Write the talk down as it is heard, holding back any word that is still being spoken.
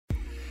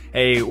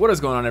Hey, what is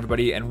going on,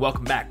 everybody, and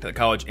welcome back to the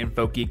College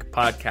Info Geek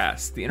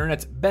Podcast, the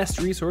internet's best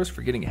resource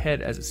for getting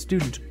ahead as a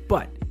student,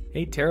 but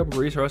a terrible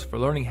resource for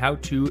learning how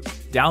to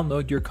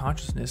download your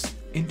consciousness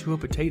into a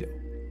potato.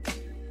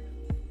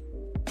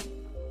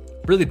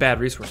 Really bad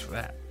resource for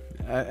that.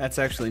 That's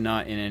actually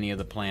not in any of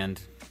the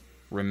planned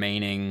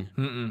remaining,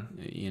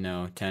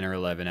 10 or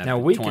 11. Now,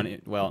 we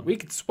 20, we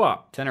could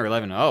swap. 10 or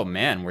 11. Oh,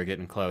 man, we're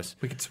getting close.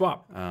 We could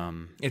swap.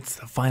 It's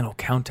the final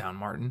countdown,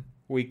 Martin.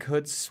 We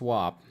could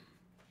swap.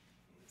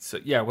 So,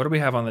 yeah, what do we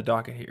have on the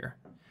docket here?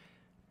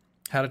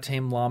 How to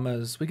Tame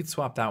Llamas. We could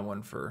swap that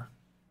one for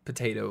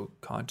potato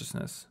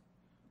consciousness.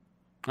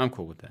 I'm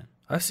cool with that.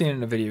 I've seen it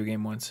in a video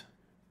game once.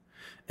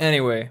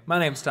 Anyway, my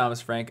name's Thomas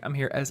Frank. I'm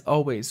here, as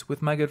always,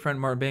 with my good friend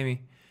Martin Bamey.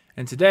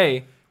 And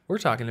today, we're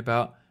talking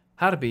about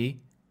how to be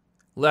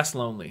less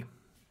lonely.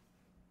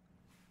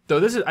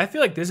 Though I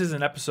feel like this is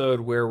an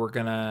episode where we're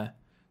going to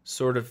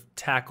sort of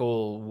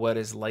tackle what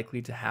is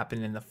likely to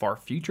happen in the far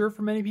future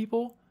for many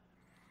people.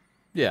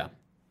 Yeah.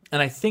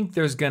 And I think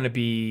there's going to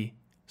be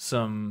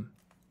some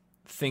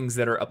things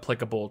that are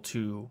applicable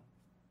to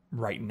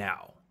right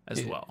now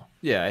as well.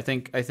 Yeah, I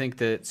think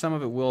that some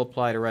of it will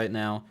apply to right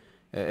now,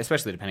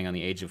 especially depending on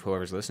the age of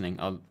whoever's listening.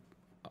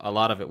 A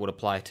lot of it would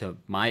apply to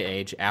my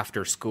age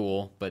after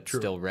school, but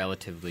still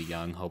relatively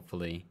young,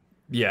 hopefully.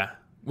 Yeah.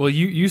 Well,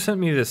 you sent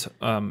me this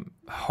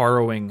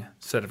harrowing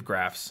set of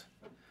graphs.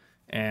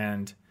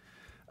 And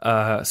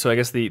so I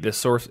guess the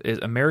source is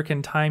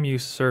American Time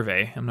Use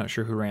Survey. I'm not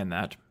sure who ran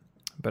that,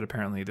 but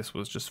apparently this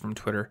was just from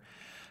Twitter.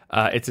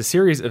 It's a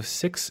series of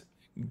 6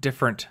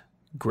 different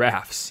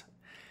graphs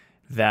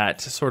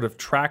that sort of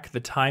track the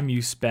time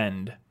you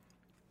spend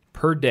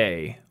per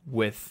day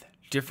with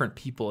different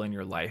people in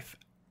your life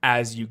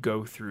as you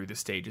go through the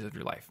stages of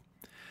your life.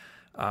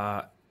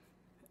 And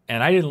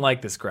I didn't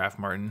like this graph,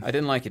 Martin. I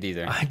didn't like it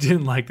either. I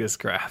didn't like this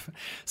graph.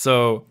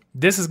 So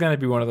this is going to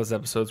be one of those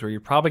episodes where you're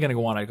probably going to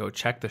want to go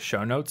check the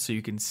show notes so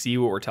you can see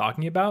what we're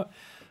talking about.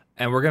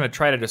 And we're going to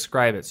try to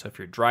describe it. So if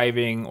you're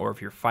driving or if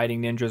you're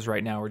fighting ninjas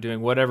right now or doing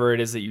whatever it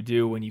is that you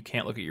do when you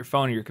can't look at your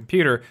phone or your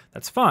computer,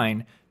 that's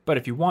fine. But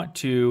if you want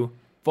to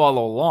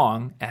follow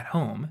along at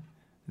home,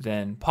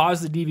 then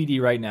pause the DVD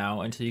right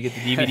now until you get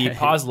the DVD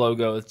pause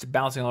logo. It's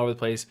bouncing all over the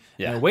place.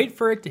 Yeah. And wait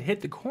for it to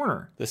hit the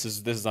corner. This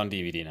is on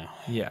DVD now.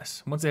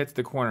 Yes. Once it hits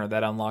the corner,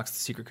 that unlocks the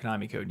secret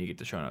Konami code and you get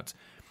the show notes.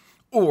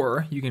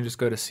 Or you can just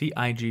go to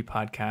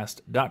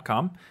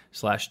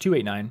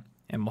cigpodcast.com/289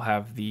 and we'll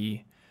have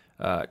the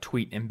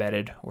tweet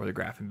embedded or the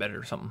graph embedded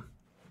or something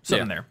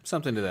there.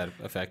 Something to that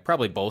effect.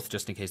 Probably both,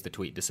 just in case the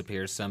tweet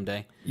disappears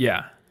someday.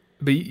 Yeah.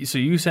 But so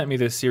you sent me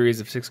this series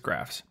of 6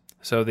 graphs.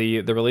 So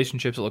the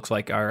relationships, it looks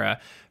like, are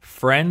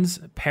friends,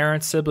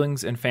 parents,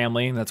 siblings, and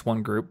family. And that's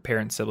one group: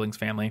 parents, siblings,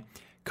 family,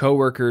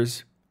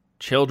 coworkers,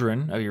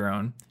 children of your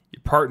own,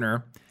 your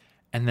partner,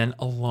 and then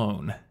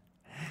alone.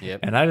 Yep.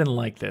 And I didn't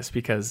like this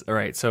because, all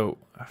right, so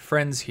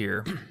friends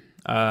here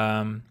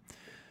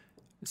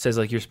says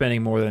like you're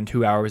spending more than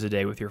 2 hours a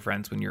day with your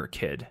friends when you're a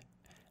kid.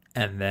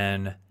 And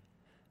then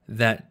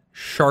that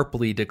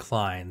sharply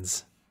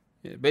declines.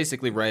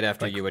 Basically right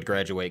after you would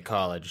graduate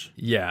college.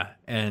 Yeah.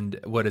 And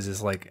what is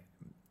this, like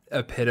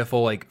a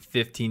pitiful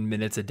 15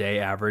 minutes a day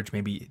average,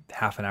 maybe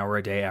half an hour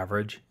a day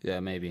average? Yeah,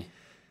 maybe.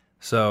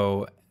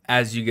 So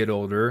as you get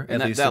older,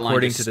 at least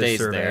according to this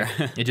survey,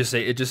 it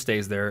just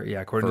stays there. Yeah,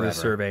 according to this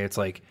survey, it's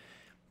like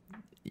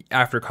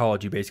after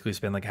college, you basically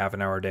spend like half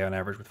an hour a day on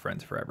average with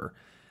friends forever.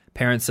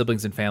 Parents,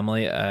 siblings, and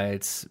family,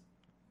 it's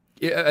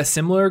a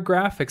similar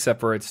graph, except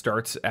for it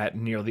starts at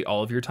nearly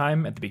all of your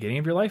time at the beginning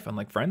of your life,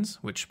 unlike friends,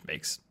 which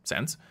makes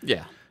sense.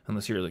 Yeah.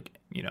 Unless you're like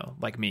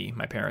me,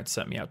 my parents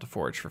sent me out to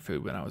forage for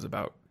food when I was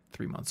about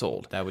 3 months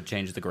old. That would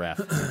change the graph.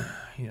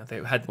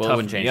 They had to it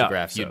wouldn't change the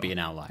graph. So you'd be an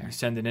outlier. You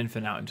send an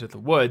infant out into the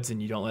woods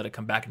and you don't let it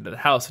come back into the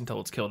house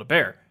until it's killed a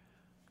bear.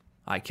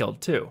 I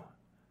killed 2.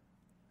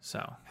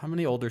 So how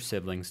many older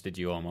siblings did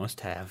you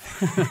almost have?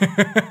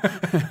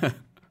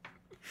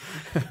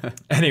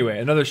 Anyway,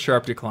 another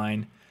sharp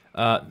decline.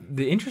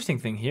 The interesting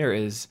thing here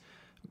is,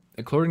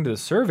 according to the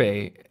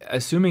survey,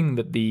 assuming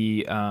that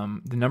the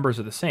numbers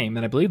are the same,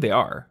 and I believe they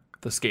are,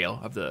 the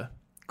scale of the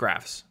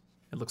graphs,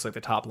 it looks like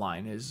the top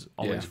line is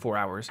always 4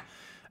 hours.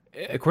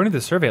 According to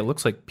the survey, it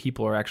looks like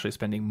people are actually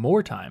spending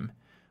more time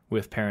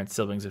with parents,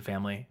 siblings, and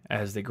family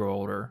as they grow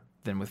older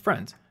than with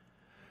friends.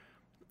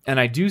 And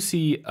I do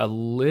see a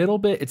little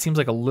bit, it seems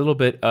like a little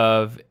bit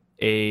of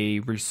a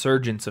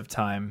resurgence of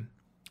time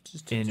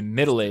in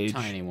middle age,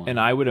 and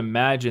I would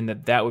imagine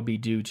that would be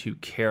due to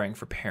caring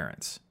for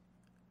parents.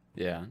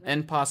 Yeah,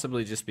 and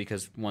possibly just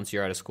because once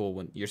you're out of school,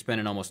 when you're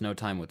spending almost no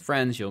time with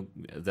friends,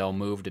 they'll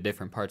move to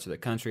different parts of the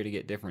country to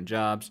get different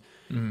jobs,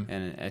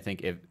 and I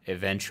think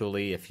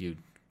eventually, if you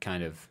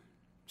kind of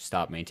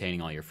stop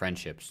maintaining all your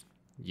friendships,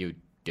 you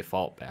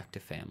default back to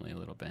family a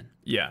little bit.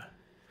 Yeah.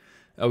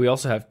 We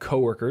also have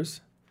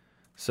coworkers,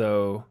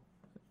 so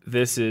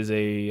this is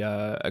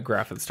a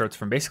graph that starts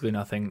from basically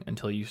nothing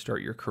until you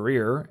start your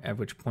career, at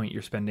which point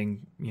you're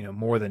spending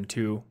more than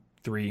 2,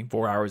 3,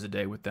 4 hours a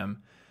day with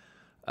them.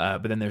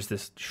 But then there's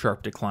this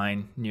sharp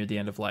decline near the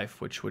end of life,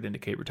 which would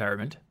indicate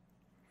retirement.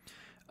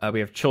 We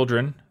have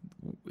children.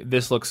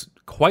 This looks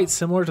quite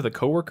similar to the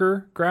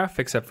coworker graph,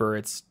 except for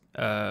It's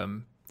a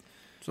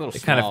little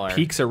it smaller. kind of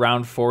peaks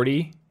around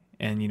 40,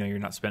 and you're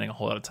not spending a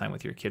whole lot of time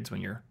with your kids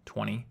when you're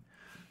 20,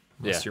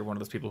 unless you're one of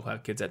those people who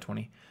have kids at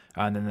 20.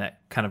 And then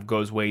that kind of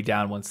goes way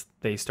down once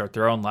they start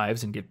their own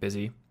lives and get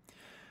busy.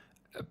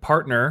 A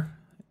partner,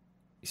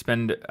 you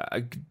spend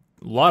a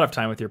lot of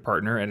time with your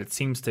partner, and it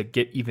seems to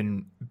get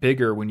even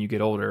bigger when you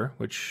get older,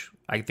 which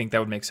I think that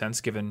would make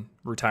sense given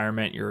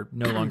retirement. You're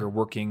no longer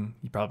working.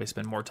 You probably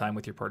spend more time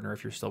with your partner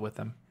if you're still with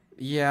them.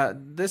 Yeah,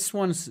 this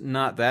one's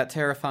not that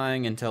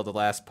terrifying until the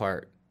last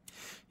part.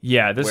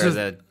 Yeah, this where is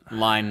the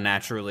line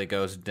naturally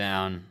goes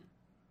down.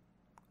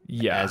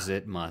 As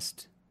it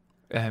must.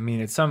 I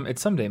mean, it's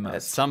someday At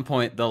must. some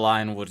point, the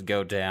line would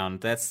go down.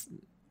 That's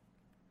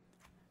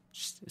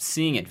just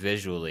seeing it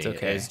visually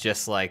is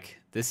just like,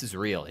 this is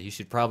real. You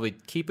should probably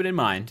keep it in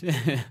mind.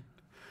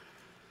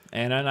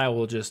 And I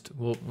will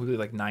we'll be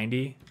like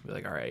 90. Be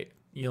like, all right,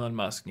 Elon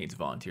Musk needs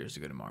volunteers to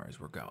go to Mars.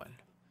 We're going.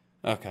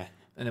 Okay,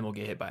 And then we'll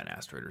get hit by an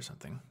asteroid or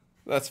something.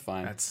 that's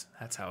fine. That's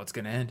how it's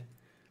gonna end.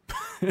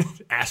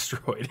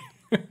 Asteroid.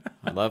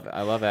 I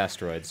love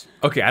asteroids.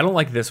 Okay, I don't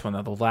like this one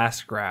though. The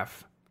last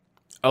graph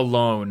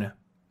alone.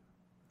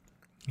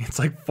 It's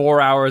like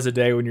 4 hours a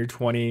day when you're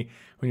 20,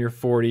 when you're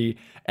 40,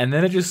 and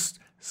then it just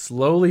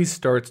slowly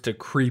starts to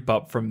creep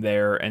up from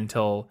there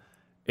until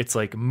it's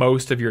like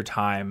most of your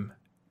time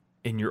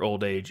in your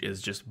old age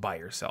is just by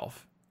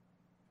yourself.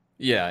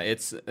 Yeah,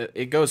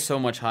 it goes so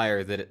much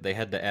higher that they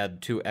had to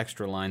add 2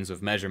 extra lines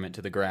of measurement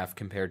to the graph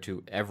compared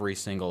to every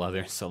single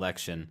other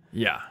selection.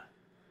 Yeah.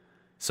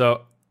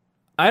 So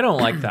I don't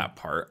like that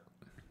part.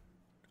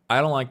 I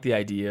don't like the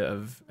idea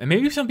of, and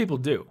maybe some people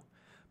do,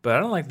 but I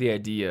don't like the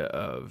idea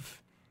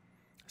of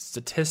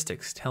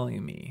statistics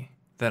telling me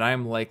that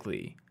I'm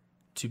likely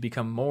to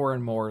become more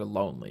and more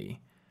lonely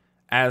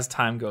as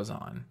time goes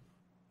on,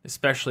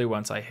 especially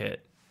once I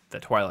hit the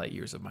twilight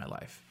years of my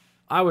life.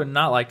 I would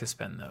not like to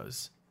spend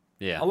those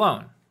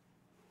alone.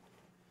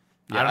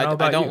 Yeah, I don't know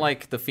about I don't you.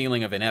 like the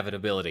feeling of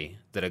inevitability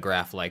that a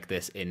graph like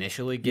this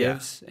initially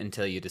gives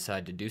until you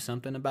decide to do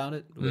something about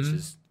it, which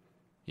is,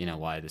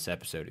 why this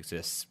episode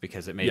exists,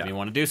 because it made me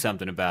want to do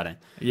something about it.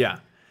 Yeah.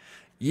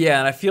 Yeah,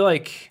 and I feel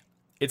like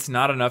it's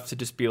not enough to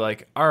just be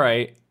like, all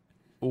right,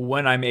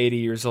 when I'm 80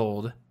 years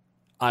old,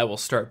 I will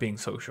start being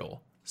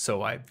social.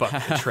 So I buck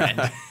the trend.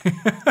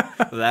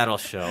 That'll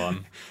show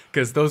them.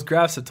 Because those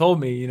graphs have told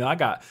me, I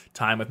got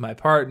time with my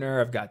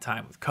partner, I've got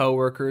time with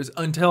coworkers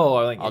until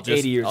I'm like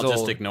 80 years old. I'll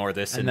just ignore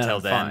this and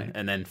until then I'm fine.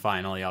 and then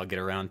finally I'll get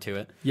around to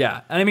it.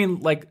 Yeah, and I mean,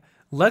 like,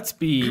 let's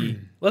be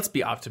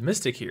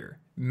optimistic here.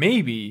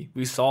 Maybe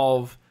we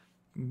solve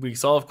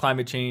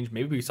climate change.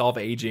 Maybe we solve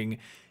aging.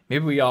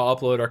 Maybe we all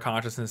upload our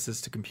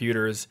consciousnesses to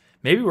computers.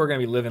 Maybe we're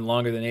going to be living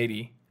longer than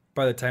 80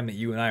 by the time that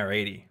you and I are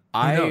 80.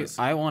 Who knows?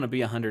 I want to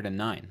be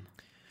 109.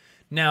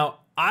 Now,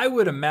 I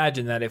would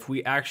imagine that if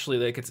we actually,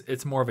 like,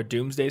 it's more of a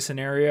doomsday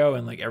scenario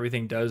and, like,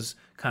 everything does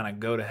kind of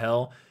go to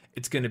hell,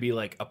 it's going to be,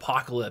 like,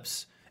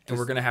 apocalypse, and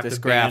we're going to have this to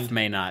graph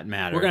may not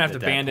matter. We're going to have at to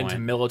that band into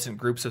point. militant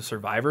groups of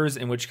survivors,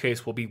 in which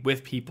case we'll be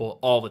with people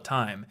all the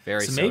time.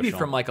 Very so maybe social.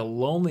 from, like, a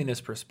loneliness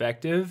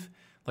perspective,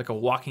 like a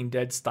Walking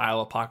Dead style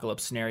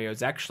apocalypse scenario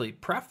is actually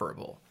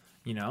preferable,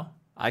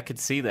 I could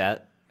see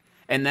that.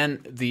 And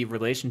then the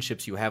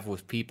relationships you have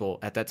with people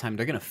at that time,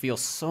 they're going to feel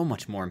so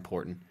much more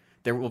important.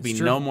 There will be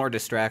no more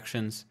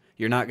distractions.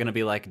 You're not going to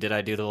be like, did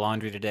I do the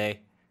laundry today?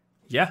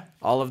 Yeah.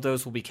 All of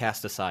those will be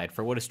cast aside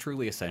for what is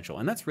truly essential.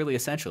 And that's really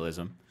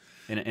essentialism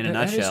in a That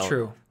nutshell. is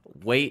true.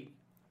 Wait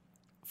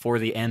for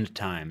the end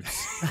times.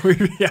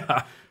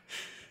 Yeah.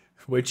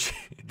 Which,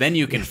 Then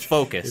you can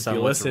focus if on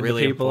you what's listen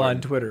really to people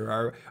important. on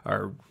Twitter,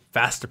 are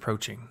fast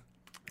approaching.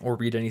 Or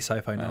read any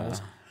sci-fi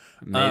novels.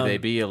 May they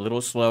be a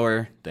little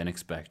slower than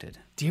expected.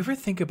 Do you ever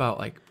think about,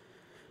 like,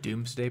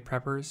 doomsday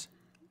preppers?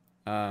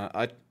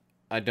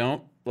 I don't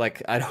know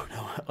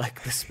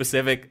like the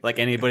specific, like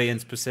anybody in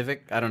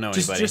specific. I don't know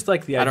anybody. Just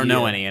like the I don't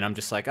know idea. any, and I'm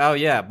just like, oh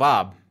yeah,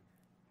 Bob.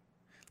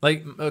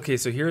 Like, okay,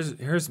 so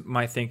here's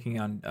my thinking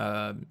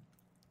on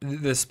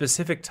the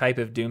specific type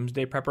of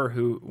doomsday prepper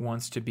who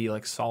wants to be,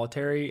 like,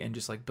 solitary and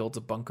just, like, builds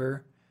a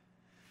bunker.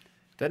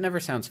 That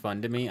never sounds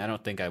fun to me. I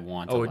don't think I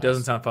want. Oh, to it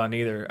doesn't sound fun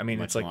either. I mean,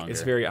 much it's like longer.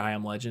 it's very I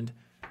Am Legend,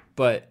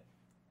 but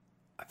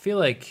I feel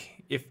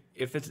like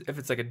if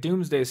it's like a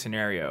doomsday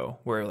scenario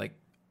where, like,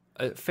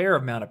 a fair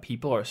amount of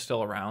people are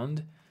still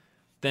around,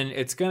 then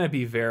it's gonna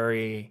be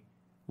very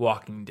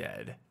Walking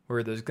Dead,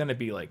 where there's gonna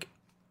be, like,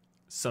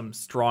 some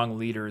strong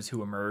leaders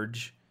who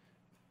emerge,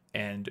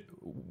 and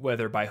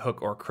whether by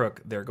hook or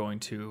crook, they're going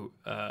to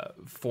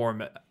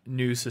form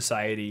new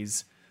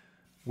societies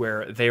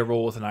where they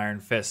rule with an iron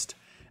fist.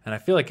 And I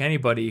feel like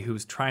anybody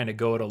who's trying to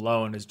go it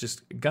alone is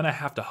just gonna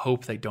have to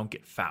hope they don't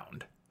get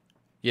found.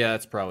 Yeah,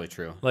 that's probably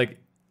true. Like,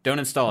 Don't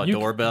install a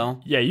doorbell.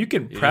 yeah, you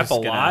can You're prep a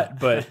just gonna- lot,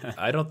 but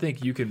I don't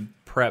think you can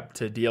prep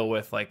to deal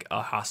with, like,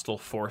 a hostile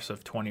force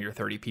of 20 or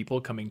 30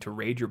 people coming to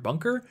raid your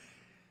bunker.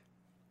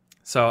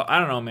 So I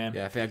don't know, man.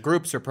 Yeah,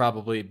 groups are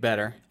probably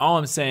better. All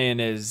I'm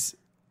saying is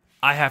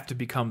I have to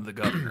become the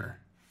governor.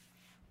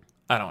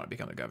 I don't want to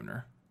become the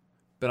governor,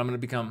 but I'm going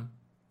to become,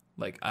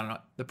 like, I don't know,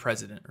 the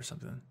president or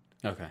something.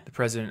 Okay. The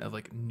president of,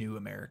 like, New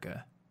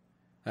America.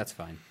 That's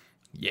fine.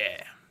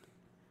 Yeah.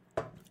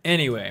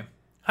 Anyway,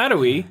 how do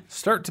we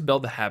start to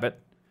build the habit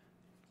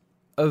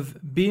of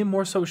being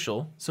more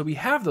social so we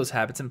have those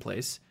habits in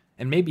place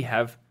and maybe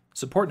have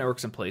support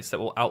networks in place that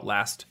will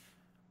outlast...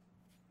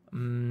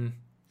 I'm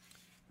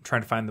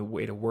trying to find the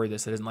way to word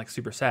this that isn't, like,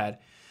 super sad.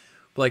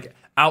 But, like,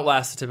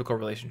 outlast the typical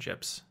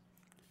relationships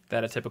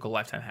that a typical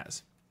lifetime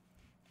has.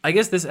 I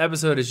guess this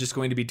episode is just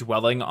going to be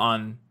dwelling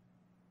on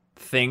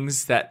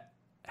things that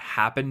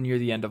happen near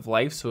the end of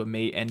life, so it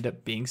may end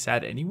up being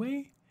sad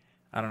anyway.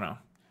 I don't know.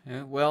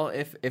 Yeah, well,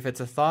 if it's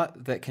a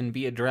thought that can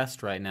be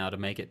addressed right now to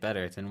make it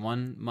better, then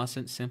one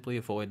mustn't simply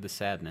avoid the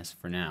sadness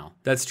for now.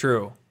 That's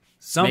true.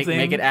 Something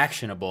Make it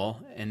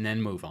actionable and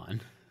then move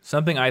on.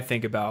 Something I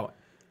think about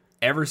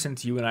ever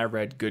since you and I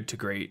read Good to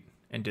Great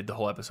and did the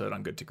whole episode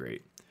on Good to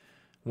Great.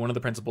 One of the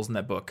principles in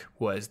that book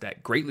was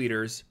that great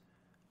leaders,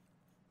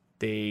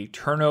 they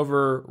turn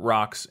over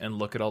rocks and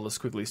look at all the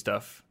squiggly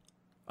stuff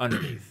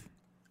underneath,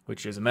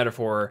 which is a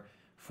metaphor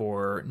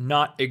for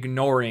not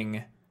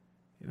ignoring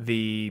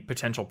the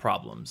potential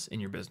problems in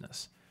your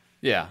business.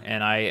 Yeah.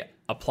 And I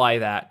apply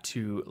that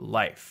to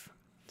life.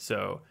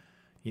 So,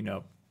 you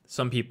know,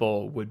 some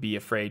people would be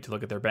afraid to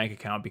look at their bank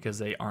account because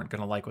they aren't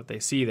going to like what they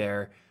see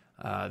there.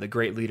 The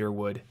great leader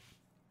would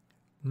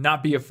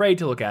not be afraid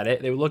to look at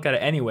it. They would look at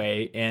it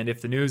anyway. And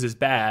if the news is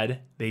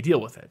bad, they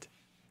deal with it.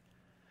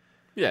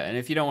 Yeah, and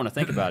if you don't want to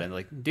think about it,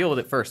 like, deal with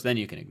it first, then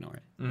you can ignore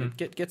it.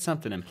 Mm-hmm. Get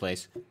something in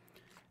place.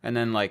 And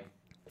then, like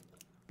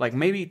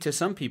maybe to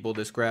some people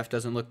this graph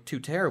doesn't look too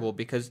terrible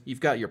because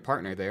you've got your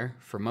partner there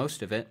for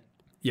most of it,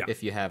 Yeah.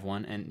 if you have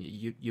one, and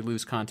you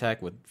lose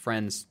contact with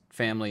friends,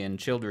 family, and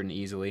children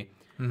easily.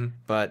 Mm-hmm.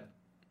 But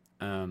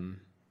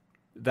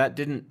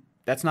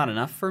that's not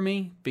enough for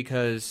me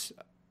because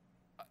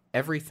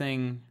the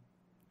thing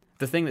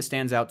that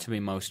stands out to me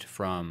most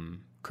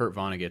from Kurt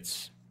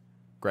Vonnegut's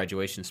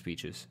graduation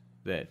speeches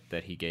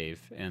that he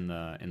gave in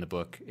the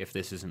book, If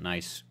This Isn't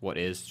Nice, What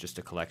Is? Just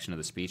a collection of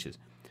the speeches.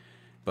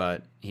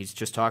 But he's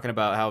just talking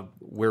about how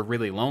we're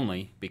really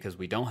lonely because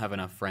we don't have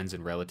enough friends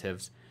and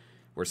relatives.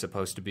 We're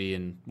supposed to be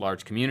in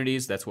large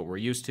communities. That's what we're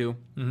used to.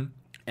 Mm-hmm.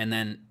 And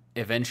then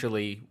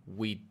eventually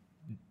we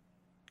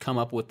come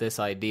up with this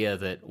idea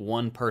that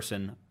one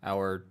person,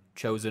 our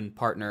chosen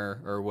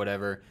partner or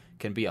whatever,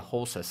 can be a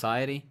whole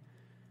society.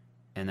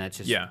 And that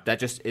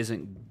just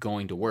isn't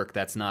going to work.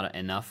 That's not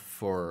enough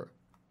for,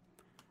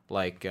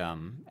 like,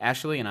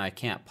 Ashley and I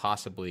can't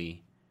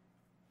possibly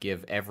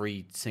give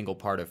every single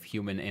part of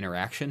human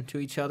interaction to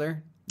each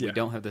other. Yeah. We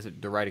don't have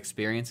the right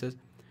experiences.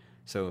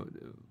 So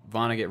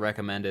Vonnegut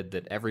recommended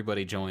that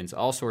everybody joins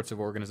all sorts of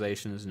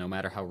organizations, no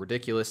matter how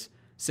ridiculous,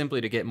 simply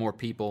to get more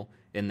people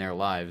in their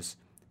lives.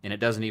 And it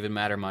doesn't even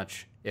matter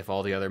much if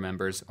all the other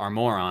members are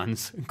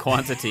morons.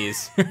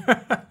 Quantities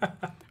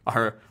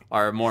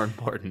are more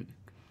important.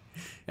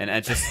 And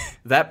I just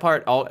that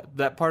part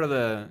of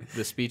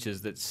the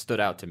speeches that stood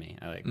out to me.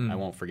 I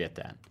won't forget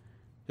that.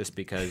 Just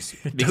because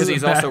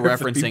he's also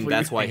referencing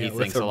that's why he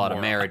thinks a lot of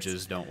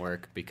marriages don't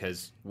work,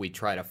 because we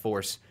try to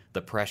force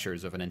the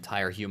pressures of an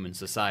entire human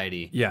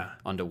society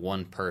onto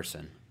one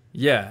person.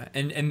 Yeah,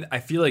 and I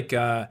feel like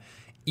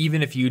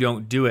even if you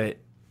don't do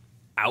it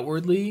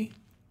outwardly,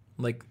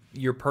 like,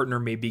 your partner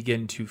may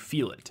begin to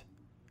feel it.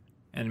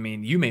 And I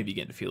mean, you may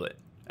begin to feel it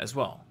as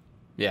well.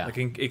 Yeah. Like,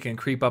 it can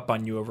creep up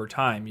on you over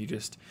time.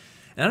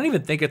 And I don't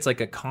even think it's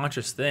like a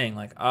conscious thing.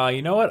 Like,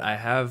 you know what? I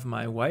have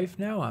my wife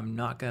now. I'm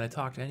not going to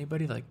talk to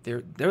anybody. Like,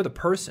 they're the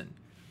person.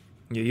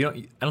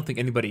 I don't think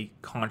anybody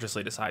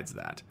consciously decides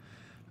that.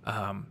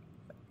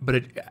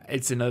 But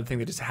it's another thing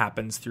that just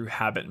happens through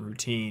habit and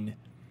routine.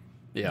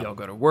 Yeah. You all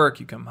go to work,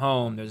 you come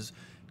home, there's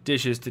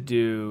dishes to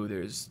do,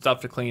 there's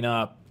stuff to clean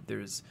up,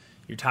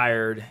 you're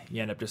tired,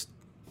 you end up just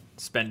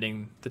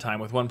spending the time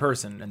with one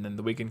person, and then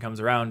the weekend comes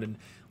around, and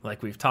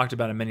like we've talked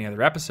about in many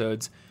other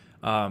episodes,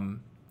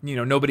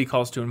 nobody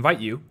calls to invite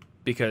you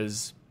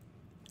because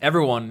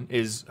everyone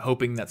is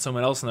hoping that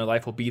someone else in their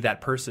life will be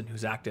that person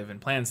who's active and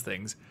plans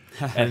things.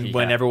 And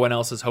when everyone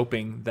else is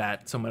hoping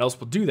that someone else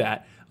will do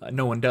that,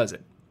 no one does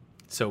it.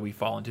 So we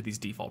fall into these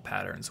default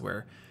patterns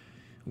where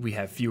we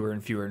have fewer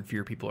and fewer and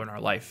fewer people in our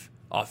life,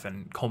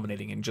 often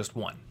culminating in just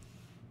one.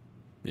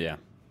 Yeah.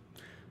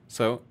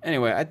 So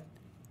anyway,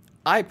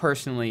 I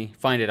personally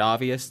find it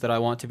obvious that I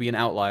want to be an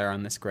outlier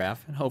on this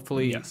graph, and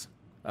hopefully, yes.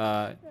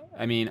 I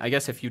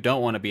guess if you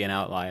don't want to be an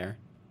outlier,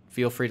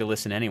 feel free to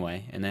listen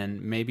anyway, and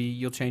then maybe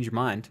you'll change your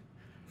mind.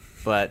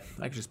 But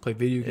I could just play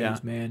video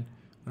games, man,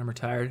 when I'm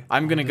retired.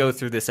 I'm going to go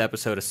through this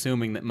episode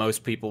assuming that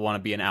most people want to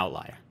be an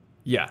outlier.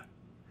 Yeah.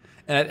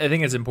 And I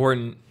think it's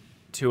important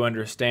to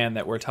understand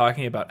that we're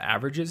talking about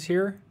averages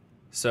here.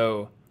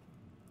 So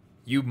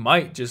you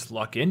might just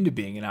luck into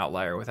being an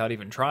outlier without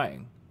even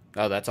trying.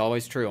 Oh, that's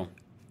always true.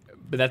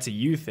 But that's a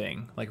you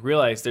thing. Like,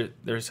 realize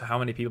there's how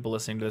many people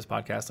listening to this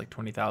podcast? Like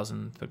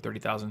 20,000,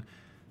 30,000.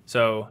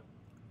 So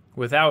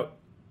without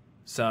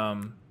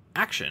some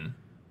action,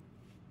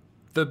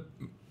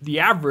 the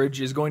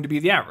average is going to be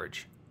the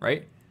average,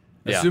 right?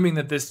 Yeah. Assuming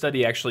that this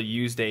study actually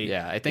used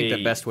I think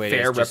the best way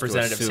fair is just to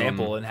representative assume-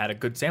 sample and had a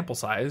good sample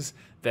size,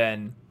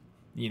 then,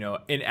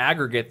 in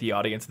aggregate, the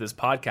audience of this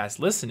podcast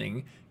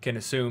listening can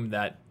assume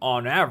that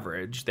on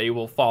average they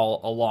will fall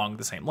along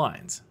the same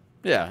lines.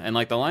 Yeah, and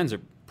like the lines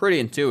are pretty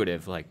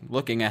intuitive. Like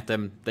looking at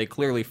them, they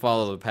clearly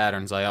follow the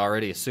patterns I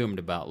already assumed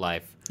about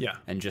life. Yeah.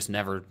 And just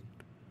never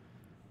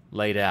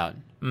laid out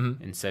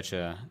in such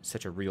a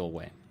real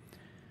way.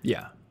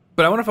 Yeah.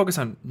 But I want to focus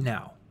on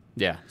now.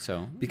 Yeah,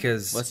 so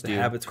Because let's the do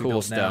habits we cool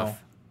build stuff now,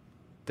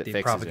 that they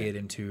fixes propagate it.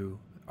 into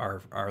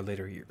our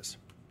later years.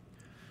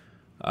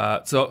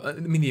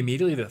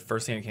 Immediately the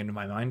first thing that came to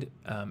my mind,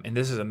 and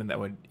this is something that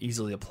would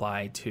easily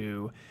apply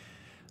to,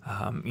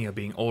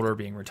 being older,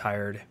 being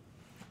retired,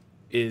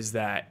 is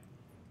that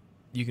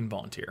you can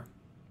volunteer.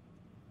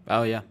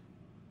 Oh yeah,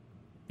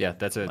 yeah.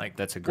 That's a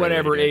great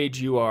Whatever way to do it.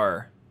 age you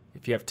are,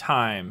 if you have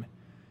time,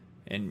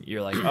 and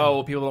you're like, oh,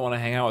 well, people don't want to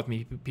hang out with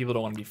me, people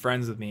don't want to be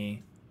friends with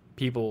me,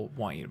 people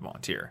want you to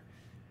volunteer.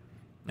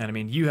 And I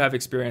mean, you have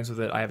experience with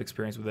it, I have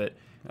experience with it,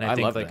 and I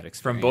think love that from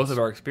experience. both of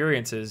our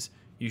experiences,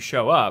 you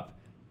show up,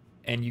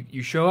 and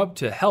you show up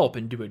to help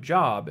and do a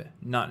job,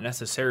 not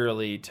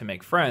necessarily to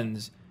make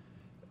friends.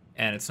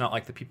 And it's not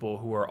like the people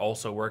who are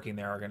also working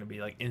there are going to be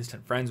like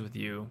instant friends with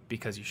you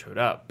because you showed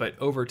up. But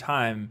over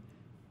time,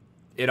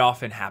 it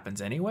often happens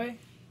anyway,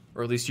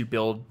 or at least you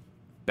build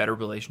better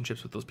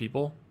relationships with those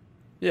people.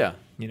 Yeah,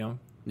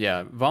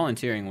 Yeah.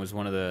 Volunteering was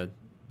one of the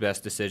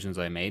best decisions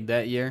I made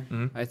that year.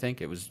 Mm-hmm. I think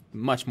it was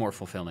much more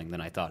fulfilling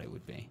than I thought it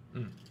would be.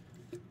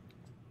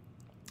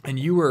 And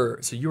you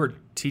were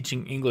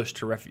teaching English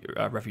to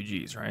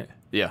refugees, right?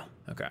 Yeah,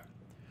 Okay.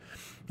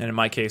 And in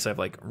my case, I've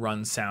like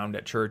run sound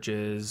at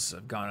churches.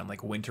 I've gone in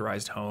like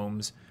winterized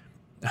homes.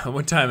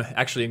 One time,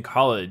 actually in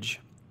college,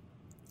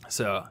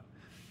 so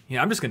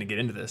I'm just gonna get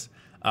into this.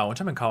 One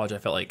time in college, I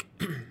felt like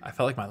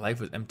my life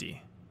was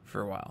empty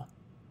for a while.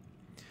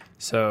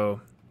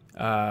 So,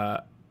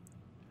 and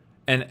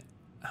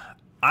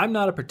I'm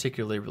not a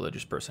particularly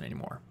religious person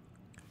anymore.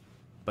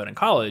 But in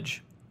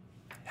college,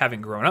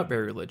 having grown up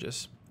very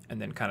religious and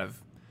then kind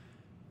of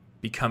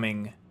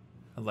becoming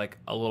like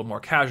a little more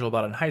casual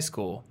about it in high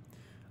school,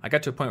 I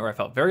got to a point where I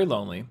felt very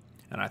lonely,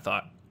 and I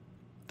thought,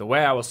 the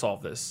way I will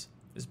solve this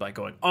is by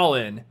going all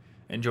in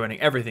and joining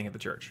everything at the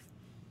church.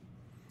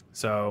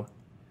 So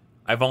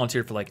I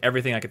volunteered for like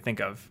everything I could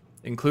think of,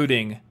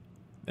 including,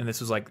 and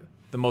this was like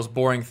the most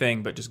boring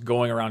thing, but just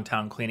going around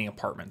town cleaning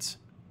apartments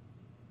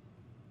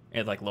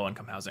at like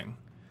low-income housing.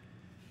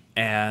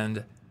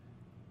 And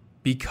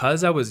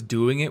because I was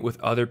doing it with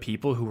other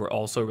people who were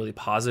also really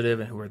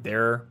positive and who were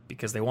there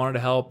because they wanted to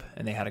help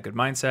and they had a good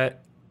mindset,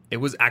 it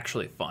was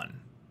actually fun.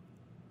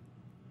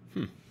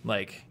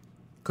 Like,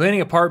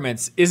 cleaning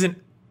apartments isn't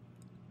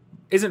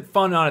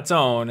fun on its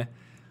own.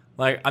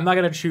 Like, I'm not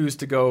gonna choose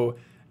to go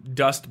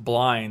dust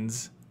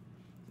blinds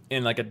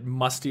in like a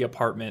musty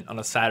apartment on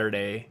a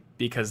Saturday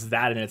because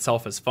that in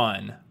itself is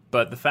fun.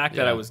 But the fact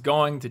that I was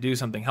going to do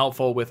something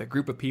helpful with a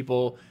group of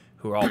people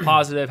who were all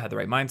positive, had the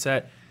right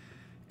mindset,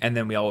 and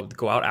then we all would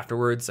go out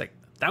afterwards, like,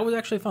 that was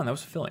actually fun. That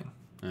was fulfilling.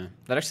 Yeah.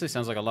 That actually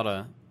sounds like a lot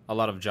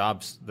of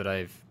jobs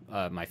that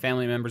my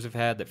family members have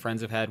had, that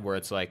friends have had, where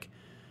it's like,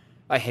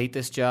 I hate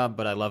this job,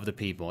 but I love the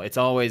people. It's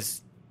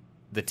always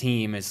the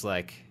team is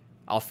like,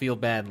 I'll feel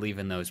bad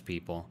leaving those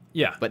people.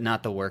 Yeah. But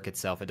not the work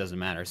itself. It doesn't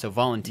matter. So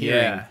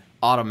volunteering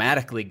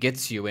automatically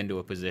gets you into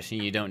a position.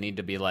 You don't need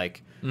to be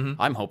like,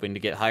 I'm hoping to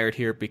get hired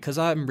here because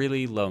I'm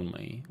really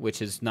lonely,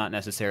 which is not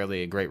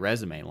necessarily a great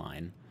resume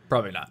line.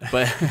 Probably not.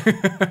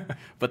 But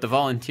but the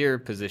volunteer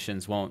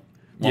positions won't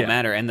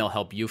matter, and they'll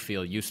help you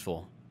feel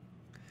useful,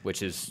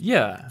 which is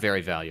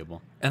very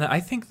valuable. And I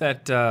think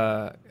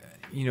that,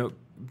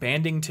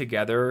 banding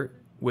together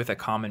with a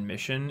common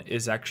mission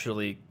is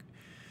actually,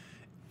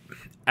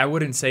 I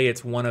wouldn't say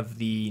it's one of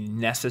the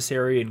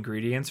necessary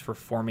ingredients for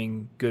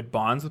forming good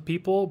bonds with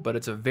people, but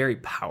it's a very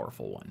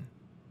powerful one.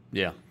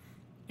 Yeah.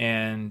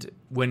 And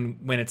when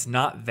it's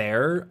not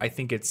there, I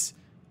think it's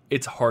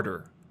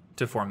harder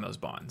to form those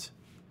bonds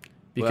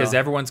because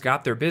everyone's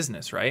got their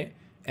business, right?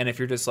 And if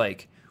you're just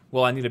like,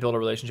 well, I need to build a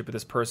relationship with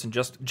this person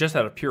just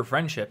out of pure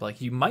friendship, like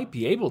you might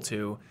be able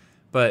to,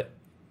 but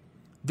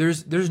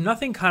there's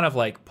nothing kind of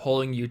like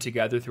pulling you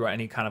together through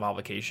any kind of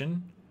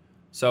obligation.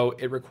 So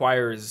it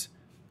requires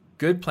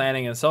good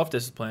planning and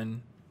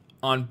self-discipline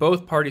on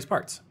both parties'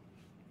 parts.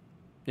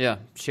 Yeah,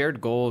 shared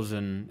goals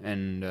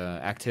and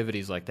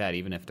activities like that,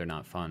 even if they're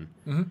not fun.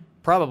 Mm-hmm.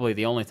 Probably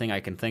the only thing I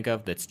can think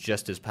of that's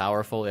just as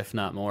powerful, if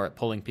not more, at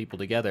pulling people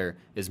together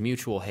is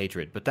mutual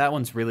hatred. But that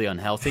one's really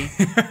unhealthy,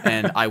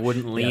 and I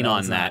wouldn't lean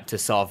on that to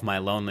solve my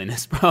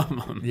loneliness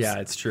problems. Yeah,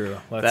 it's true.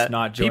 Let's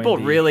not join people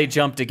really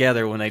jump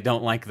together when they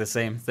don't like the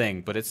same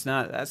thing, but it's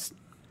not. That's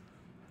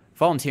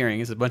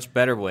volunteering is a much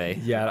better way.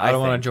 Yeah, I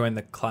don't want to join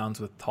the Clowns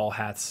with Tall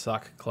Hats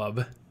Suck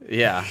Club.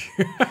 Yeah,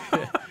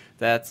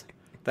 that's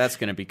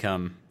going to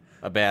become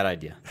a bad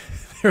idea.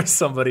 There's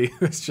somebody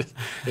who's just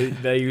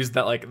they used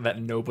that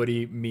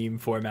nobody meme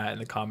format in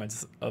the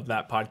comments of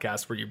that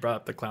podcast where you brought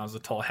up the Clowns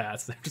with Tall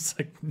Hats. They're just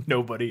like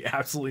nobody,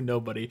 absolutely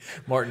nobody.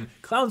 Martin,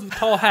 Clowns with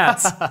Tall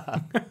Hats.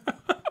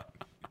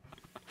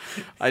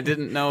 I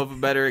didn't know of a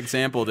better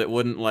example that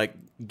wouldn't like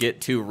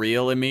get too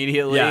real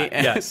immediately.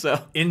 Yeah.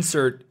 So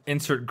insert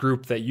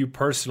group that you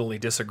personally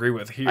disagree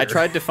with here. I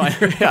tried to find.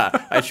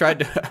 Yeah, I tried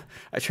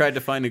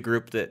to find a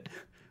group that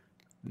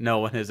no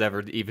one has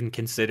ever even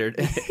considered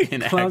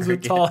in Clowns with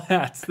aggregate. tall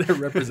hats. They're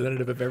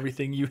representative of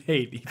everything you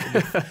hate,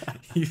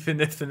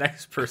 even if the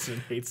next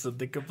person hates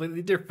something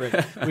completely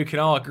different. We can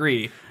all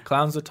agree.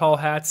 Clowns with tall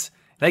hats,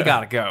 they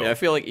gotta go. Yeah, I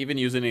feel like even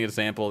using an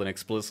example and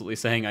explicitly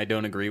saying I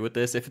don't agree with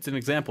this, if it's an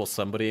example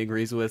somebody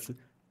agrees with,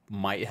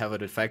 might have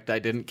an effect I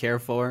didn't care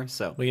for.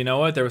 So Well, you know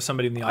what? There was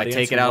somebody in the I audience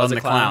take it who out was on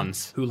a the clown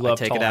clowns. who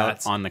loved I take tall it out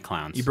hats. on the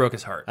clowns. You broke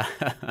his heart.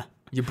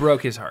 You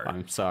broke his heart.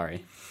 I'm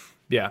sorry.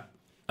 Yeah.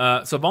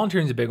 So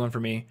volunteering is a big one for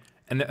me.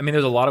 And I mean,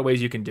 there's a lot of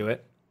ways you can do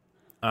it.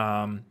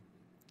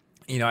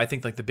 I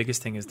think like the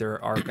biggest thing is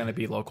there are going to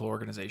be local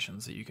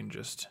organizations that you can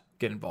just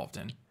get involved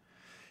in.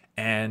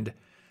 And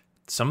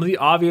some of the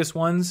obvious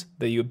ones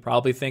that you would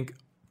probably think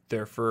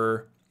they're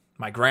for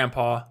my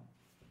grandpa,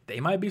 they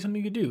might be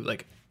something you could do.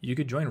 Like you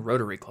could join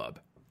Rotary Club.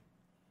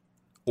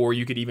 Or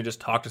you could even just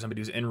talk to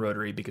somebody who's in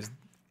Rotary, because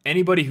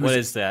anybody who's... What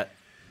is that?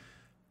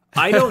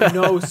 I don't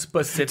know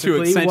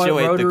specifically To accentuate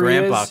what Rotary the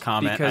grandpa is,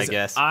 comment, I because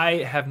guess.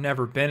 I have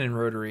never been in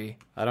Rotary.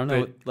 I don't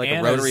know, But like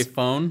Anna's- a rotary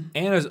phone?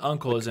 Anna's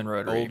uncle is in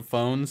Rotary. Old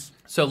phones?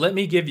 So let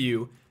me give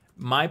you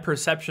my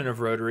perception of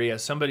Rotary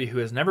as somebody who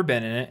has never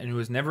been in it and who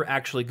has never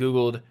actually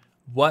Googled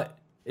what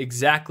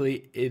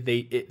exactly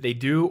they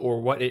do or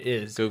what it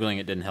is. Googling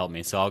it didn't help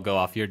me, so I'll go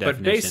off your But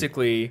definition.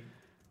 basically,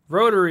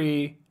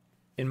 Rotary,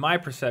 in my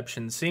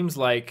perception, seems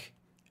like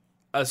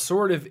a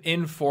sort of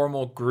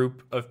informal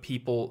group of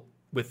people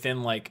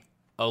within like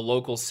a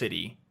local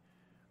city.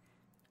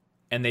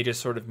 And they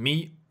just sort of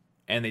meet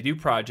and they do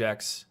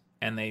projects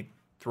and they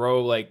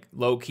throw like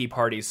low-key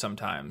parties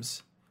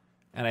sometimes.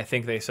 And I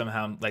think they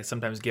somehow like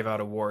sometimes give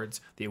out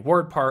awards. The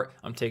award part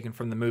I'm taking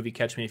from the movie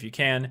Catch Me If You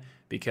Can,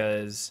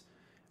 because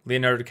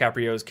Leonardo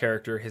DiCaprio's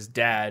character, his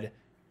dad,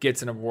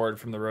 gets an award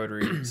from the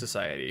Rotary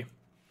Society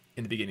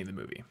in the beginning of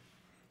the movie.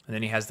 And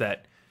then he has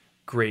that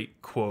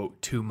great quote,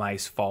 2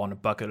 mice fall in a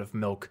bucket of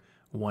milk.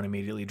 One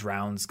immediately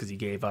drowns because he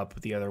gave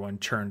up. The other one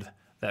churned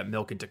that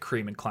milk into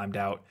cream and climbed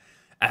out.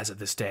 As of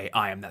this day,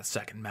 I am that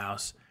second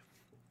mouse.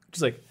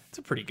 Just like, it's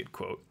a pretty good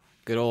quote.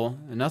 Good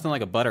old, nothing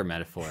like a butter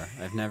metaphor.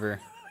 I've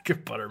never Like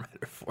a butter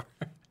metaphor.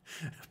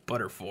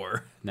 Butter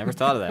for. never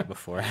thought of that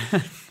before.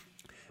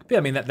 But yeah,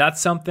 I mean, that's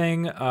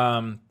something.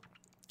 I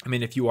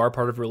mean, if you are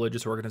part of a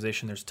religious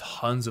organization, there's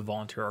tons of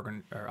volunteer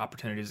or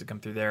opportunities that come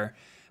through there.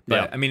 But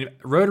Yeah. I mean,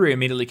 Rotary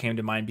immediately came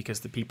to mind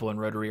because the people in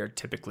Rotary are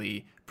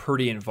typically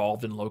pretty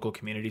involved in local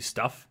community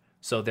stuff.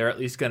 So they're at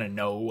least going to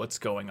know what's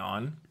going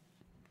on.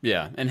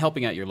 Yeah, and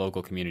helping out your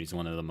local community is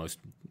one of the most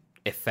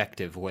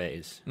effective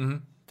ways Mm-hmm.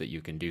 that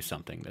you can do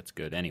something that's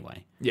good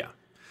anyway. Yeah.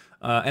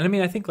 And I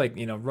mean, I think like,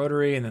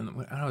 Rotary, and then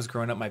when I was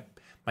growing up,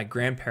 my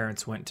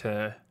grandparents went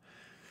to,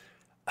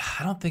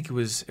 I don't think it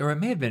was, or it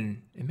may have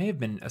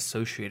been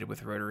associated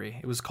with Rotary.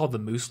 It was called the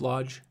Moose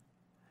Lodge.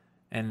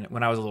 And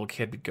when I was a little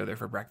kid, we'd go there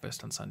for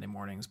breakfast on Sunday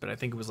mornings. But I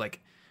think it was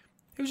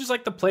just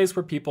like the place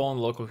where people in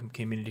the local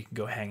community could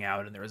go hang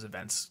out, and there was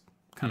events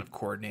kind of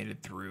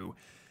coordinated through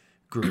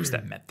groups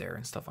that met there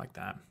and stuff like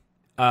that.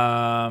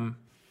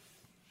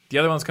 The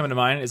other ones coming to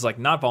mind is like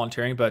not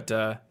volunteering,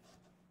 but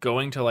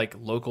going to like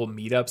local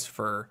meetups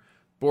for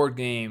board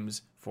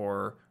games,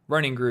 for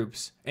running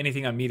groups,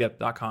 anything on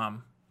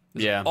meetup.com.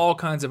 Yeah. All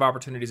kinds of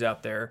opportunities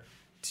out there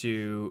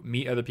to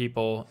meet other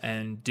people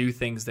and do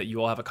things that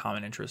you all have a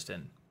common interest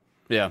in.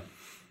 Yeah,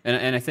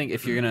 and I think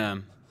if you're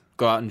gonna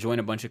go out and join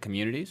a bunch of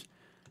communities,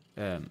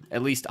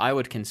 at least I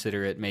would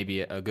consider it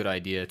maybe a good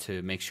idea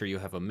to make sure you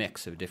have a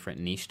mix of different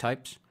niche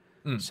types.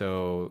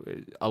 So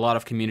a lot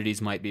of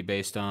communities might be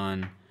based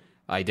on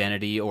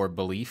identity or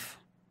belief.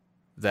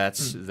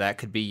 That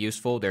could be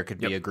useful. There could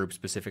be a group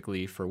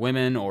specifically for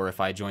women, or if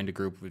I joined a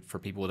group for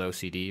people with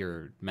OCD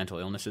or mental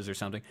illnesses or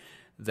something,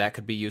 that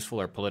could be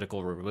useful, or political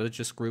or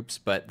religious groups.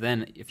 But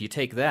then if you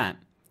take that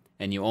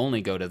and you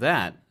only go to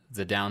that,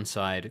 the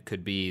downside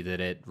could be that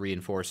it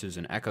reinforces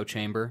an echo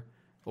chamber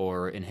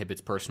or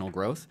inhibits personal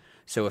growth.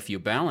 So if you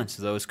balance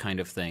those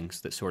kind of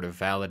things that sort of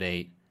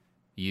validate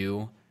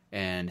you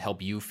and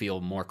help you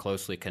feel more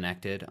closely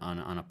connected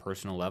on a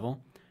personal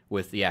level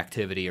with the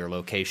activity or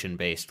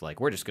location-based, like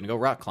we're just going to go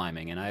rock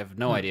climbing and I have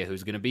no idea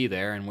who's going to be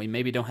there and we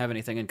maybe don't have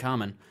anything in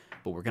common,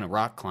 but we're going to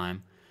rock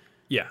climb.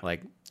 Yeah.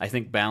 Like I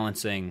think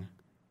balancing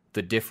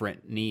the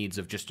different needs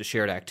of just a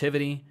shared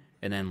activity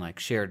and then like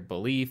shared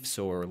beliefs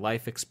or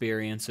life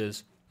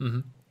experiences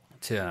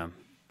to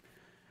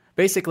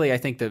basically I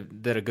think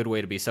that a good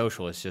way to be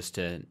social is just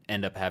to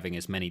end up having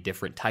as many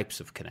different types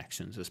of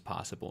connections as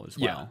possible as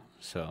well.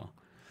 So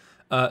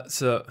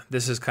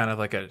this is kind of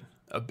like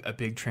a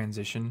big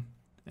transition.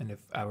 And if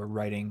I were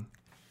writing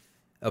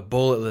a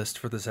bullet list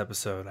for this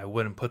episode, I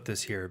wouldn't put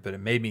this here, but it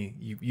made me,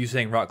 you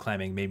saying rock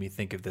climbing made me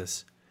think of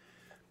this.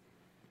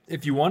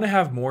 If you want to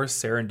have more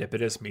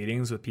serendipitous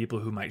meetings with people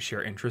who might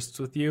share interests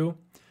with you,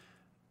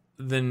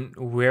 then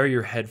wear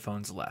your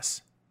headphones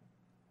less.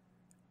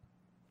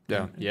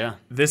 Yeah.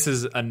 This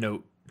is a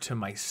note to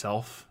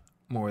myself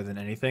more than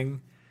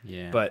anything.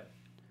 Yeah. But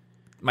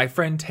my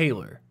friend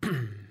Taylor,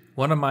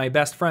 one of my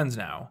best friends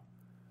now,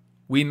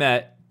 we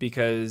met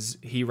because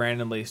he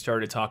randomly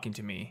started talking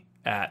to me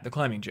at the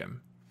climbing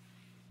gym.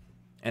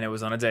 And it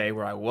was on a day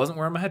where I wasn't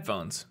wearing my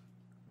headphones.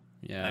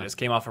 Yeah. I just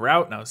came off a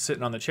route and I was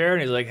sitting on the chair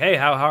and he's like, hey,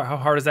 how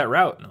hard is that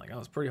route? And I'm like, oh,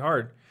 it's pretty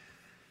hard.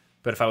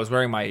 But if I was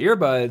wearing my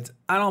earbuds,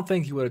 I don't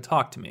think he would have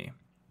talked to me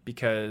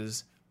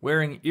because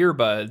wearing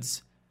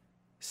earbuds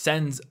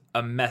sends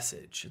a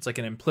message. It's like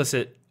an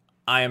implicit,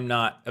 I am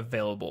not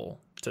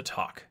available to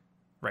talk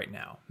right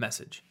now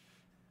message.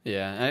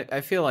 Yeah,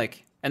 I feel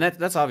like, and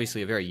that's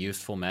obviously a very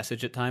useful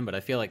message at time, but I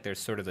feel like there's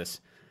sort of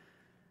this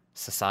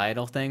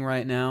societal thing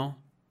right now,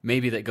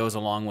 maybe that goes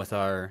along with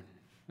our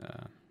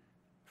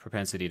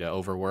propensity to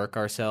overwork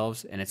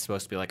ourselves, and it's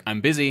supposed to be like,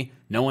 I'm busy,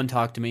 no one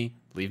talk to me,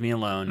 leave me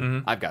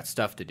alone, I've got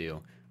stuff to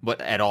do.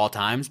 But at all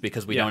times,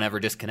 because we don't ever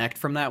disconnect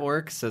from that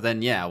work, so then,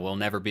 we'll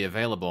never be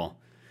available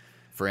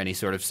for any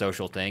sort of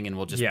social thing, and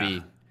we'll just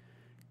be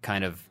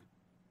kind of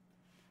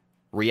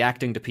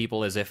reacting to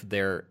people as if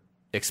they're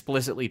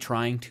explicitly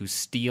trying to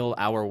steal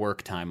our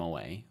work time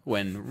away,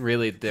 when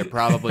really they're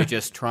probably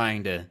just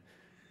trying to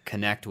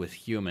connect with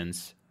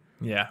humans.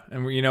 Yeah,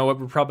 and you know what?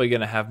 We're probably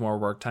going to have more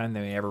work time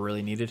than we ever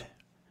really needed.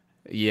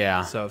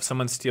 Yeah. So if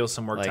someone steals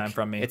some work time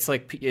from me, it's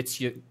like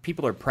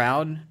people are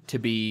proud to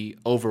be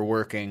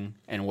overworking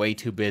and way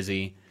too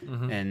busy,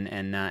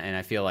 and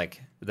I feel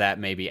like that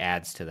maybe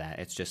adds to that.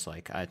 It's just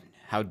like,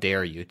 how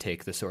dare you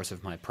take the source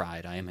of my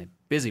pride? I am a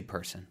busy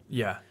person.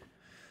 Yeah.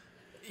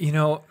 You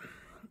know,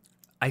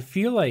 I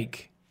feel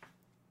like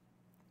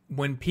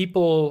when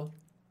people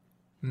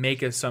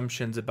make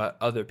assumptions about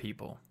other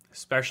people,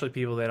 especially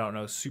people they don't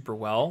know super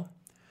well,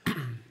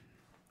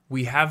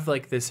 we have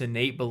like this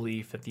innate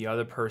belief that the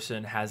other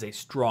person has a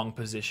strong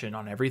position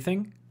on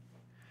everything.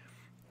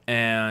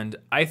 And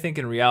I think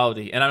in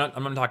reality, and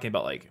I'm not talking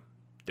about like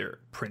their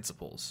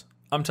principles.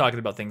 I'm talking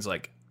about things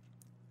like,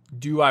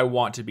 do I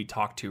want to be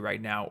talked to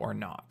right now or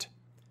not?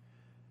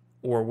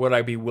 Or would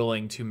I be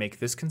willing to make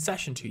this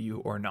concession to you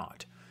or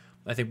not?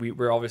 I think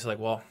we're obviously like,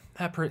 well,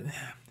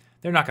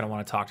 they're not going to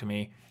want to talk to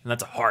me. And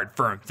that's a hard,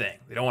 firm thing.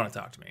 They don't want to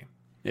talk to me.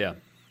 Yeah.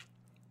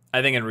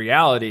 I think in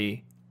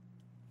reality,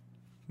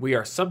 we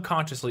are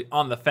subconsciously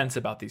on the fence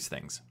about these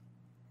things.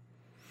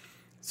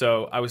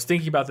 So I was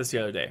thinking about this the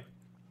other day.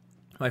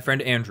 My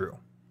friend Andrew,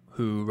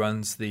 who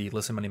runs the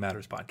Listen Money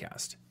Matters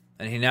podcast,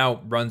 and he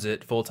now runs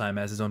it full-time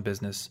as his own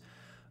business.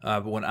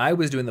 But when I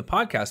was doing the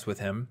podcast with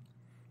him,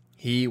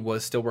 he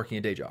was still working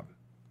a day job.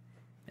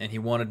 And he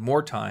wanted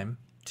more time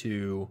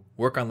to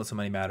work on Listen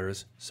Money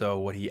Matters. So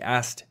what he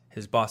asked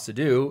his boss to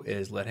do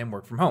is let him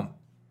work from home.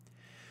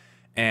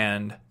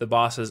 And the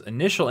boss's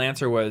initial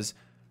answer was,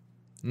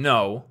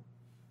 no,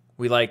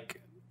 we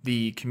like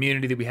the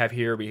community that we have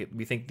here.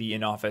 We think the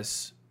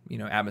in-office,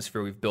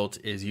 atmosphere we've built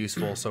is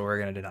useful, so we're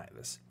going to deny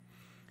this.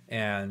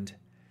 And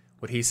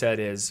what he said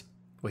is,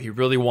 well, he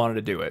really wanted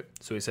to do it.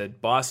 So he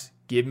said, boss,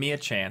 give me a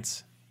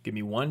chance. Give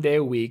me 1 day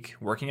a week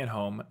working at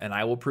home, and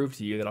I will prove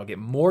to you that I'll get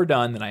more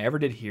done than I ever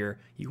did here.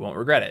 You won't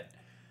regret it.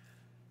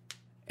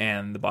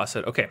 And the boss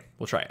said, okay,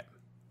 we'll try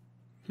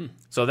it.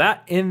 So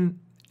that in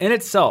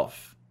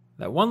itself,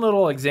 that one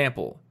little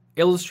example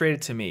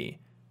illustrated to me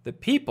that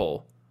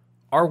people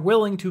are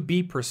willing to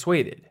be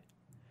persuaded.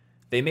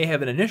 They may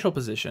have an initial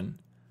position,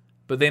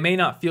 but they may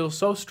not feel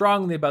so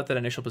strongly about that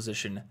initial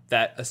position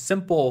that a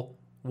simple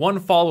one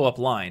follow-up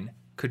line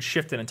could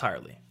shift it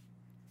entirely.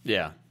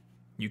 Yeah.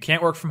 You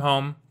can't work from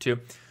home to,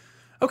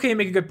 okay,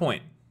 make a good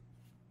point.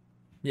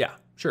 Yeah,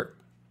 sure.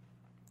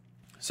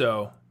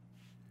 So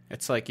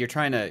it's like you're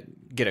trying to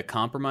get a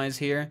compromise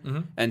here.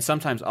 And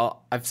sometimes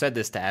I've said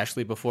this to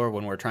Ashley before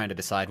when we're trying to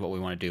decide what we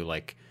want to do,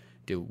 like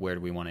where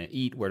do we want to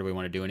eat? Where do we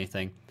want to do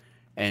anything?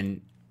 And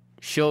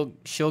she'll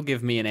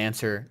give me an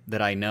answer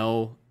that I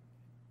know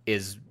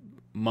is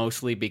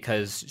mostly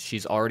because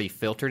she's already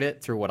filtered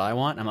it through what I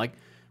want. I'm like,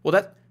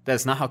 well,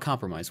 that's not how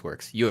compromise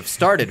works. You have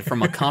started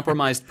from a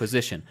compromised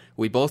position.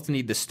 We both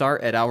need to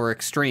start at our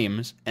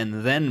extremes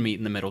and then meet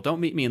in the middle. Don't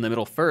meet me in the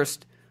middle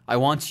first. I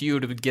want you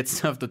to get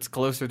stuff that's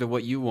closer to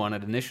what you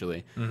wanted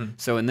initially.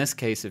 So in this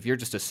case, if you're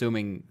just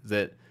assuming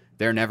that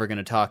they're never going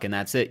to talk and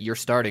that's it, you're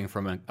starting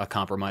from a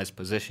compromised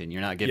position.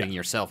 You're not giving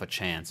yourself a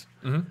chance.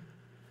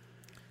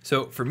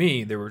 So for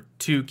me, there were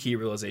two key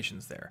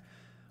realizations there.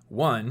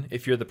 One,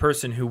 if you're the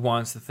person who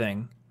wants the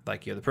thing,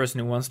 like you're the person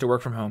who wants to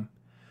work from home,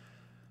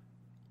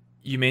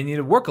 you may need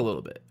to work a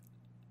little bit.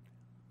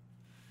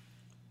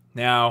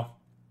 Now,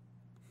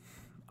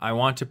 I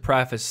want to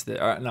preface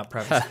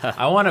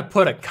I want to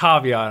put a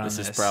caveat on this.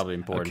 This is probably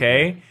important.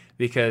 Okay?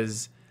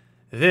 Because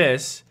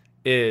this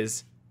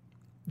is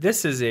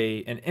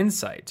an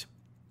insight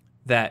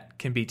that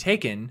can be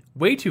taken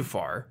way too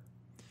far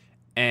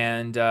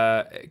and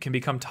can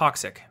become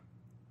toxic.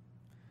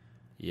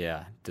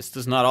 Yeah, this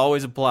does not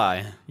always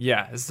apply.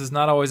 Yeah, this does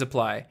not always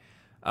apply.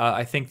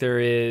 I think there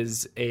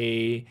is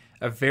a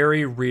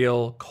very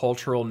real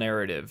cultural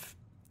narrative,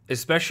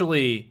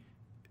 especially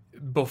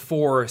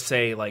before,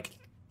 say, like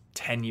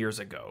 10 years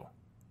ago.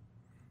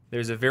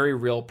 There's a very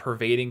real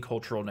pervading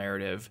cultural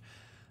narrative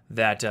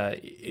that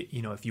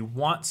if you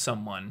want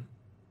someone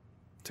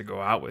to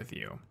go out with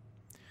you,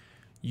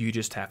 you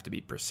just have to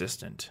be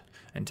persistent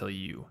until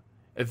you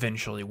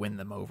eventually win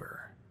them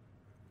over.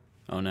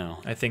 Oh, no.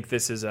 I think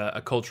this is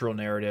a cultural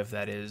narrative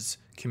that is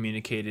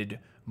communicated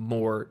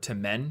more to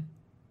men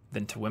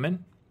than to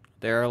women.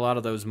 There are a lot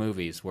of those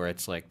movies where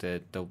it's like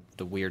the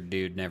weird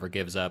dude never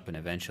gives up, and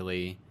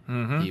eventually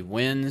he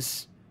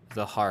wins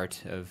the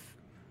heart of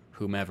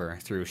whomever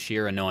through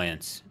sheer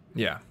annoyance.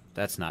 Yeah.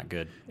 That's not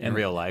good in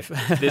real life.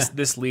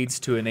 This leads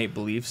to innate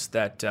beliefs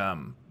that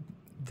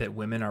that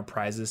women are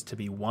prizes to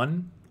be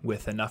won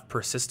with enough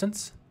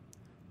persistence,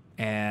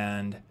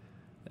 and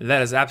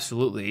that is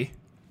absolutely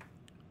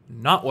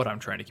not what I'm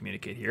trying to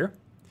communicate here.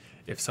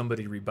 If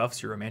somebody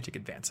rebuffs your romantic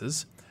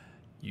advances,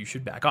 you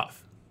should back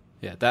off.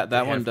 Yeah,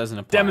 that one doesn't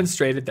apply.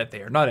 Demonstrated that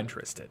they are not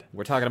interested.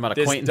 We're talking about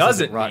This acquaintances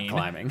doesn't at rock mean,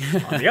 climbing.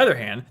 on the other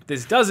hand,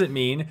 this doesn't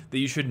mean that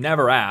you should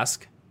never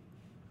ask.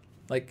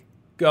 Like,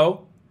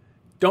 go.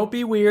 Don't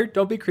be weird.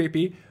 Don't be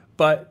creepy.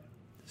 But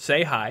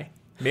say hi.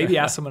 Maybe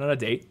ask someone on a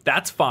date.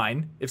 That's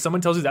fine. If someone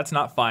tells you that's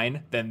not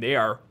fine, then they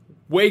are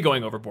way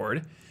going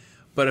overboard.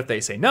 But if they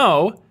say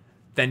no,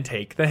 then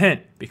take the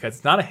hint. Because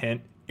it's not a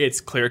hint. It's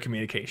clear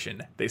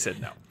communication. They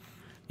said no.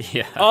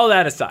 Yeah. All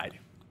that aside,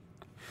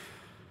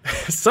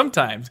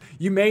 sometimes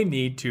you may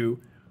need to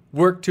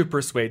work to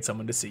persuade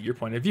someone to see your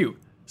point of view,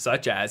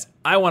 such as,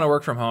 I want to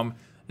work from home.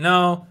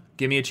 No,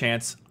 give me a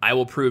chance. I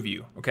will prove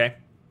you, okay?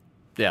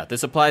 Yeah,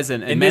 this applies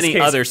in In many this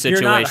case, other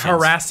situations. You're not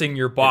harassing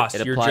your boss.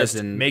 It You're applies just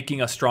in-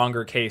 making a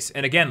stronger case.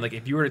 And again, like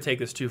if you were to take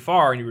this too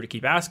far and you were to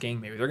keep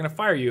asking, maybe they're going to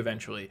fire you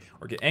eventually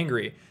or get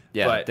angry.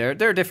 Yeah, but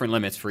there are different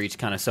limits for each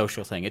kind of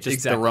social thing. It's just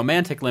Exactly. the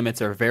romantic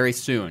limits are very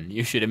soon.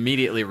 You should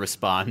immediately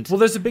respond. Well,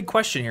 there's a big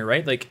question here,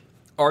 right? Like,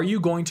 are you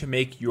going to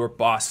make your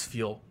boss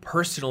feel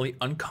personally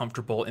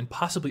uncomfortable and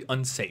possibly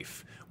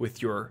unsafe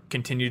with your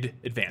continued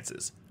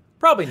advances?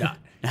 Probably not.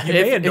 You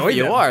may annoy if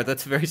you them, are,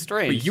 that's very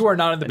strange. but you are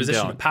not in the And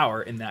position don't. of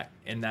power in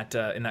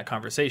that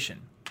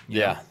conversation. you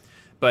Yeah. know?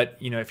 But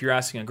if you're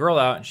asking a girl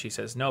out and she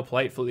says no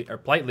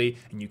politely,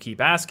 and you keep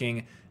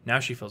asking, now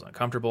she feels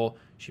uncomfortable.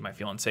 She might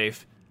feel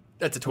unsafe.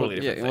 That's a totally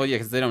different thing.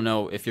 because they don't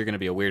know if you're going to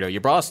be a weirdo. Your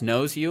boss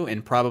knows you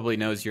and probably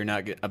knows you're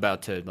not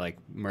about to like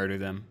murder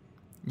them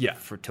Yeah,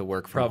 to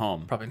work from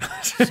home. Probably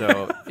not.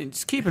 So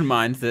just keep in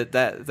mind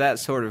that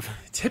sort of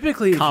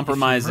Typically,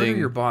 compromising- if you murder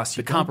your boss,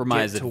 you the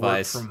compromise don't get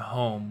advice. to work from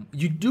home.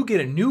 You do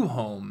get a new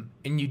home,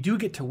 and you do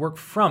get to work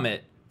from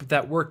it, but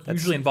that work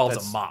usually involves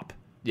a mop.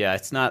 yeah,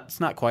 it's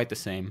not quite the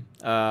same.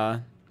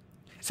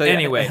 So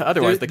Anyway,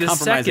 otherwise the the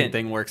compromising second-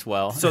 thing works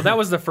well. So that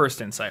was the first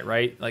insight,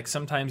 right? Like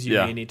sometimes you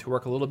Yeah. may need to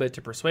work a little bit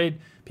to persuade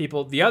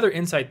people. The other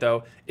insight,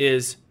 though,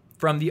 is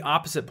from the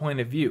opposite point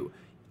of view.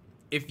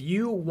 If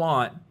you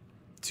want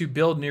to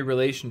build new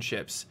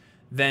relationships,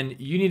 then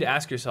you need to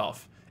ask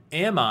yourself,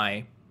 am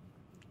I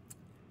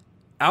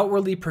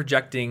outwardly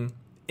projecting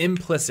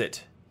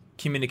implicit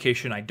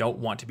communication I don't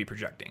want to be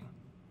projecting?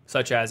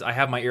 Such as, I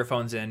have my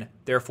earphones in,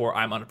 therefore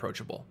I'm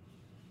unapproachable.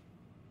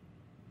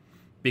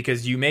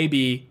 Because you may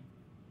be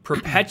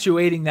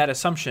perpetuating that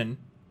assumption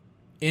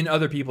in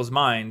other people's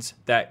minds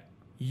that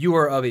you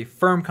are of a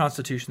firm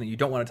constitution that you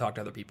don't want to talk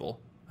to other people.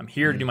 I'm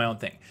here to do my own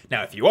thing.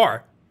 Now, if you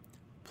are,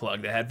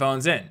 plug the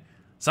headphones in.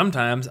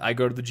 Sometimes I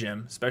go to the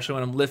gym, especially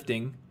when I'm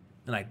lifting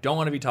and I don't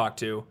want to be talked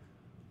to.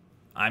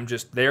 I'm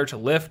just there to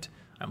lift.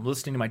 I'm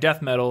listening to my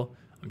death metal.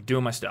 I'm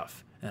doing my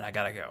stuff, and I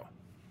gotta go.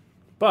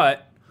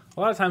 But a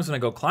lot of times when I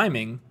go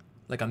climbing,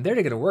 like I'm there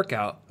to get a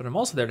workout, but I'm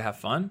also there to have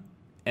fun,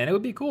 and it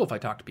would be cool if I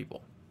talk to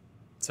people.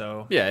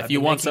 So yeah, if I've you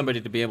been want making-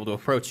 somebody to be able to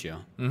approach you.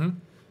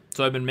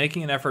 So I've been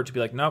making an effort to be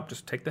like, nope,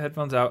 just take the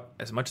headphones out.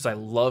 As much as I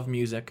love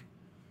music,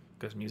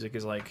 because music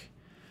is like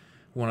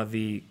one of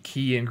the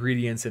key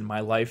ingredients in my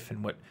life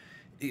and what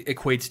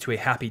equates to a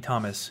happy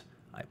Thomas,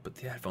 I put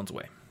the headphones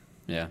away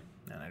Yeah.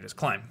 and I just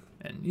climb.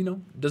 And,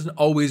 it doesn't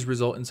always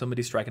result in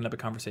somebody striking up a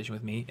conversation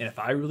with me. And if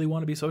I really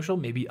want to be social,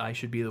 maybe I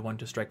should be the one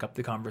to strike up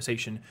the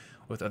conversation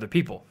with other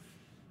people.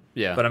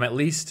 Yeah. But I'm at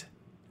least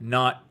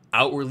not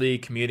outwardly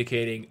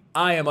communicating,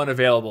 I am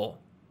unavailable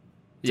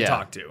to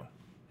talk to.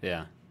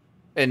 Yeah.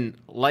 And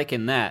like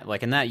in that,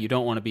 you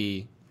don't want to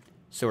be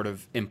sort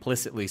of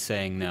implicitly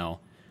saying no.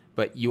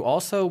 But you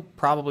also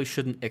probably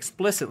shouldn't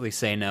explicitly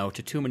say no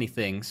to too many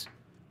things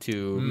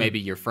to maybe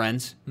your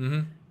friends.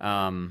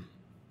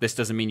 This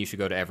doesn't mean you should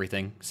go to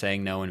everything.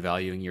 Saying no and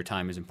valuing your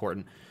time is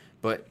important.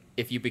 But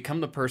if you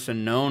become the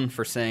person known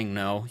for saying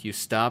no, you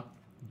stop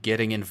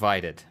getting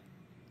invited.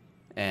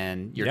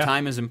 And your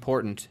time is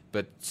important,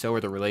 but so are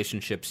the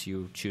relationships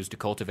you choose to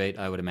cultivate,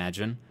 I would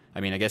imagine.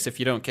 I mean, I guess if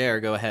you don't care,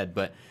 go ahead.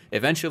 But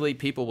eventually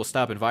people will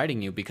stop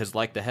inviting you because,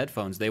 like the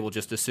headphones, they will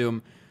just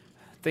assume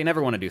they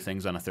never want to do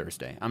things on a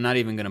Thursday. I'm not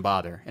even going to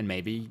bother. And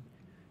maybe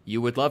you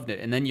would love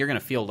it. And then you're going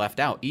to feel left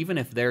out. Even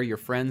if they're your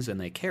friends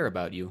and they care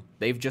about you,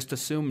 they've just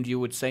assumed you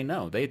would say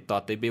no. They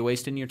thought they'd be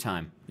wasting your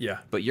time. Yeah.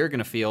 But you're going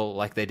to feel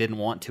like they didn't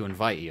want to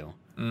invite you.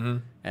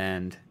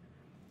 And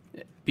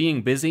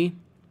being busy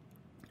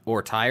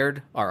or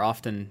tired are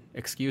often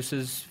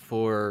excuses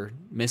for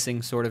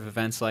missing sort of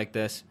events like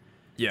this.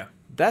 Yeah.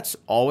 That's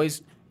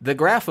always, The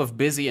graph of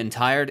busy and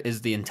tired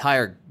is the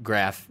entire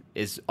graph,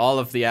 is all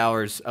of the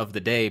hours of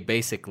the day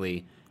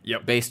basically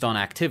based on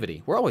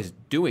activity. We're always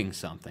doing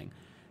something.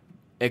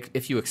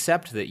 If you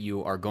accept that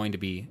you are going to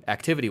be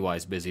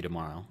activity-wise busy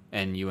tomorrow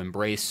and you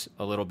embrace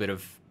a little bit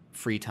of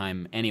free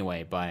time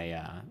anyway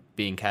by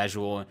being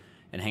casual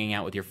and hanging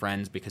out with your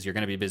friends because you're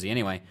going to be busy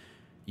anyway,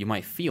 you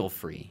might feel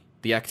free.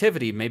 The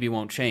activity maybe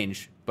won't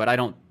change, but I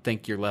don't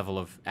think your level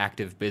of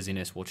active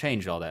busyness will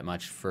change all that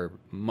much for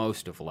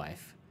most of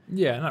life.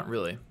 Yeah, not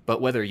really.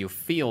 But whether you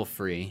feel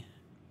free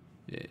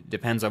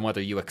depends on whether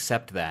you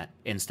accept that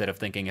instead of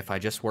thinking, if I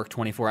just work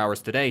 24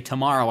 hours today,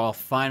 tomorrow I'll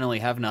finally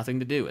have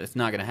nothing to do. It's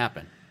not going to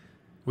happen.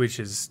 Which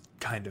is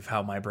kind of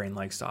how my brain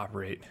likes to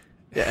operate.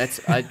 Yeah,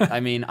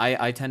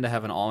 I tend to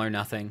have an all or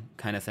nothing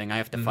kind of thing. I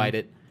have to fight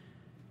it,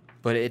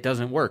 but it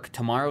doesn't work.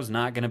 Tomorrow's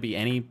not going to be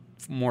any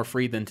more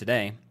free than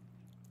today.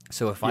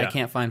 So if I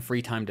can't find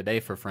free time today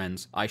for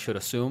friends, I should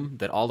assume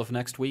that all of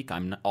next week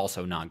I'm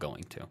also not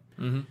going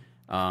to.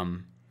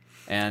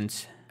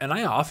 And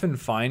I often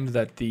find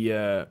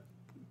that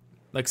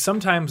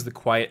sometimes the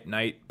quiet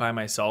night by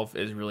myself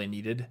is really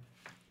needed,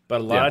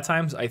 but a lot of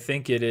times I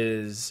think it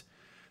is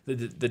the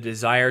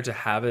desire to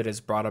have it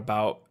is brought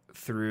about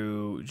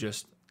through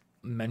just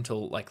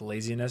mental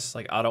laziness.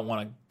 Like, I don't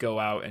want to go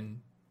out and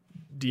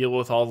deal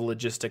with all the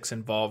logistics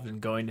involved in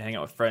going to hang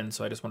out with friends,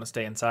 so I just want to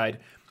stay inside.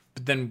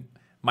 But then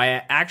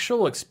my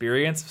actual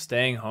experience of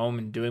staying home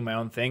and doing my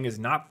own thing is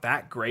not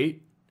that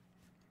great.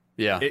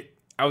 Yeah.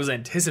 I was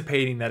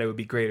anticipating that it would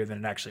be greater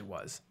than it actually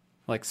was.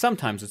 Like,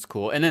 sometimes it's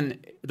cool. And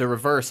then the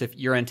reverse, if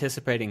you're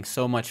anticipating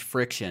so much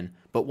friction,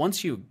 but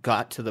once you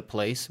got to the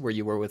place where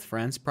you were with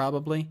friends,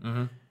 probably,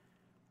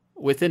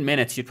 within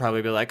minutes, you'd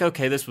probably be like,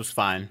 okay, this was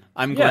fine.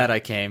 I'm glad I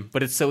came.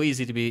 But it's so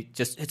easy to be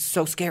it's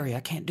so scary. I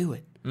can't do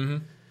it.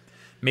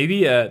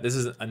 Maybe this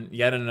is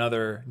yet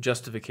another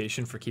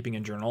justification for keeping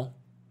a journal.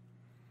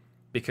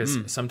 Because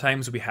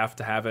sometimes we have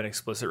to have an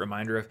explicit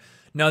reminder of,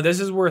 no, this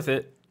is worth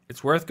it.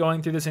 It's worth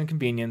going through this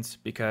inconvenience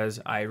because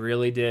I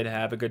really did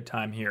have a good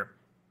time here.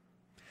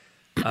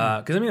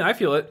 Because, I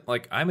feel it.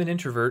 Like, I'm an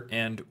introvert,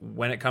 and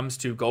when it comes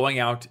to going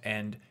out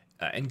and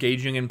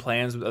engaging in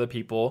plans with other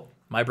people,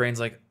 my brain's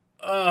like,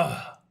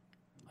 ugh,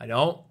 I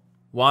don't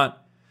want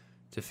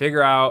to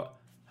figure out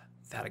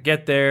how to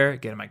get there,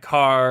 get in my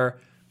car,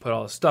 put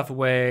all the stuff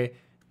away,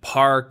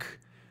 park,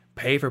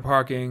 pay for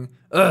parking.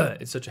 Ugh,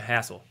 it's such a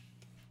hassle.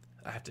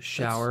 I have to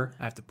shower.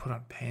 I have to put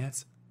on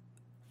pants.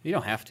 You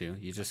don't have to.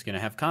 You're just going to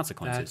have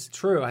consequences. That's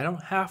true. I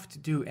don't have to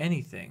do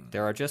anything.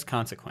 There are just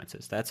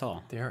consequences. That's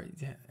all.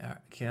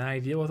 Can I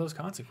deal with those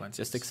consequences?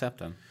 Just accept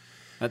them.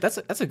 That's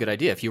a good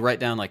idea. If you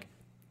write down, like,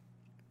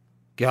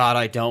 God,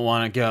 I don't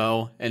want to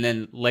go, and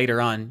then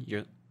later on,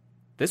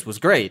 this was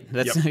great.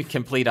 That's a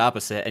complete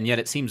opposite, and yet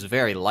it seems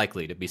very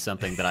likely to be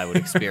something that I would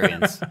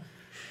experience.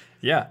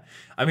 Yeah.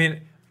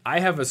 I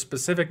have a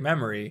specific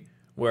memory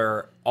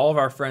where all of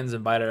our friends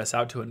invited us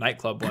out to a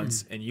nightclub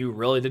once, and you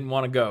really didn't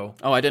want to go.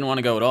 Oh, I didn't want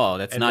to go at all.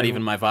 That's not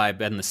even my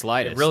vibe in the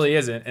slightest. It really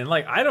isn't. And,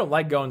 I don't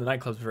like going to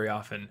nightclubs very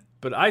often,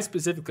 but I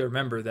specifically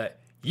remember that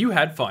you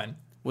had fun.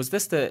 Was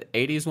this the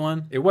 80s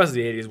one? It was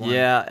the 80s one.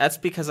 Yeah, that's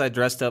because I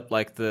dressed up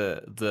like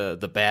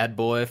the bad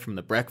boy from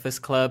the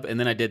Breakfast Club, and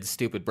then I did the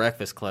stupid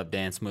Breakfast Club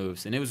dance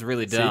moves, and it was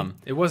really dumb.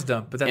 It was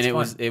dumb, but that's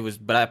fun. It was,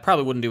 but I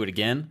probably wouldn't do it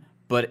again,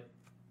 but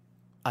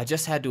I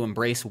just had to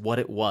embrace what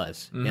it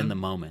was in the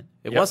moment.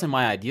 It wasn't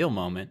my ideal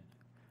moment,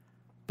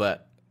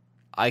 but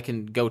I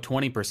can go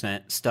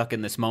 20% stuck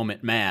in this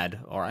moment mad,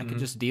 or I can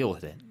just deal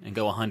with it and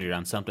go 100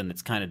 on something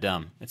that's kind of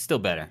dumb. It's still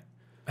better.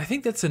 I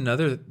think that's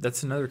another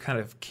kind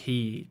of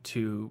key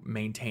to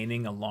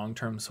maintaining a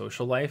long-term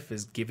social life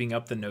is giving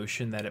up the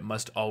notion that it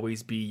must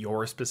always be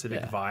your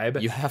specific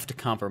vibe. You have to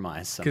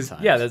compromise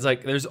sometimes.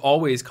 There's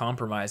always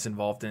compromise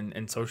involved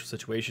in social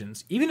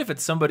situations. Even if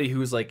it's somebody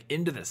who's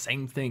into the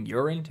same thing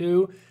you're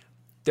into,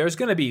 there's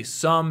going to be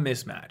some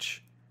mismatch.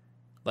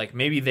 Like,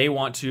 maybe they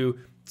want to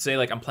say,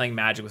 I'm playing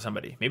Magic with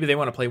somebody. Maybe they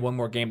want to play one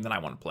more game than I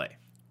want to play.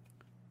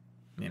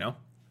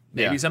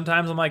 Maybe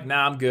sometimes I'm like,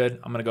 nah, I'm good.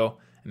 I'm going to go.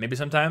 And maybe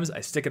sometimes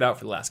I stick it out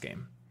for the last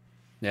game.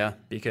 Yeah.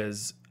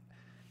 Because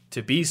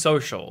to be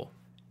social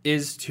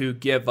is to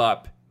give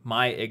up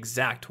my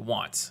exact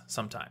wants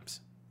sometimes.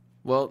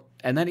 Well,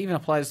 and that even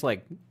applies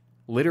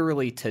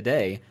literally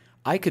today.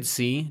 I could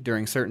see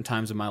during certain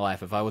times of my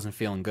life, if I wasn't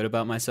feeling good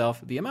about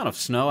myself, the amount of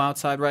snow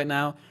outside right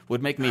now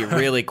would make me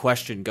really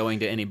question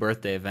going to any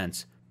birthday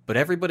events. But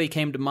everybody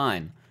came to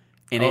mine.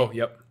 And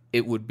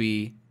it would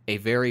be a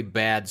very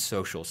bad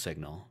social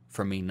signal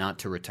for me not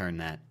to return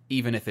that,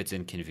 even if it's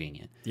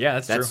inconvenient. Yeah,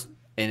 that's true.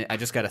 And I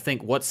just got to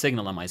think, what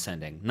signal am I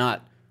sending?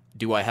 Not,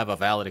 do I have a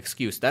valid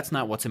excuse? That's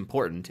not what's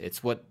important.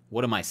 It's what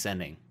am I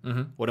sending?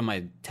 What am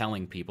I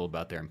telling people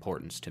about their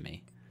importance to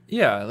me?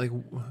 Yeah,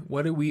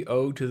 what do we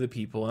owe to the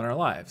people in our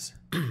lives?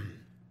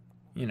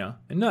 And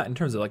not in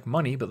terms of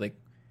money, but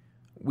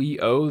we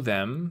owe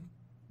them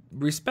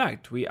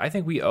respect. I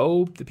think we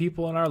owe the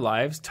people in our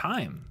lives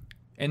time.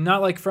 And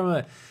not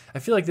I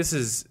feel like this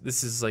is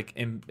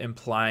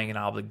implying an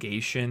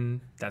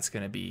obligation that's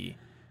going to be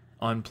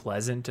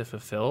unpleasant to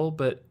fulfill,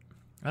 but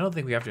I don't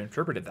think we have to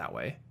interpret it that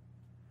way.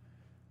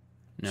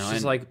 No, It's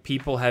just like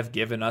people have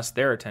given us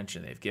their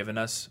attention. They've given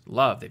us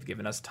love. They've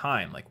given us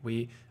time. Like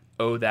we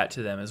owe that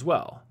to them as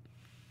well.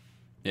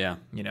 yeah.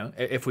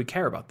 If we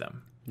care about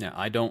them. Yeah,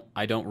 I don't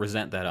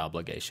resent that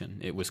obligation.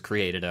 It was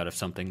created out of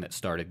something that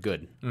started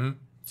good. Mm-hmm.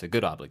 It's a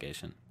good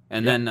obligation.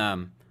 And then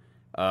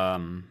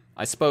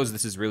I suppose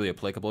this is really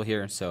applicable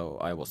here, so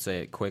I will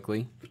say it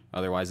quickly.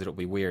 Otherwise, it'll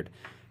be weird.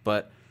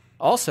 But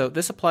also,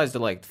 this applies to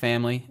like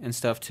family and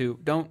stuff too.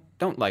 Don't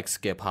like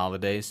skip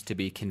holidays to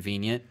be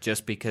convenient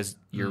just because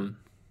you're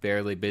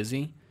barely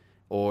busy,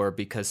 or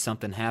because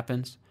something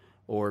happens,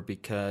 or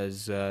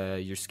because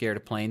you're scared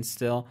of planes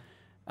still.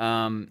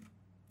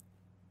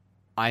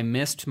 I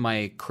missed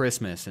my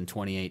Christmas in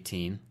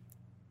 2018.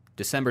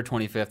 December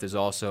 25th is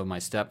also my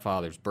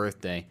stepfather's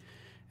birthday,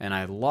 and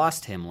I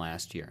lost him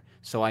last year.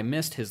 So I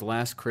missed his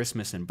last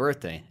Christmas and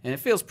birthday, and it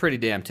feels pretty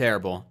damn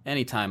terrible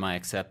anytime I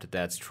accept that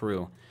that's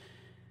true.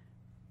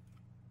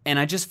 And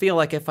I just feel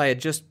like if I had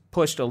just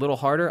pushed a little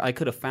harder, I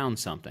could have found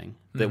something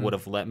that would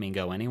have let me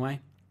go anyway.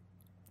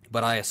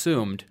 But I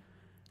assumed,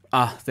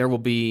 there will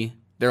be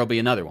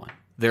another one.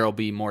 There will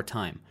be more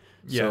time.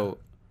 Yeah. So,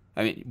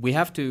 I mean, we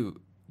have to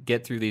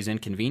get through these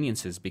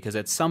inconveniences because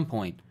at some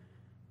point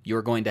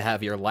you're going to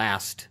have your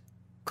last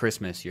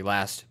Christmas, your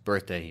last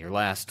birthday, your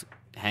last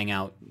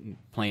hangout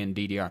playing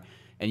DDR,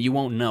 and you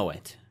won't know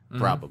it,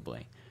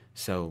 probably.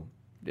 So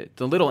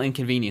the little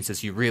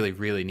inconveniences, you really,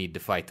 really need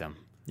to fight them.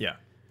 Yeah.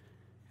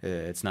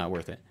 It's not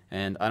worth it.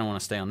 And I don't want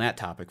to stay on that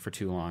topic for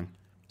too long.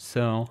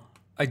 So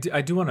I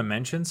do want to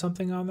mention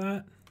something on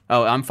that.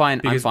 Oh, I'm fine.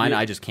 Because I'm fine.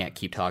 I just can't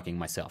keep talking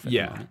myself at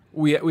the moment.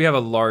 We have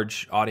a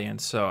large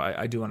audience, so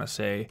I do want to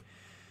say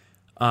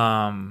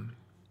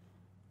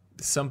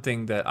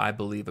something that I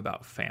believe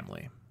about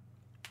family.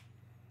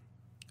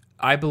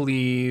 I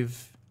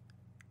believe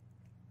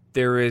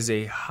there is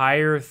a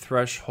higher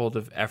threshold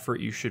of effort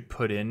you should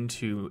put in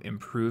to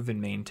improve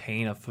and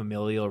maintain a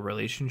familial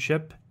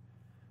relationship.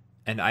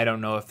 And I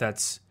don't know if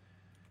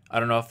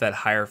that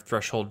higher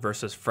threshold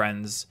versus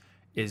friends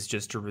is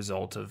just a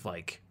result of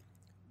like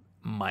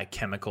my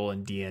chemical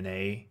and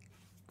DNA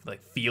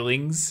like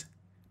feelings,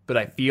 but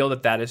I feel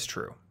that is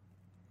true.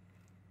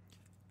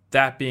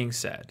 That being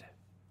said,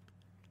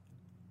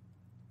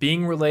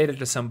 being related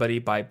to somebody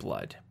by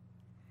blood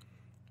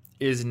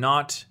is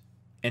not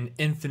an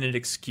infinite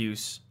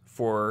excuse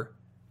for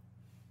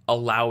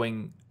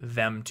allowing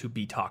them to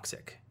be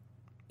toxic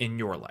in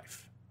your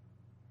life.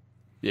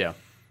 Yeah.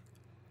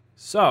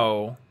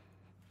 So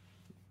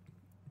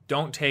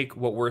don't take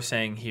what we're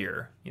saying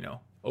here,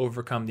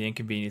 overcome the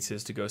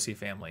inconveniences to go see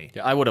family.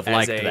 Yeah, I would have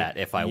liked that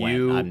if I went.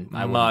 You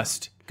I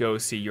must go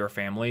see your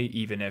family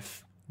even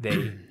if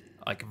they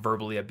like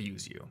verbally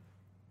abuse you.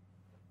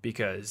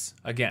 Because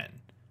again,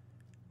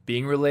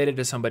 being related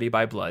to somebody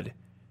by blood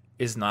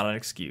is not an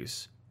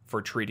excuse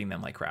for treating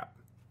them like crap.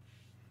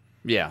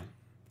 Yeah.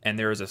 And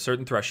there is a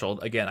certain threshold.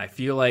 Again, I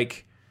feel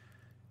like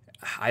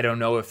I don't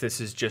know if this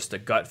is just a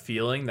gut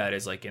feeling that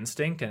is like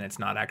instinct and it's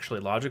not actually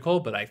logical,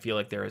 but I feel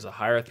like there is a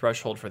higher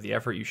threshold for the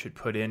effort you should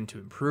put in to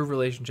improve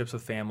relationships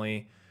with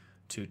family,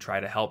 to try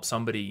to help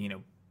somebody,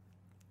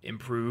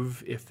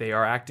 improve if they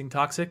are acting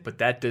toxic, but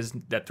that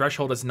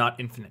threshold is not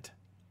infinite.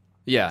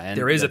 Yeah, and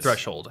there is a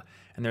threshold,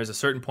 and there's a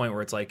certain point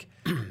where it's like,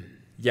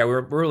 yeah, we're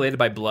related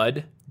by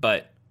blood,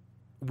 but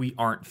we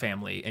aren't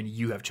family, and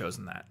you have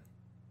chosen that,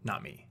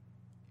 not me.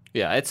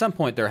 Yeah, at some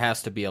point there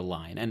has to be a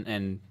line,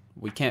 and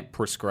we can't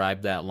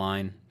prescribe that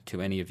line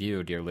to any of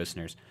you, dear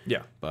listeners.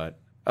 Yeah. But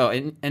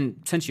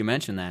and since you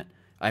mentioned that,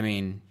 I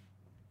mean,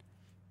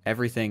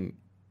 everything,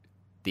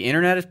 the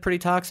internet is pretty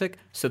toxic.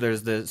 So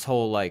there's this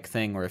whole like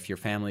thing where if your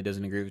family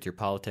doesn't agree with your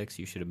politics,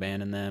 you should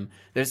abandon them.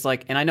 There's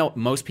like, and I know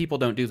most people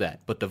don't do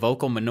that, but the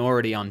vocal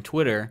minority on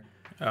Twitter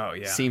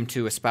seem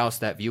to espouse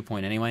that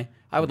viewpoint anyway.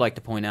 I would like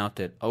to point out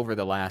that over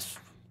the last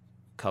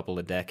couple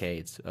of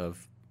decades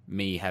of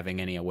me having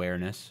any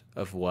awareness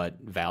of what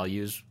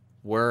values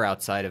were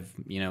outside of,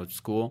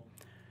 school,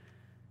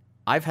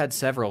 I've had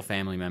several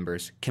family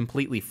members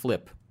completely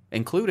flip,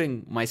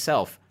 including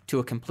myself, to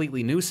a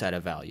completely new set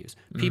of values.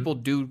 Mm-hmm. People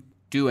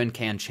do and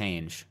can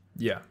change.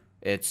 Yeah.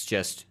 It's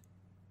just,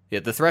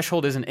 the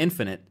threshold isn't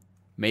infinite.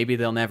 Maybe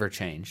they'll never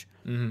change.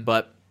 Mm-hmm.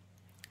 But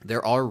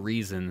there are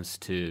reasons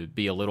to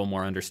be a little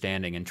more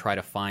understanding and try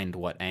to find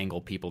what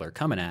angle people are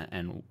coming at.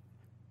 And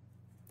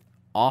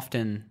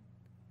often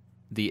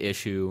the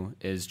issue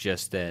is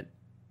just that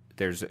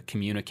there's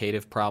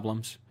communicative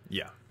problems.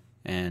 Yeah.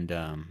 And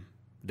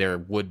there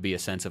would be a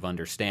sense of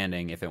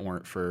understanding if it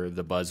weren't for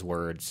the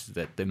buzzwords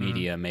that the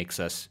media makes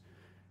us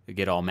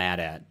get all mad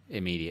at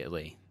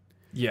immediately.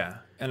 Yeah.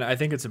 And I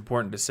think it's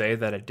important to say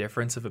that a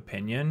difference of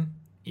opinion,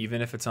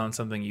 even if it's on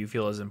something you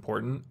feel is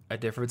important, a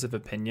difference of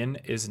opinion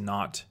is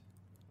not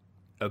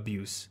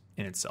abuse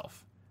in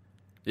itself.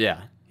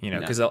 Yeah.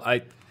 Because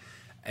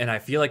I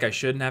feel like I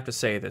shouldn't have to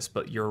say this,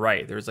 but you're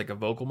right. There's like a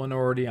vocal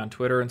minority on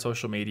Twitter and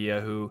social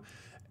media who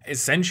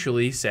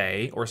essentially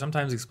say, or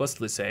sometimes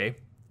explicitly say,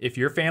 if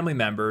your family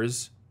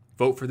members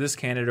vote for this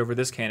candidate over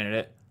this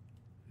candidate,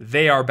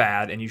 they are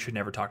bad and you should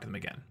never talk to them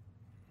again.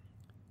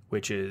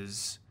 which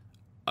is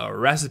a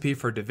recipe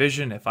for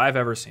division if I've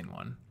ever seen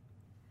one.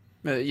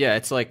 Yeah,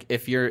 it's like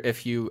if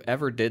you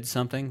ever did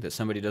something that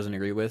somebody doesn't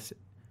agree with,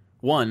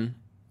 one,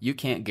 you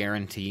can't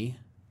guarantee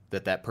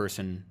that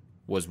person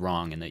was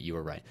wrong and that you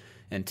were right.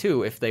 And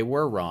two, if they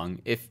were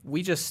wrong, if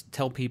we just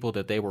tell people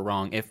that they were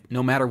wrong, if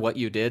no matter what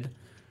you did,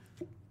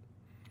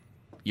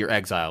 you're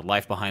exiled,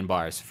 life behind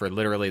bars for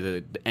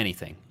literally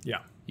anything. Yeah.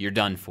 You're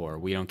done for.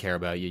 We don't care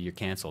about you. You're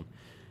canceled.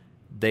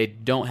 They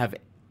don't have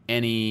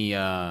any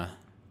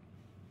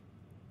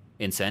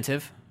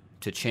incentive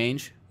to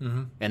change,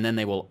 and then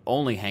they will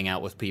only hang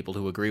out with people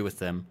who agree with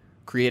them,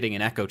 creating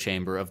an echo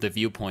chamber of the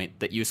viewpoint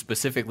that you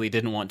specifically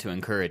didn't want to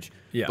encourage,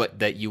 but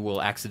that you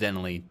will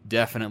accidentally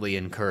definitely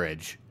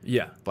encourage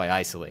by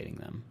isolating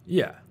them.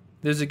 Yeah.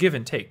 There's a give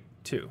and take,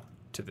 too,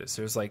 to this.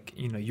 There's like,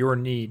 your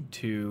need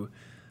to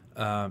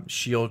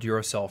shield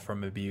yourself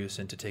from abuse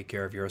and to take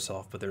care of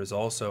yourself. But there's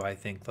also, I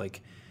think,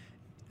 like,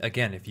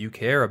 again, if you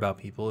care about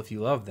people, if you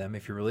love them,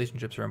 if your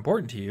relationships are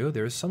important to you,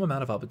 there's some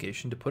amount of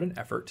obligation to put an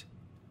effort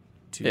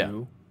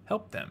to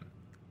help them,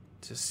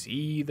 to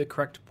see the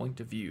correct point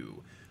of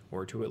view,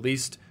 or to at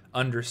least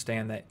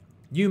understand that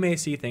you may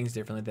see things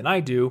differently than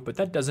I do, but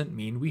that doesn't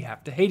mean we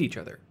have to hate each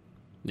other.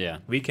 Yeah.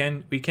 We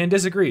can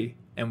disagree,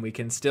 and we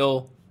can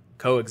still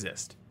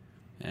coexist.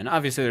 And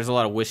obviously there's a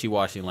lot of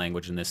wishy-washy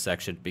language in this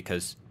section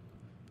because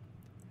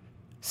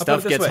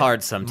stuff gets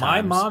hard sometimes.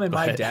 My mom and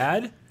my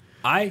dad,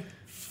 I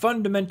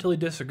fundamentally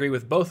disagree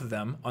with both of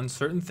them on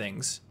certain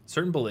things,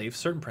 certain beliefs,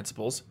 certain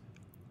principles.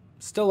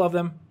 Still love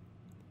them,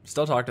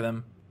 still talk to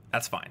them.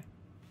 That's fine.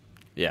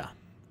 Yeah.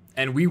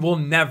 And we will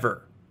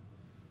never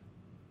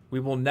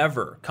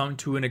come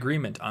to an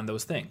agreement on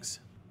those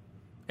things.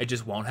 It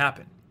just won't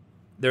happen.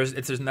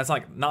 That's not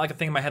like a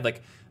thing in my head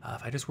like,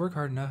 if I just work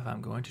hard enough,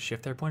 I'm going to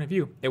shift their point of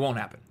view. It won't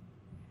happen.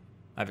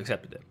 I've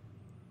accepted it.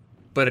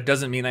 But it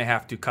doesn't mean I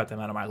have to cut them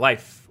out of my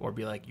life or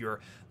be like, you're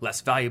less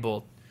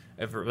valuable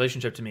of a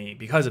relationship to me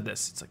because of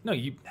this. It's like, no,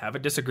 you have a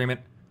disagreement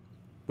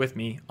with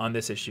me on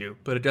this issue,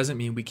 but it doesn't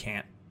mean we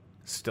can't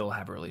still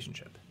have a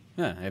relationship.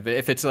 Yeah,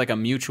 if it's like a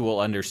mutual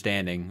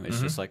understanding, it's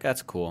just like,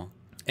 that's cool.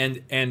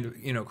 And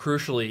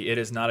crucially, it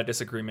is not a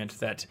disagreement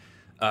that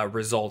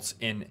results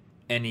in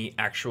any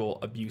actual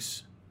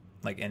abuse,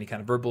 like any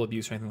kind of verbal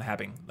abuse or anything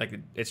happening. Like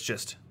it's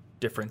just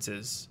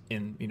differences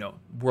in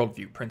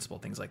worldview, principle,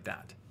 things like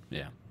that.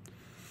 Yeah.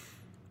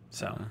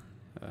 So,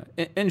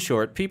 in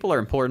short, people are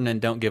important and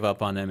don't give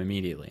up on them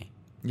immediately.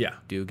 Yeah.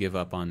 Do give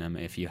up on them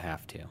if you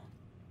have to.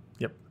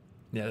 Yep.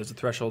 Yeah, there's a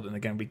threshold, and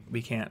again,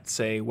 we can't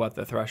say what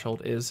the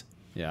threshold is.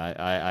 Yeah,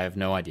 I have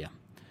no idea.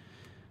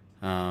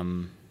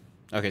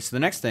 Okay, so the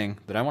next thing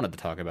that I wanted to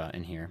talk about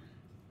in here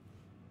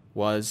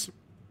was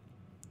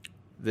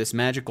this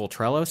magical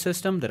Trello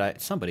system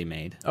that somebody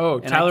made. Oh,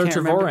 Tyler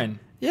Trevorin.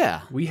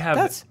 Yeah, we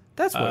have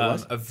that's what it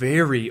was. A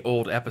very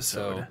old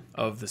episode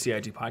of the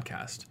CIG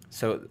podcast.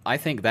 So I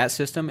think that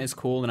system is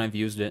cool, and I've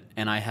used it.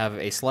 And I have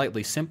a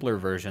slightly simpler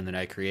version that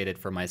I created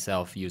for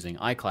myself using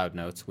iCloud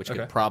Notes, which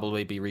could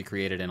probably be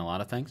recreated in a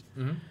lot of things.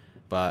 Mm-hmm.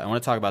 But I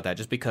want to talk about that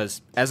just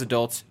because as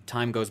adults,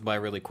 time goes by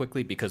really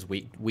quickly because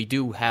we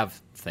do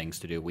have things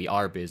to do. We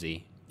are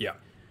busy. Yeah.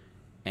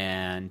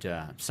 And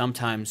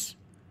sometimes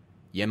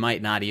you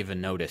might not even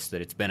notice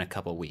that it's been a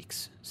couple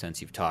weeks since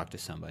you've talked to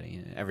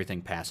somebody.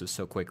 Everything passes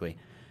so quickly.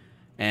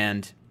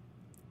 And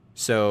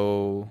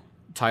so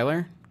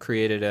Tyler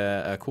created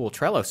a cool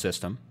Trello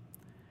system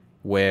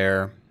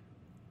where,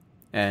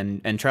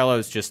 and Trello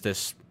is just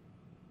this,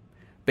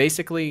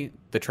 basically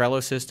the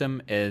Trello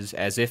system is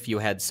as if you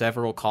had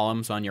several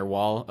columns on your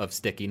wall of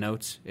sticky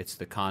notes. It's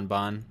the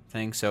Kanban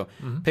thing. So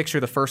picture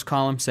the first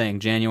column saying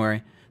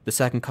January, the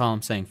second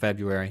column saying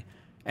February,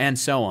 and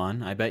so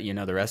on. I bet you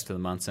know the rest of the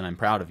months, and I'm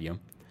proud of you.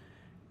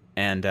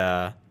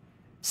 And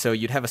so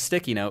you'd have a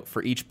sticky note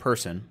for each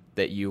person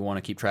that you want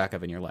to keep track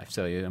of in your life.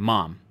 So a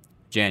mom,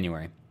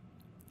 January.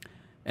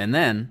 And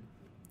then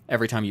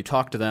every time you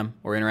talk to them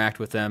or interact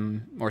with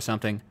them or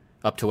something,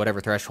 up to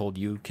whatever threshold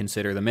you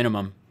consider the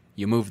minimum,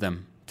 you move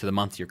them to the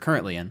month you're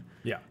currently in.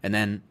 Yeah. And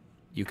then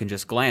you can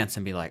just glance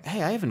and be like,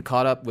 hey, I haven't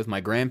caught up with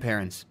my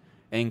grandparents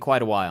in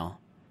quite a while.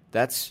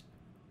 I'm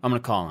going to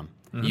call them.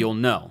 Mm-hmm. You'll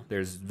know.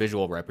 There's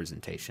visual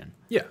representation.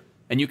 Yeah.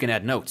 And you can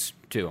add notes,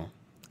 too.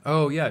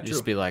 Oh, yeah, true.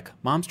 Just be like,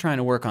 Mom's trying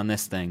to work on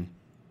this thing.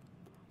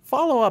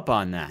 Follow up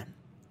on that.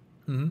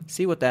 Mm-hmm.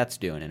 See what that's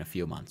doing in a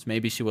few months.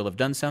 Maybe she will have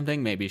done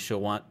something. Maybe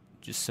she'll want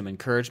just some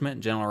encouragement,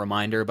 general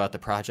reminder about the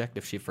project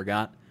if she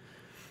forgot.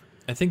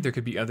 I think there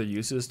could be other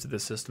uses to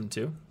this system,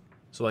 too.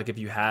 So, like, if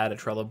you had a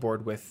Trello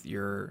board with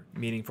your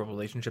meaningful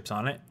relationships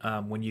on it,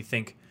 when you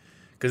think,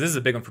 because this is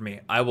a big one for me,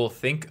 I will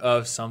think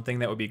of something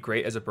that would be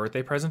great as a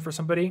birthday present for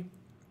somebody.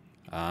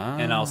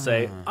 And I'll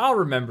say, I'll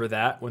remember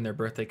that when their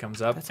birthday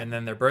comes up. And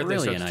then their birthday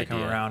starts to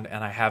come around,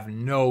 and I have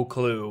no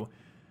clue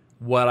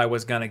what I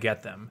was going to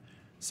get them.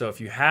 So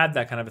if you had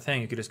that kind of a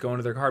thing, you could just go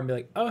into their card and be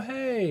like, oh,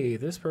 hey,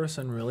 this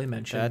person really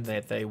mentioned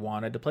that they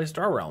wanted to play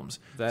Star Realms.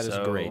 That is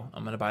great.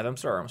 I'm going to buy them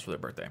Star Realms for their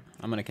birthday.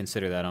 I'm going to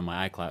consider that on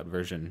my iCloud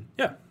version.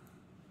 Yeah.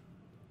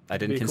 I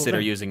didn't Be a cool consider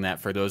thing. using that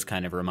for those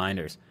kind of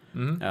reminders.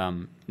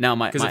 Now,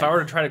 Because if I were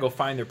to try to go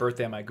find their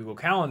birthday on my Google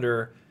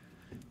Calendar,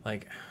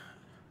 like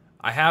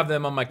I have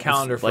them on my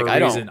calendar for like, a I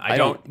don't- reason. I I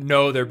don't don't-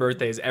 know their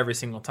birthdays every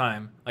single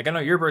time. Like I know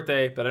your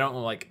birthday, but I don't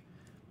know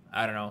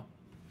I don't know.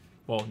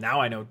 Well,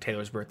 now I know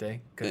Taylor's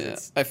birthday because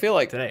it's I feel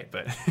like today.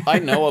 But I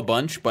know a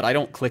bunch, but I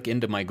don't click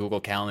into my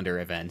Google Calendar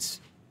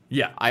events.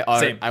 yeah, I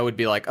same. would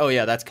be like, oh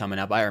yeah, that's coming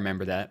up. I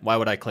remember that. Why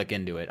would I click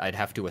into it? I'd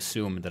have to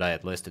assume that I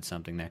had listed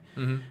something there.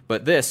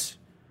 But this,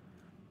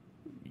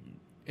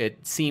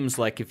 it seems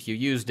like if you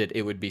used it,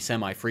 it would be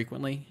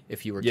semi-frequently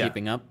if you were Yeah.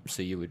 keeping up,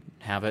 so you would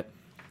have it.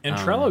 And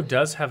Trello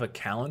does have a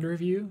calendar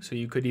view, so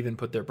you could even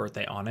put their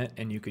birthday on it,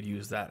 and you could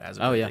use that as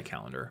a Oh, birthday yeah.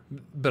 calendar.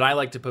 But I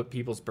like to put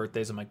people's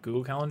birthdays on my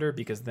Google Calendar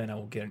because then I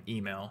will get an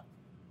email.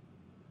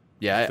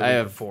 Yeah, the I week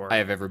have before. I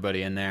have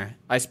everybody in there.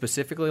 I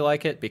specifically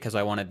like it because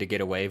I wanted to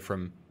get away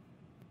from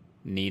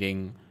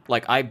needing,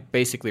 like, I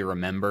basically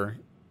remember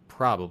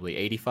probably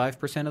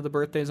 85% of the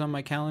birthdays on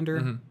my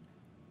calendar,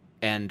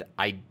 and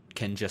I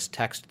can just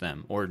text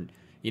them. Or,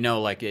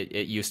 like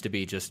it used to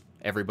be just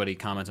everybody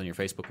comments on your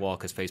Facebook wall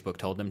because Facebook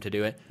told them to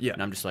do it. Yeah.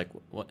 And I'm just like,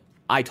 what?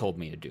 I told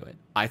me to do it.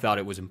 I thought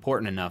it was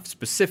important enough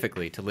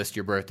specifically to list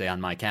your birthday on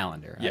my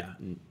calendar. Yeah.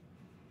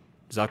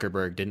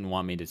 Zuckerberg didn't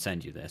want me to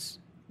send you this.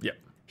 Yep.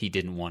 He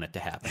didn't want it to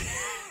happen.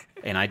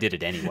 And I did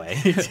it anyway.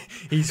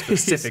 He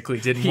specifically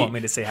didn't want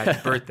me to say happy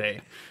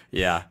birthday.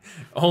 Yeah.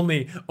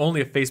 Only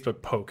a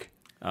Facebook poke.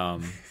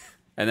 And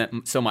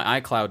then, so my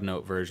iCloud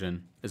Note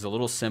version is a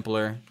little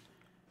simpler.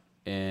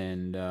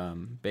 And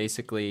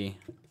basically,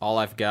 all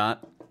I've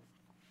got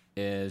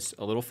is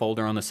a little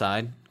folder on the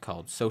side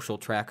called Social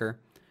Tracker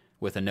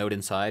with a note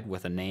inside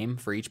with a name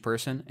for each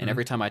person. And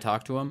every time I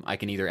talk to them, I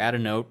can either add a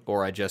note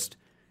or I just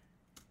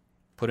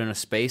put in a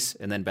space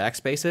and then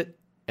backspace it.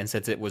 And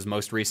since it was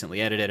most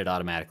recently edited, it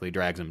automatically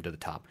drags them to the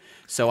top.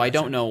 So I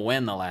don't know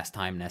when the last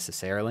time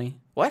necessarily.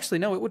 Well, actually,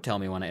 no, it would tell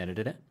me when I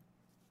edited it.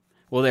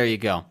 Well, there you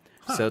go.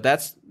 So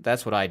that's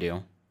what I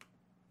do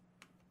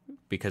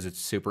because it's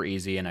super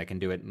easy and I can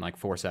do it in like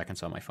 4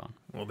 seconds on my phone.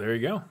 Well, there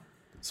you go.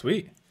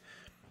 Sweet.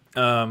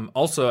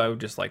 Also, I would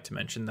just like to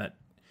mention that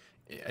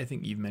I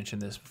think you've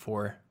mentioned this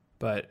before,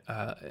 but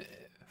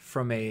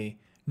from a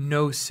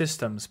no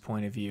systems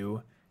point of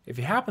view, if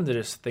you happen to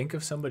just think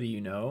of somebody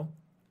you know,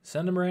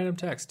 send them a random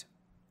text,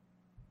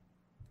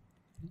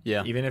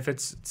 Yeah. even if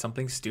it's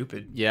something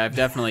stupid. Yeah, I've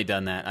definitely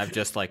done that. I've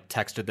just like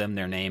texted them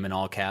their name in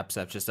all caps.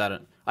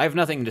 I have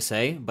nothing to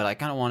say, but I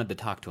kind of wanted to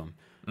talk to them.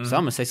 So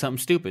I'm going to say something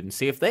stupid and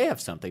see if they have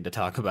something to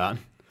talk about.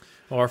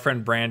 Well, our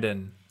friend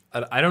Brandon,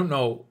 I don't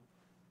know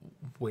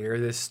where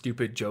this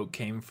stupid joke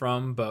came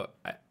from, but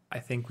I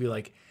think we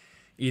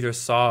either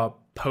saw a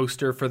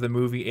poster for the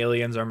movie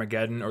Aliens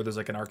Armageddon or there's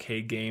like an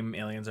arcade game,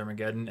 Aliens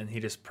Armageddon, and he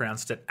just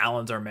pronounced it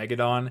Alan's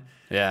Armageddon.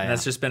 Yeah, And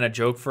that's just been a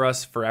joke for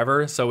us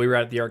forever. So we were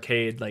at the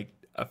arcade like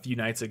a few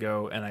nights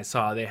ago and I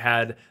saw they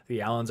had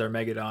the Alan's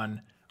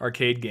Armageddon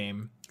arcade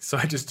game. So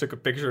I just took a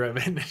picture of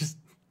it and just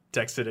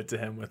texted it to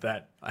him with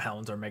that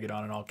Alan's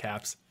Armageddon in all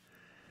caps.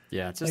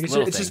 Yeah, it's just Like,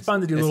 little it's things. just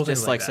fun to do little It's things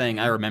just like like that. saying,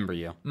 I remember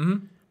you.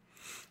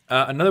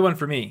 Another one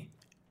for me,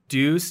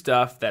 do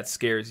stuff that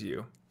scares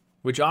you,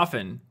 which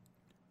often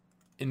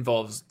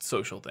involves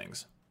social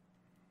things.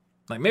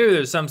 Like maybe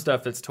there's some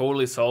stuff that's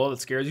totally solo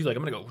that scares you. Like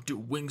I'm going to go do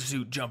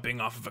wingsuit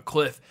jumping off of a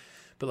cliff.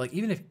 But like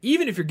even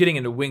if you're getting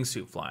into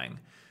wingsuit flying,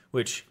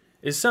 which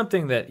is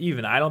something that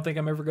even I don't think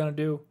I'm ever going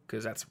to do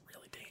because that's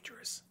really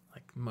dangerous.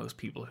 Like most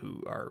people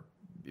who are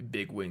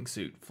big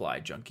wingsuit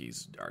fly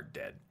junkies are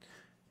dead.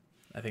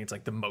 I think it's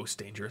like the most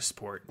dangerous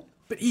sport.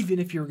 But even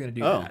if you were going to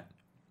do that,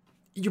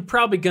 you're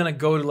probably going to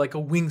go to like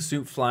a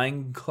wingsuit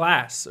flying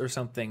class or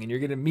something, and you're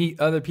going to meet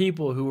other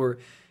people who are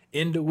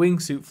into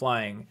wingsuit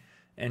flying,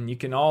 and you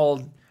can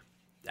all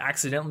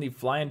accidentally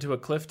fly into a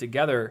cliff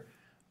together.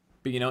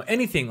 But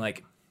anything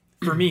like,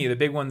 for me, the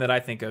big one that I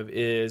think of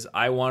is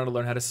I wanted to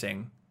learn how to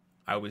sing.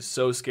 I was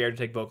so scared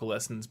to take vocal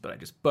lessons, but I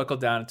just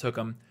buckled down and took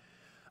them.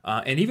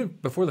 And even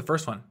before the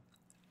first one,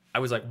 I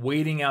was like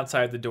waiting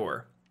outside the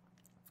door,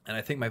 and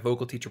I think my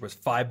vocal teacher was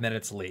 5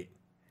 minutes late.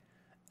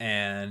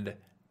 And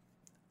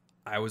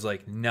I was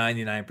like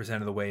 99%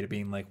 of the way to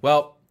being like,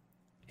 well,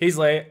 he's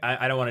late.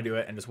 I don't want to do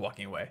it. And just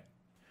walking away.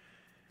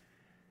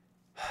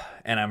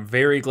 And I'm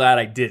very glad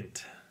I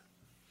didn't.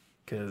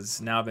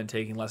 Because now I've been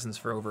taking lessons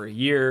for over a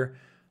year.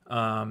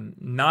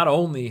 Not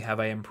only have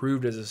I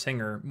improved as a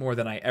singer more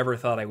than I ever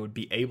thought I would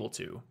be able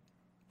to.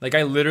 Like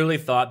I literally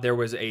thought there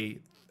was a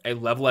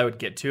level I would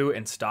get to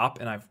and stop.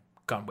 And I've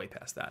gone way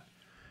past that.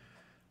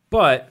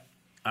 But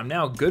I'm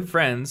now good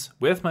friends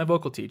with my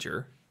vocal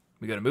teacher.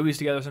 We go to movies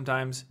together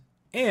sometimes.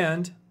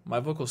 And my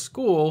vocal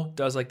school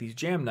does like these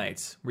jam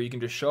nights where you can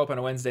just show up on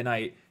a Wednesday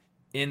night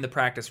in the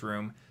practice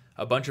room.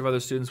 A bunch of other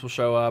students will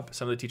show up.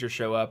 Some of the teachers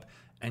show up.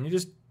 And you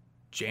just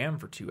jam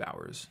for 2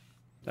 hours.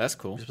 That's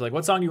cool. Just be like,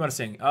 what song do you want to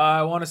sing?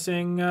 I want to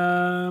sing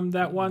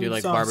that one Do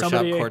like song.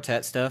 barbershop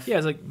quartet stuff? Yeah,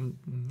 it's like,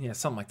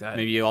 something like that.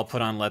 Maybe you all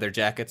put on leather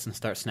jackets and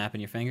start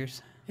snapping your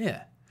fingers?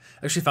 Yeah.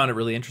 I actually found it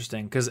really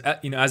interesting because,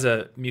 as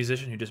a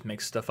musician who just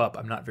makes stuff up,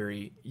 I'm not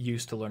very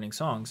used to learning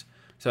songs.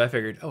 So I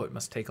figured, oh, it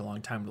must take a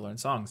long time to learn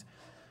songs.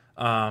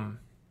 But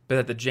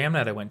at the jam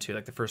night I went to,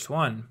 like the first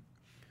one,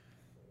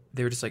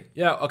 they were just like,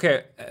 yeah,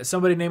 okay,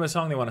 somebody name a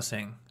song they want to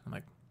sing. I'm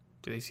like,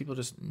 do these people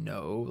just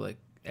know like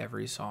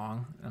every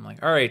song? And I'm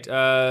like, all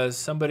right,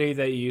 somebody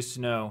that you used to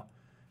know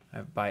I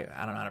don't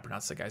know how to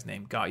pronounce the guy's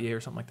name, Gautier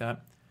or something like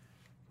that.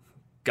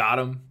 Got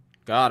him.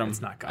 Got him. It's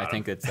not got him. I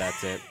think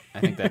that's it. I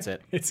think that's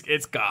it.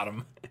 It's got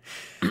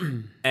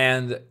him.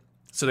 And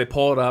so they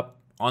pull it up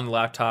on the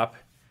laptop,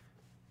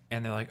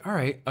 and they're like, all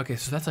right, okay,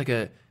 so that's like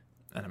and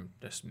I'm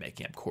just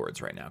making up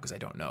chords right now because I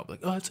don't know.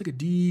 Like, oh, it's like a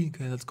D.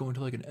 Okay, let's go into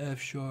like an F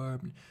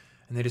sharp.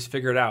 And they just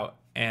figure it out.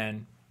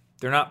 And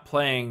they're not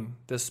playing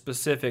the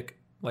specific,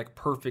 like,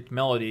 perfect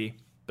melody,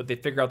 but they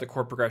figure out the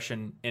chord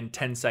progression in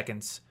 10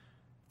 seconds,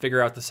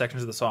 figure out the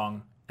sections of the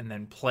song, and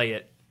then play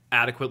it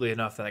adequately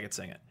enough that I could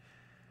sing it.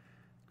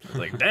 I was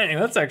like, dang,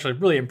 that's actually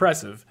really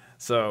impressive.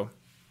 So,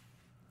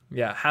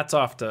 yeah, hats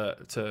off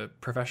to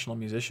professional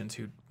musicians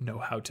who know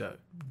how to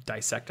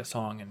dissect a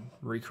song and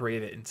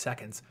recreate it in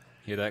seconds.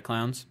 Hear that,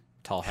 clowns?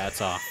 Tall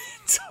hats off.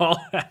 Tall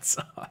hats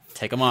off.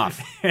 Take them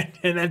off.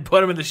 and then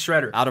put them in the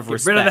shredder. Out of Get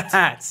respect. rid of the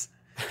hats.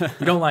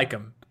 We don't like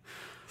them.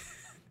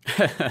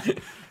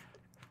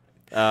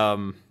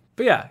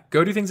 But yeah,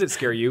 go do things that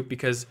scare you,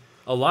 because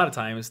a lot of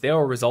times they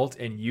will result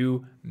in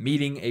you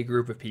meeting a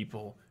group of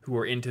people who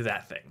are into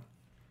that thing.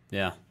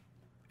 Yeah.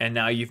 And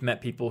now you've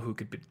met people who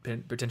could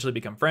potentially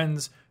become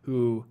friends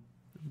who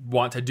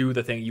want to do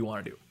the thing you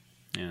want to do.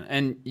 Yeah,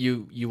 and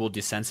you will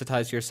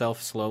desensitize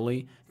yourself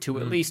slowly to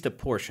at least a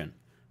portion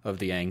of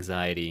the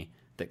anxiety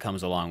that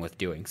comes along with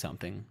doing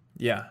something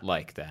Yeah.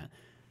 like that.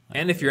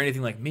 And if you're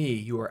anything like me,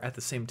 you are at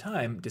the same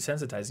time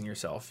desensitizing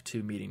yourself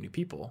to meeting new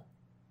people,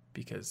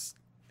 because,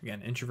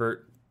 again,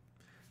 introvert,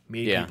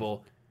 meeting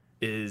people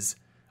is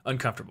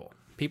uncomfortable.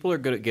 People are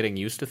good at getting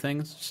used to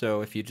things,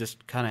 so if you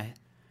just kind of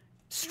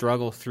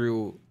struggle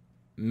through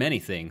many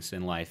things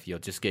in life, you'll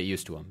just get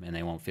used to them, and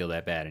they won't feel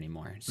that bad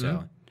anymore.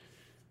 So,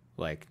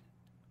 like,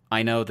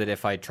 I know that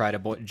if I try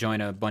to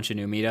join a bunch of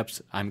new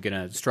meetups, I'm going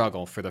to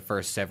struggle for the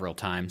first several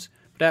times.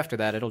 But after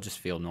that, it'll just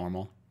feel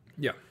normal.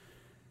 Yeah.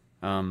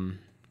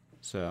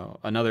 So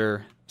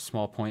another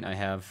small point I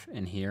have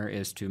in here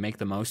is to make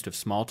the most of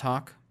small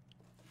talk.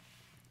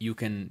 You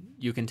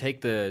can take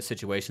the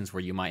situations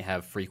where you might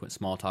have frequent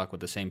small talk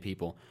with the same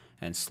people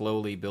and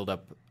slowly build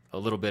up a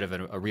little bit of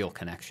a real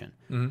connection.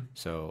 Mm-hmm.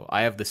 So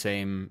I have the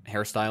same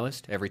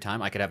hairstylist every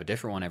time. I could have a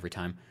different one every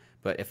time.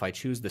 But if I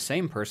choose the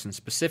same person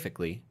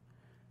specifically,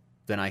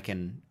 then I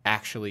can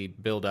actually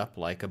build up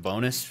like a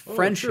bonus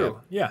friendship.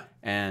 True. Yeah.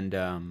 And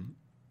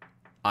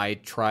I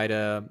try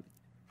to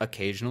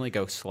occasionally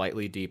go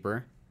slightly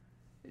deeper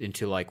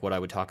into like what I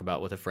would talk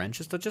about with a friend,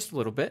 just a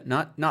little bit.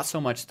 Not so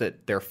much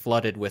that they're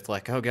flooded with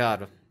like, oh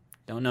God,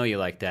 don't know you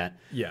like that.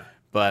 Yeah.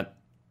 But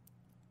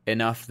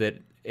enough that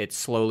it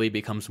slowly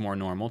becomes more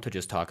normal to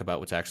just talk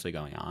about what's actually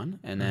going on.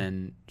 And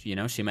then,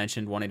 she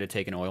mentioned wanting to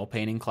take an oil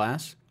painting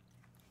class.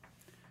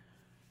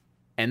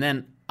 And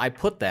then I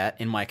put that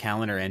in my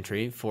calendar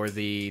entry for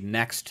the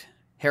next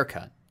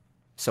haircut,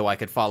 so I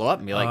could follow up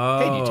and be like,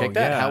 "Hey, did you take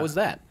that? Yeah. How was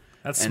that?"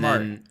 That's and smart.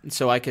 Then,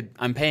 so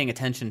I'm paying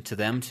attention to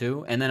them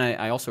too. And then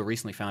I also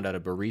recently found out a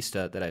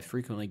barista that I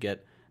frequently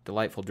get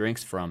delightful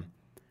drinks from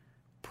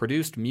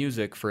produced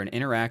music for an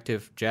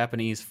interactive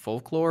Japanese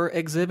folklore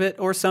exhibit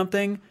or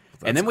something.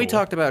 And then we cool.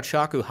 talked about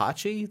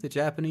shakuhachi, the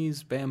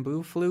Japanese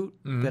bamboo flute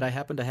that I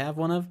happen to have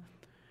one of.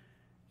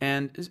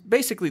 And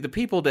basically, the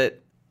people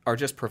that are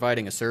just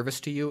providing a service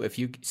to you, if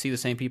you see the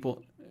same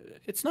people,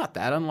 it's not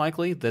that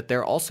unlikely that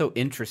they're also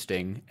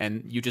interesting,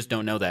 and you just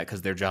don't know that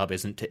because their job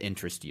isn't to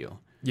interest you.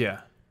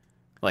 Yeah.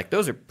 Like,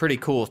 those are pretty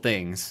cool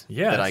things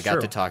that I got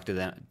true. to talk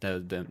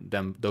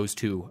to those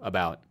two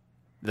about,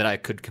 that I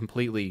could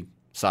completely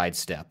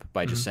sidestep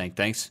by just saying,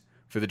 thanks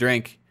for the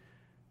drink,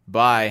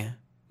 bye,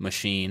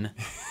 machine.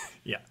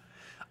 Yeah.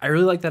 I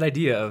really like that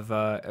idea of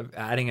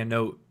adding a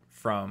note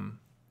from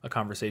a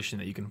conversation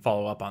that you can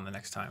follow up on the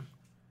next time.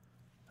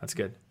 That's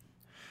good.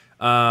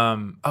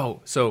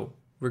 So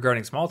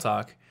regarding small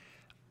talk,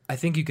 I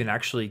think you can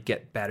actually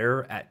get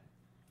better at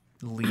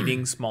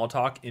leading small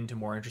talk into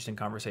more interesting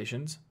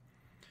conversations.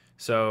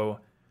 So,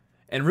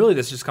 and really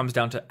this just comes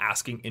down to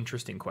asking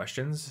interesting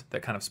questions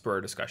that kind of spur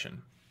a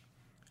discussion.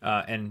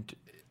 And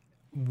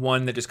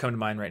one that just come to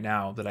mind right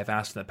now that I've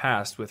asked in the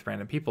past with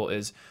random people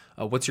is,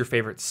 what's your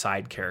favorite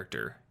side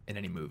character in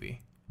any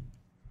movie?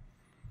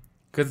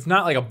 Because it's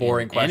not like a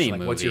boring question,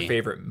 like what's your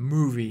favorite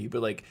movie,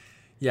 but like,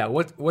 yeah,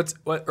 what,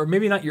 or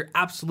maybe not your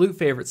absolute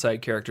favorite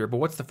side character, but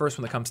what's the first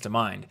one that comes to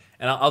mind?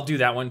 And I'll do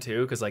that one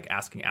too, because like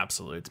asking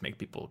absolutes make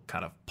people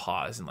kind of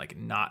pause and like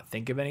not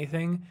think of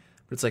anything.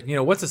 But it's like,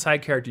 what's a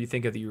side character you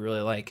think of that you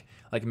really like?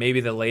 Like maybe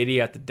the lady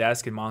at the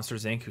desk in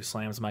Monsters, Inc. who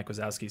slams Mike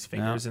Wazowski's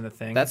fingers in the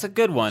thing. That's a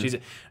good one. She's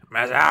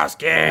Wazowski!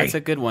 That's a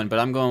good one, but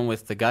I'm going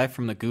with the guy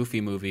from the Goofy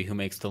movie who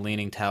makes the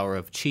Leaning Tower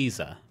of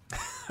Cheesa.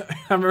 I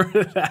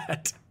remember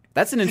that.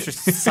 That's an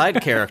interesting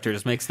side character.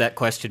 Just makes that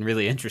question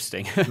really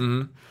interesting.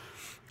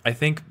 I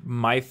think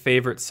my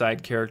favorite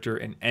side character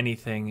in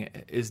anything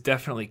is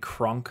definitely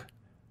Krunk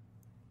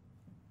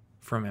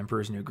from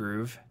Emperor's New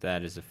Groove.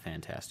 That is a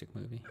fantastic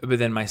movie. But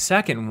then my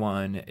second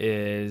one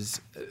is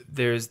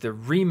there's the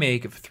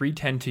remake of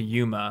 3:10 to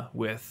Yuma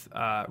with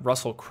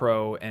Russell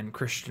Crowe and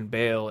Christian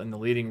Bale in the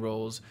leading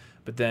roles.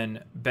 But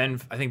then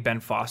I think Ben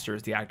Foster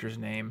is the actor's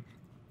name,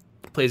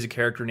 plays a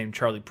character named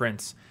Charlie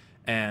Prince.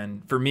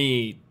 And for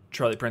me,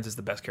 Charlie Prince is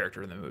the best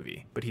character in the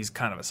movie, but he's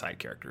kind of a side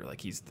character.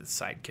 Like he's the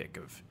sidekick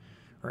of,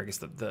 or I guess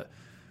the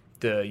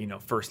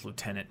first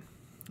lieutenant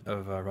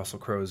of Russell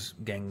Crowe's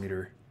gang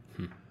leader.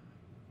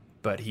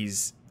 But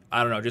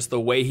I don't know, just the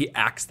way he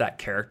acts that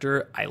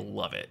character, I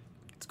love it.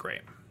 It's great.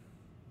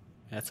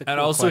 That's a And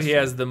cool also question. he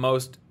has the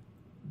most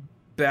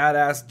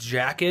badass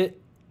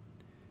jacket.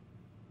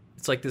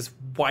 It's like this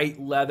white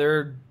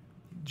leather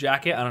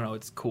jacket. I don't know,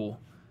 it's cool.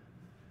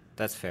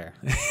 That's fair.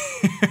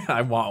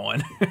 I want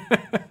one.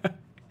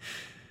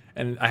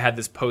 And I had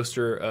this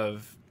poster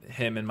of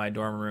him in my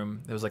dorm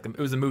room. It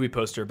was a movie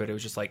poster, but it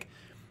was just like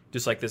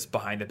this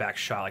behind the back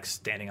shot, like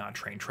standing on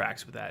train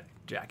tracks with that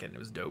jacket, and it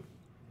was dope.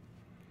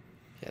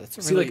 Yeah, that's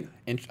a See, really.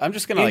 I'm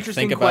just gonna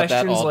Interesting think about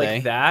that questions all like day.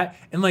 that,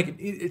 and like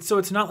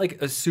it's not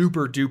like a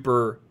super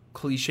duper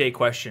cliche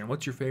question.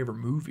 What's your favorite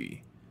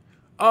movie?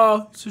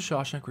 Oh, it's The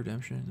Shawshank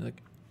Redemption.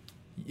 Like,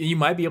 you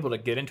might be able to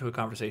get into a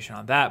conversation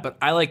on that, but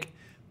I like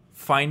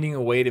finding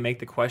a way to make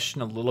the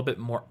question a little bit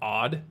more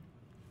odd.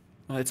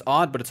 Well, it's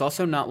odd, but it's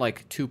also not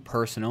like too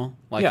personal.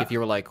 Like Yeah. if you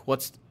were like,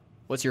 "What's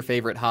your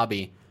favorite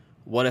hobby?"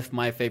 What if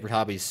my favorite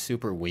hobby is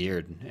super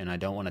weird and I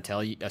don't want to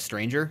tell a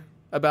stranger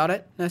about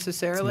it It's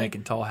necessarily?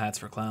 making tall hats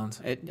for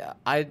clowns.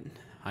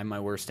 I'm my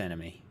worst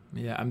enemy.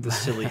 Yeah, I'm the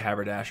silly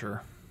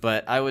haberdasher.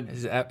 But I would.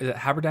 Is it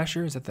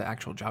haberdasher? Is that the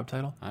actual job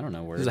title? I don't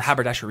know words. There's a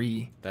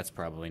haberdashery. That's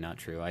probably not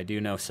true. I do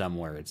know some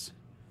words.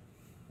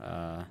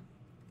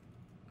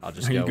 I'll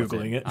just Are go you with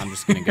Googling it? I'm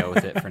just going to go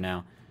with it for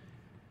now.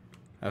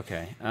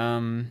 Okay.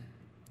 Let's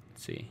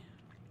see.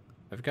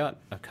 I've got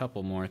a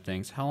couple more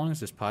things. How long has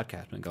this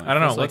podcast been going? I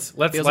don't know. Feels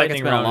Let's feels like it's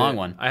lightning been a round long it.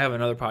 one. I have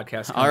another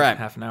podcast. All coming in right.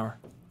 half an hour.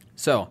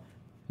 So,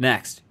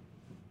 next,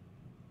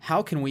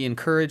 how can we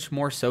encourage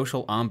more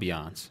social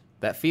ambiance?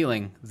 That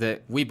feeling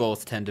that we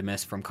both tend to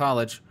miss from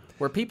college,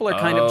 where people are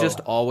kind of just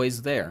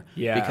always there.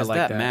 Yeah, I because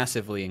like that.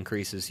 massively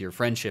increases your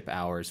friendship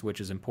hours,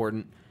 which is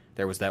important.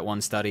 There was that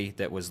one study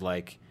that was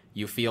like,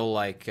 you feel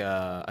like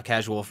a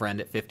casual friend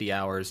at 50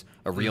 hours,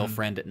 a real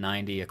friend at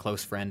 90, a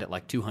close friend at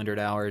like 200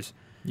 hours.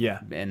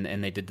 Yeah.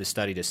 And they did the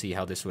study to see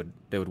how they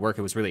would work.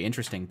 It was really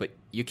interesting, but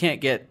you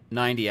can't get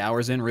 90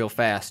 hours in real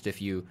fast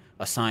if you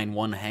assign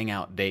one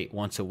hangout date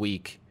once a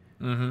week.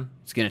 Mm-hmm.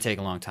 It's going to take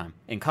a long time.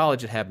 In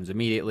college, it happens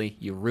immediately.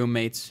 You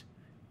roommates.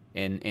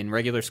 In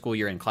regular school,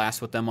 you're in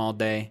class with them all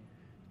day,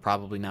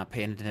 probably not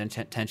paying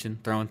attention,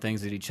 throwing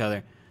things at each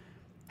other.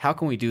 How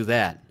can we do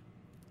that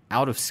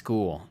out of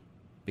school?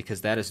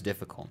 Because that is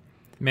difficult.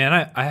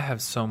 Man, I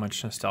have so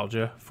much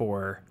nostalgia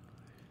for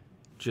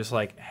just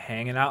like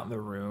hanging out in the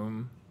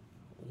room,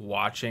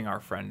 watching our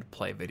friend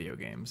play video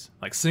games,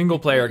 like single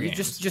player You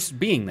games. just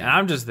being there. And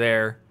I'm just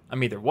there.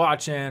 I'm either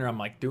watching or I'm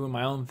like doing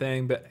my own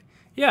thing. But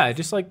yeah,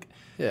 just like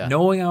Yeah.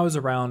 knowing I was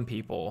around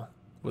people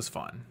was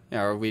fun.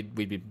 Yeah, or we'd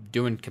be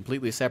doing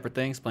completely separate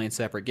things, playing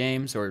separate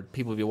games, or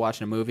people would be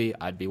watching a movie.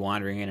 I'd be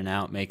wandering in and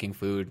out, making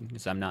food,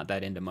 because I'm not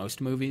that into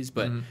most movies,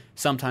 but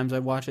sometimes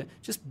I'd watch it.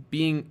 Just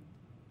being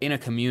in a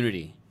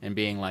community and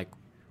being like,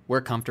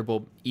 we're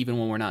comfortable even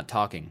when we're not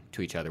talking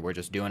to each other. We're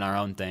just doing our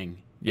own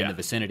thing in Yeah. the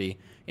vicinity,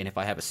 and if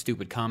I have a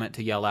stupid comment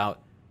to yell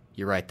out,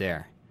 you're right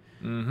there.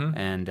 Mm-hmm.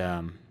 And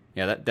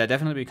yeah, that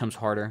definitely becomes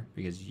harder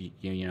because you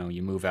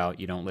move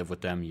out, you don't live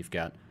with them, you've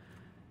got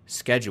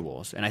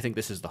schedules, and I think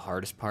this is the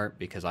hardest part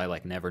because I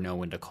like never know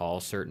when to call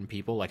certain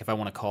people. Like if I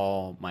want to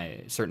call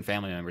my certain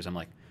family members, I'm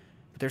like,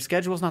 but their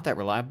schedule's not that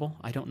reliable.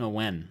 I don't know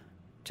when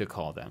to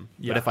call them.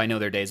 Yeah. But if I know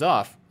their days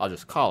off, I'll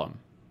just call them.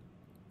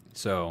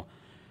 So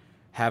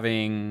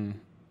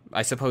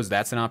I suppose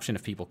that's an option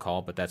if people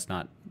call, but that's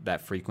not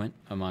that frequent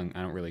I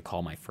don't really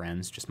call my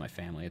friends, just my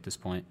family at this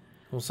point.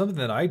 Well, something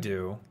that I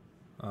do,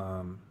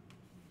 And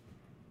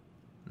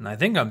I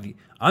think I'm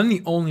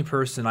the only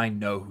person I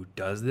know who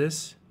does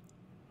this.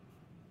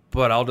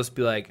 But I'll just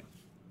be like,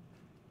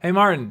 "Hey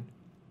Martin,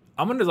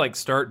 I'm gonna like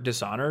start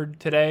Dishonored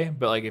today,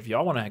 but like if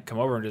y'all want to come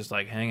over and just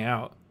like hang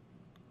out,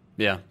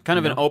 Yeah, kind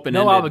of an open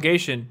no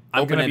obligation.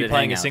 I'm gonna be open-ended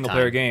playing a hangout single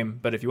player time. game,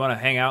 but if you want to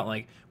hang out and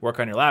like work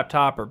on your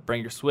laptop or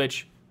bring your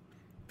Switch,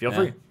 feel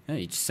free." Yeah,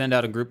 you just send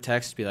out a group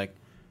text, be like,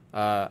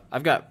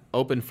 I've got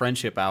open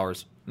friendship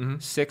hours,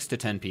 6 to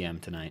 10 p.m.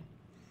 tonight.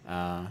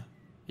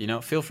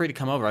 Feel free to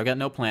come over. I've got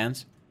no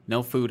plans,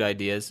 no food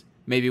ideas.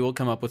 Maybe we'll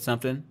come up with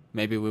something.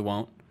 Maybe we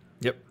won't.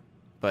 Yep.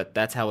 But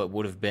that's how it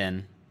would have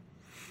been.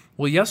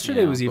 Well,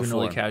 yesterday Yeah, was even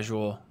really before.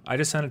 casual. I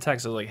just sent a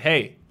text. I was like,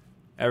 "Hey,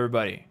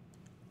 everybody,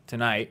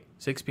 tonight,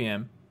 6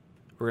 p.m.,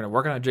 we're going to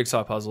work on a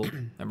jigsaw puzzle,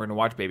 and we're going to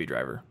watch Baby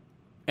Driver."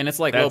 And it's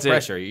like That's low it.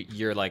 pressure.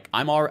 You're like,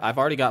 I've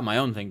already got my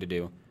own thing to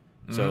do.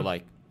 So,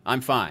 like, I'm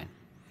fine.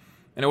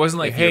 And it wasn't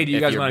like, If "Hey, you're- do you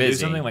if guys you're want to do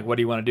busy. something? Like, what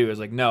do you want to do?" It's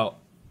like, "No,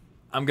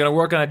 I'm going to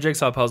work on a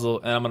jigsaw puzzle,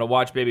 and I'm going to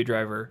watch Baby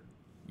Driver.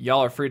 Y'all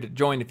are free to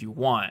join if you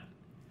want,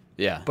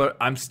 Yeah. but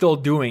I'm still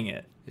doing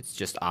it." It's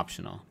just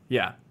optional.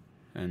 Yeah.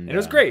 And it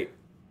was great.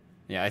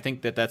 Yeah, I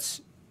think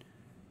that's.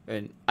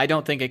 And I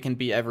don't think it can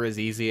be ever as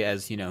easy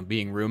as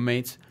being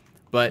roommates,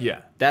 but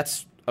Yeah.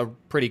 that's a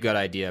pretty good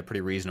idea, a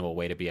pretty reasonable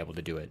way to be able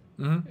to do it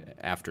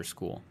after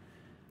school.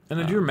 And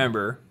I do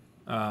remember,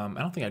 I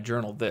don't think I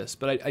journaled this,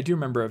 but I do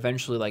remember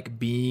eventually like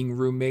being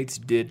roommates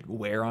did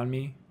wear on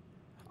me.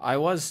 I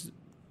was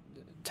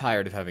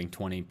tired of having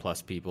 20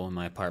 plus people in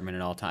my apartment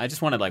at all times. I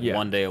just wanted like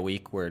one day a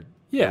week where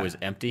it was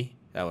empty.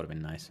 That would have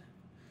been nice.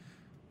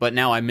 But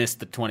now I miss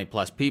the 20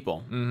 plus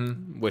people.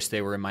 Wish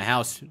they were in my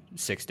house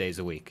 6 days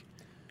a week.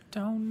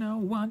 Don't know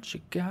what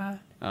you got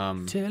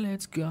till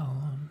it's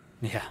gone.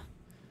 Yeah.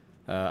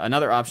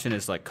 Another option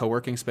is like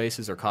co-working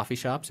spaces or coffee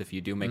shops if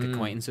you do make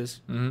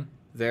acquaintances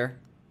there,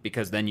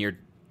 because then you're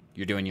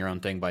doing your own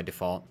thing by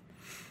default.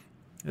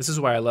 This is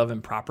why I love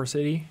Improper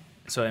City.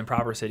 So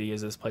Improper City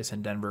is this place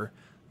in Denver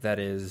that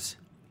is,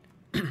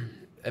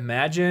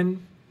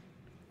 imagine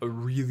a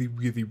really,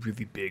 really,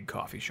 really big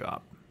coffee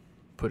shop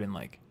put in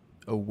like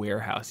a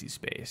warehousey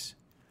space.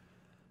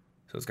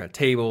 So it's got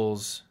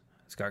tables,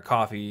 it's got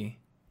coffee,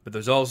 but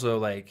there's also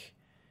like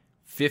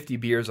 50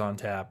 beers on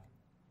tap.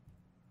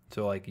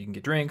 So like you can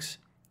get drinks.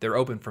 They're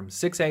open from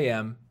 6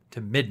 a.m.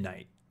 to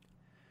midnight.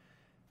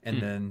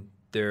 And then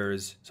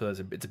it's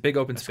a big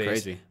open space.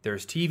 Crazy.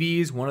 There's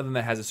TVs, one of them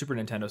that has a Super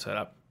Nintendo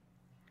setup.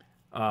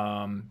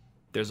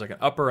 There's like an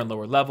upper and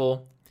lower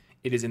level.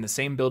 It is in the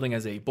same building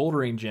as a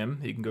bouldering gym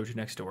that you can go to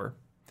next door.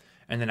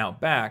 And then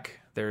out back,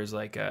 there's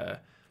like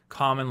a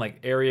common like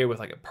area with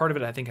like a part of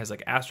it I think has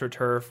like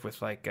AstroTurf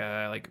with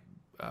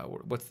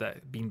what's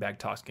that beanbag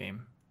toss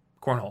game?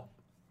 Cornhole.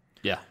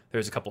 Yeah.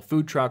 There's a couple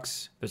food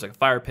trucks. There's like a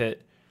fire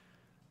pit.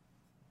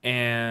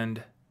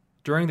 And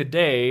during the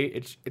day,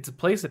 it's a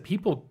place that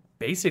people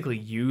basically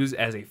use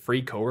as a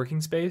free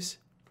co-working space.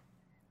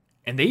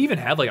 And they even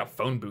had like a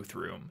phone booth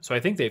room. So I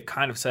think they've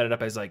kind of set it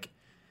up as like,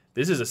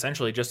 this is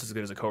essentially just as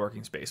good as a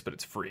co-working space, but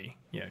it's free.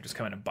 Just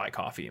come in and buy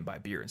coffee and buy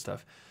beer and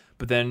stuff.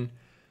 But then,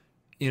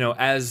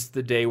 as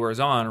the day wears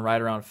on, right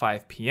around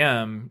 5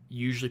 p.m.,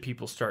 usually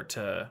people start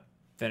to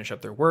finish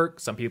up their work.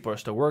 Some people are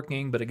still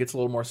working, but it gets a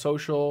little more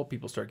social.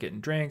 People start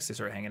getting drinks. They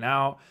start hanging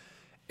out.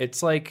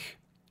 It's like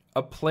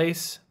a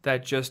place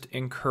that just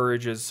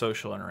encourages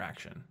social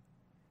interaction.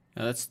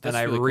 Yeah, that's and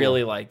I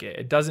really like it.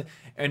 It doesn't.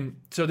 And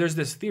so there's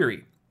this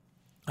theory.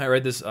 I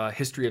read this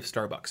history of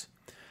Starbucks.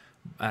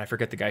 I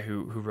forget the guy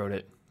who wrote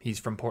it. He's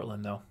from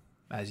Portland, though,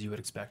 as you would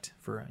expect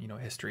for a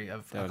history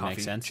of a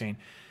coffee chain.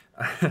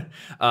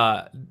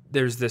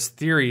 There's this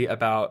theory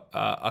about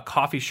a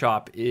coffee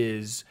shop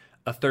is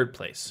a third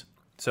place.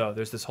 So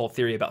there's this whole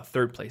theory about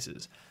third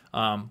places.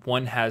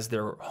 One has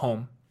their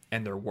home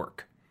and their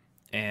work,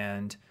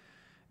 and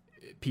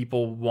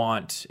people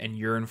want and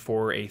yearn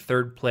for a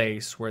third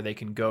place where they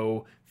can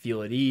go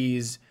feel at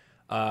ease.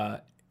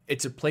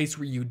 It's a place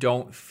where you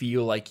don't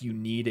feel like you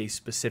need a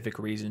specific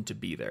reason to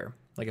be there.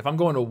 Like if I'm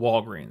going to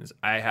Walgreens,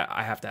 I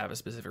have to have a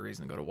specific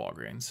reason to go to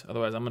Walgreens.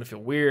 Otherwise, I'm going to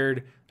feel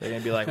weird. They're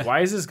going to be like, why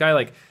is this guy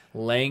like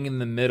laying in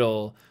the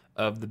middle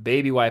of the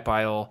baby wipe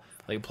aisle,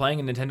 like playing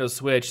a Nintendo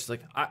Switch? It's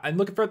like, I'm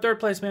looking for a third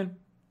place, man.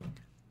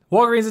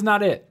 Walgreens is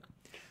not it.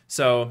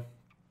 So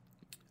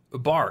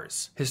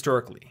bars,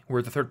 historically,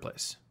 were the third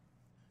place.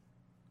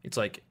 It's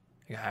like,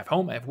 I have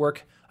home, I have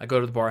work, I go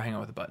to the bar, hang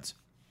out with the buds.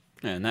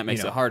 And that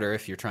makes it harder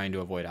if you're trying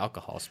to avoid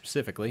alcohol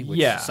specifically,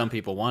 which some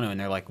people want to, and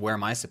they're like, where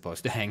am I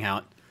supposed to hang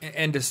out?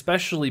 And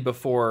especially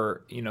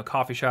before,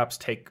 coffee shops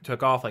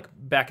took off, like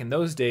back in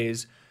those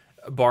days,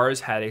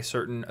 bars had a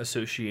certain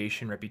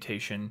association,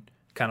 reputation,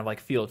 kind of like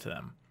feel to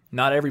them.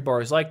 Not every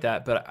bar is like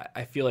that, but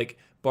I feel like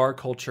bar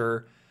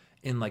culture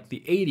in like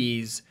the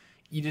 80s,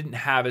 you didn't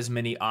have as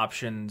many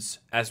options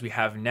as we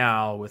have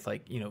now with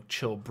like,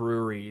 chill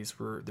breweries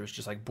where there's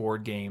just like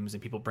board games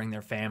and people bring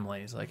their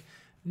families. Like,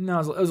 no,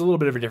 it was a little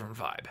bit of a different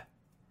vibe.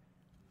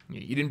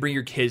 You didn't bring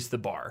your kids to the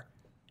bar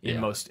in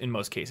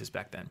most cases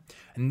back then.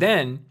 And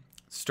then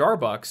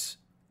Starbucks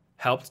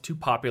helped to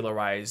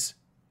popularize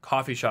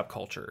coffee shop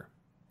culture.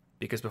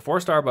 Because before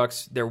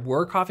Starbucks, there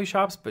were coffee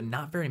shops, but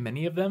not very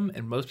many of them.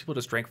 And most people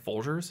just drank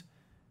Folgers,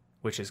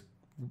 which is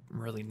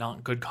really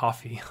not good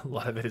coffee. A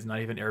lot of it is not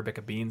even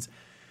Arabica beans.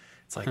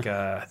 It's like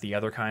the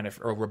other kind of,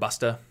 or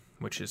Robusta,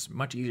 which is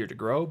much easier to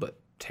grow, but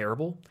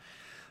terrible.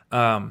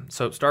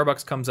 So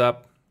Starbucks comes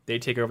up. They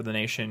take over the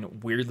nation.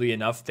 Weirdly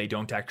enough, they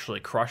don't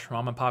actually crush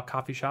mom and pop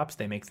coffee shops.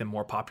 They make them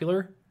more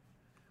popular.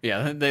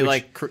 Yeah,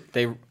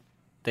 a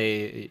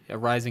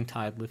rising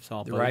tide lifts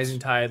all boats. The rising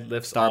tide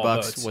lifts all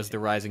boats. Starbucks was the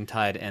rising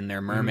tide, and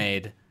their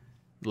mermaid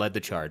led the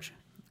charge.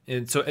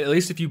 And so at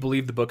least if you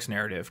believe the book's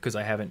narrative, because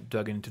I haven't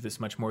dug into this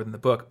much more than the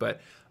book,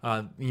 but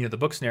the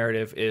book's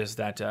narrative is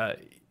that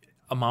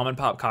a mom and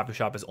pop coffee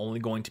shop is only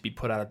going to be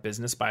put out of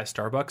business by a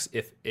Starbucks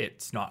if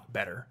it's not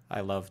better.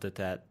 I love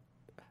that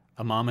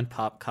a mom and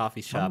pop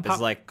coffee shop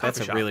is like, that's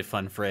a really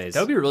fun phrase.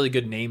 That would be a really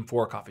good name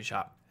for a coffee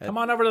shop. Come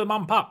on over to the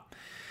mom and pop.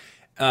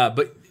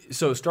 But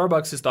so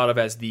Starbucks is thought of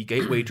as the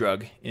gateway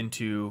drug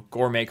into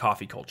gourmet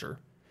coffee culture,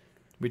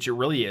 which it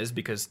really is,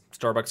 because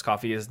Starbucks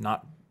coffee is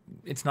not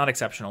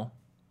exceptional.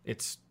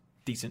 It's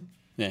decent.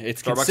 Yeah,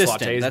 it's Starbucks consistent.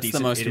 latte is That's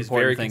decent. the most It is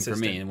very important thing for me.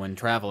 consistent. And when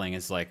traveling,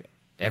 is like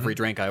every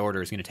drink I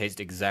order is going to taste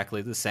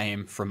exactly the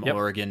same from Yep.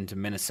 Oregon to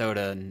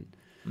Minnesota. And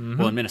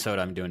well, in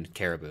Minnesota, I'm doing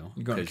Caribou.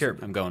 You're going to 'cause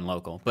Caribou. I'm going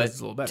local. But it's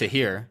a little better. to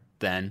here,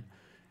 then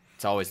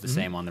it's always the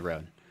same on the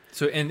road.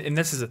 So, and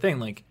this is the thing,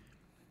 like,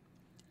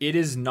 it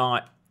is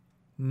not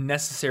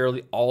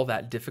necessarily all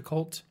that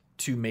difficult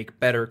to make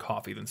better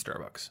coffee than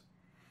Starbucks.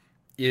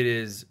 It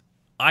is,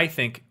 I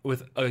think,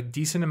 with a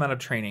decent amount of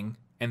training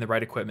and the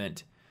right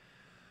equipment,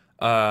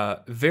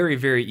 very,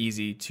 very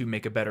easy to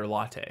make a better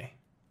latte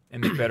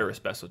and make better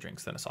espresso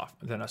drinks than a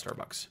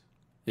Starbucks.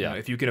 You know,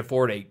 if you can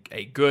afford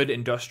a good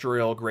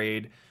industrial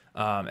grade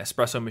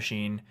espresso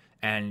machine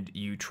and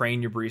you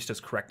train your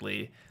baristas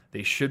correctly,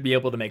 they should be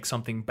able to make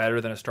something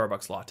better than a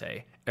Starbucks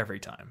latte every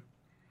time.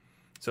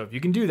 So if you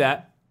can do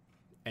that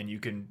and you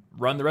can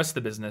run the rest of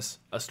the business,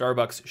 a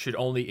Starbucks should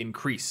only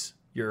increase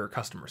your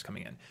customers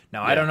coming in.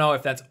 Now, I don't know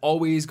if that's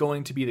always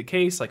going to be the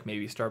case. Like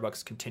maybe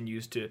Starbucks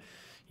continues to,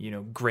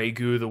 gray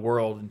goo the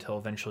world until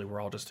eventually we're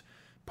all just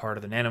part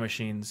of the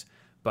nanomachines.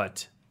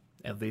 But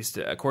at least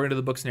according to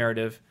the book's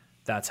narrative,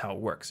 that's how it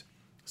works.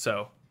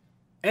 So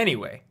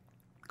anyway,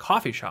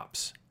 coffee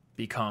shops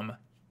become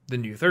the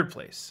new third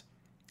place.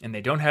 And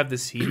they don't have the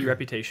seedy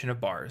reputation of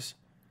bars.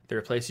 They're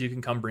a place you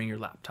can come bring your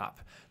laptop.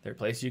 They're a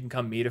place you can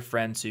come meet a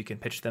friend so you can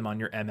pitch them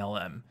on your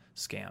MLM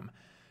scam.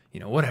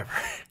 Whatever.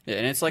 Yeah,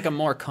 and it's like a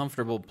more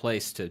comfortable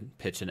place to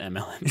pitch an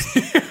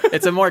MLM.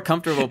 It's a more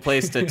comfortable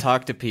place to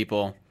talk to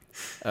people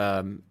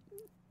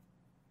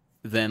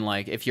than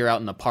like if you're out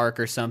in the park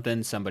or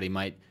something, somebody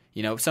might,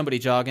 somebody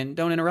jogging,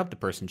 don't interrupt the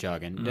person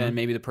jogging. Then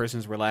maybe the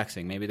person's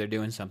relaxing. Maybe they're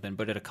doing something.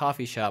 But at a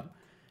coffee shop,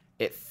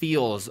 it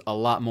feels a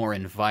lot more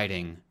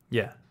inviting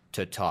Yeah.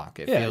 to talk.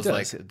 It Yeah, it feels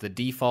does. like the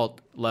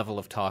default level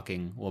of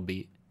talking will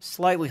be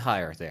slightly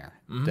higher there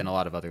than a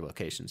lot of other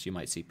locations. You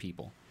might see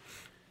people.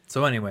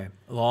 So anyway,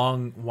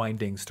 long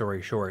winding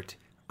story short,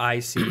 I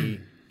see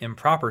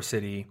Improper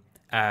City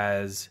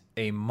as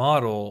a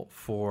model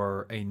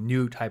for a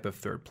new type of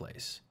third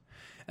place.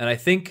 And I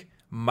think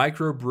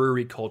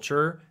microbrewery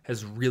culture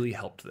has really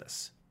helped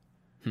this.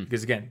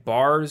 Because again,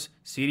 bars,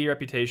 seedy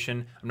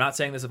reputation. I'm not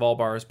saying this of all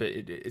bars, but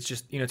it's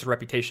just, it's a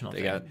reputational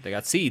thing. They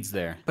got seeds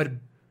there. But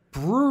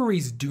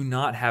breweries do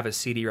not have a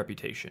seedy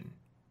reputation.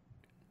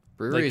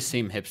 Breweries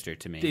seem hipster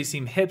to me. They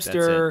seem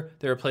hipster.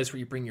 They're a place where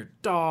you bring your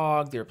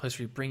dog. They're a place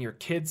where you bring your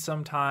kids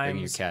sometimes.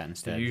 Bring your cat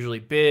instead. They're usually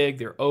big.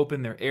 They're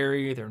open. They're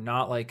airy. They're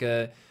not like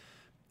a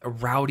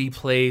rowdy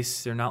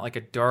place. They're not like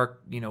a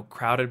dark,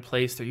 crowded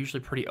place. They're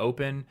usually pretty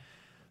open.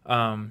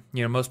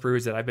 Most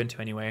breweries that I've been to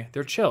anyway,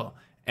 they're chill.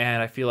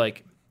 And I feel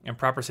like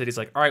Improper City's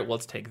like, all right, well,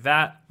 let's take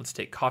that. Let's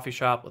take coffee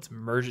shop. Let's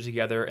merge it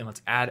together and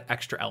let's add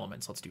extra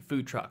elements. Let's do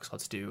food trucks.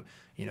 Let's do,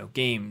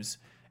 games.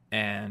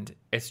 And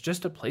it's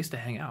just a place to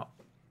hang out.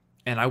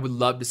 And I would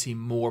love to see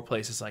more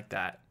places like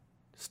that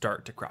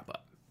start to crop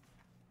up.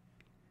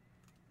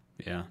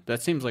 Yeah,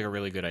 that seems like a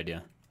really good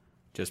idea.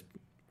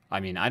 I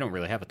don't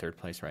really have a third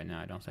place right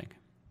now, I don't think.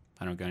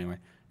 I don't go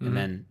anywhere. And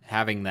then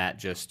having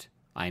that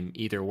I'm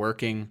either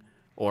working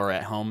or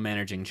at home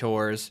managing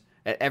chores.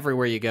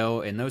 Everywhere you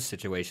go, in those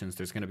situations,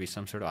 there's going to be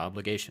some sort of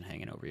obligation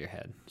hanging over your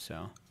head.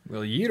 So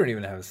Well, you don't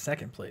even have a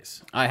second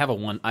place. I have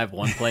one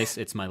place.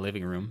 It's my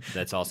living room.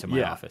 That's also my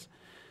Yeah. office.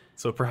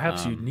 So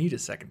perhaps you need a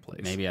second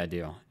place. Maybe I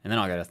do. And then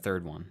I'll get a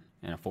third one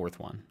and a fourth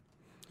one.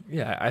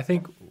 Yeah, I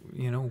think,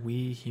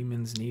 we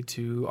humans need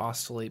to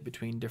oscillate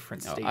between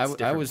different states. I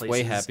different was way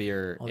places,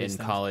 happier all in these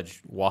things.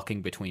 college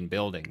walking between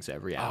buildings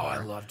every Oh, hour. I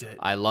loved it.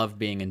 I love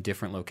being in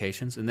different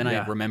locations, and then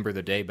Yeah. I remember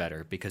the day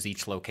better because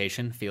each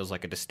location feels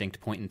like a distinct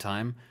point in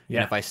time. Yeah.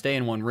 And if I stay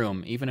in one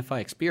room, even if I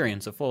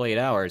experience a full 8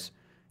 hours,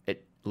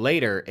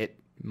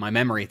 my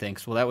memory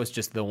thinks, well, that was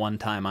just the one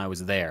time I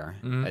was there.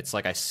 Mm-hmm. It's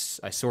like I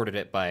sorted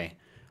it by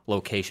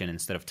location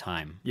instead of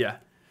time. Yeah.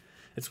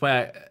 It's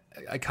why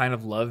I kind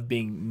of love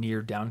being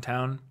near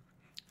downtown.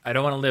 I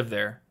don't want to live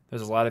there.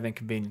 There's a lot of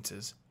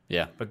inconveniences.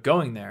 Yeah. But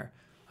going there,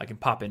 I can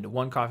pop into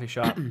one coffee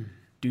shop,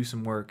 do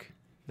some work.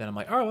 Then I'm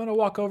like, all right, I'm going to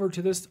walk over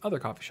to this other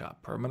coffee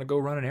shop, or I'm going to go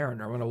run an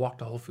errand, or I'm going to walk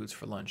to Whole Foods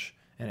for lunch.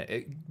 And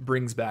it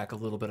brings back a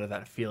little bit of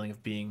that feeling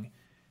of being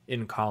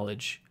in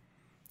college.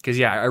 Because,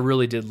 yeah, I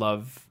really did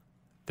love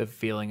the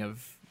feeling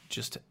of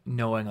just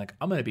knowing, like,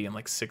 I'm going to be in,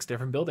 like, 6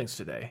 different buildings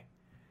today.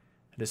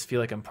 I just feel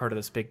like I'm part of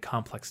this big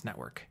complex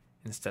network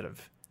instead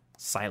of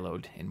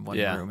siloed in one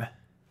room.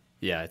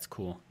 Yeah, it's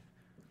cool.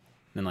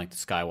 And like the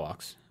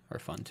skywalks are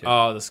fun too.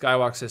 Oh, the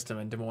Skywalk system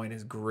in Des Moines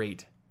is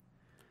great.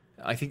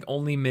 I think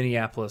only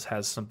Minneapolis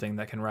has something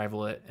that can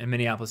rival it, and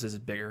Minneapolis is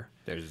bigger.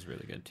 Theirs is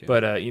really good too.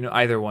 But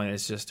either one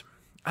is just,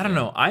 I don't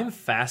know. I'm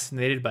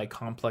fascinated by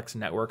complex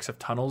networks of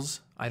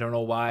tunnels. I don't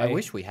know why. I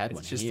wish we had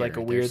one. It's just here. like a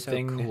They're weird so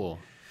thing. Cool.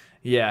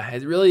 Yeah,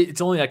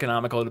 it's only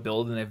economical to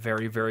build in a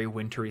very, very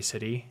wintry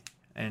city,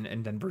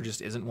 and Denver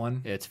just isn't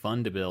one. It's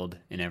fun to build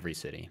in every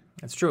city.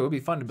 It's true. It would be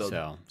fun to build.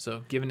 So-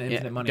 So given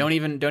infinite money, Don't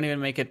even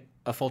make it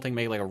a full thing.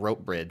 Make it like a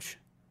rope bridge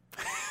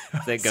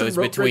that Some goes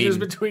rope bridges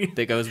between between.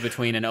 that goes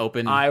between an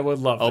open I would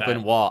love open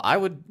that. wall. I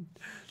would.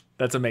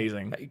 That's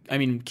amazing. I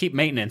mean, keep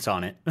maintenance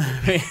on it.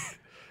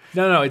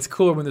 No, it's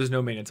cooler when there's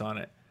no maintenance on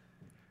it.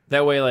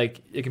 That way,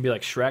 like, it can be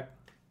like Shrek,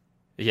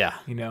 Yeah.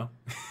 you know?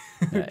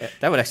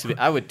 That would actually be,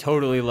 I would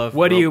totally love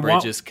What do you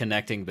want? bridges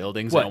connecting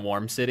buildings What? in a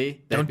warm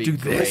city. That'd Don't be do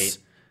great. this.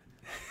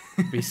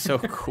 It'd be so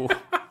cool.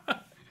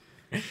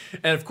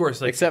 And of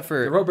course, like, Except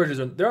for- the rope bridges,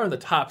 they're on the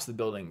tops of the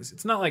buildings.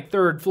 It's not like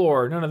third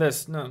floor, none of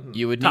this. No,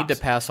 You would need tops.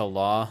 to pass a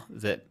law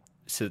that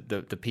so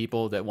the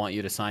people that want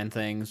you to sign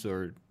things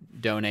or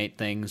donate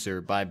things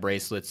or buy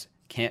bracelets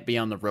can't be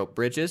on the rope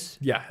bridges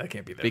Yeah, that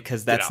can't be there.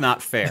 because Get that's out.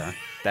 not fair.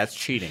 That's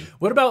cheating.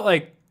 What about,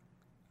 like,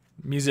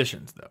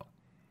 musicians, though?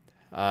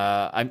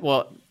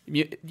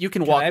 You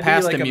can I walk be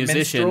past like a a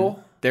musician.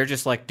 minstrel? They're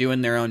just like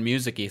doing their own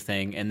music-y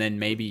thing, and then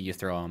maybe you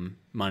throw them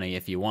money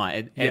if you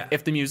want. Yeah.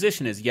 If the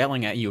musician is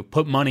yelling at you,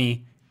 put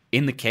money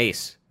in the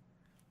case.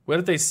 What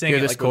if they sing Hear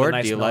it this like chord? with a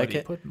nice Do you like melody?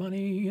 it? Put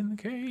money in the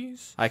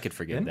case. I could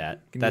forget Then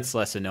that. can That's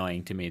less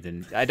annoying to me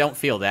than I don't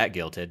feel that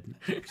guilted.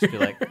 Just be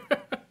like,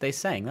 they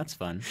sang. That's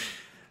fun.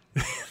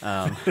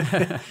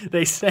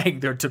 They sang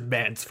their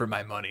demands for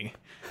my money.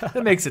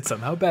 That makes it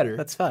somehow better.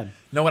 That's fun.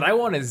 No, what I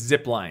want is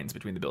zip lines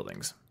between the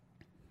buildings.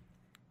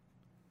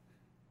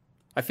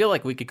 I feel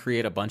like we could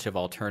create a bunch of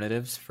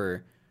alternatives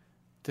for.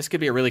 This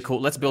could be a really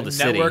cool. Let's build a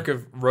city. Network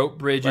of rope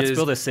bridges. Let's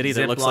build a city that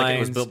zip looks like it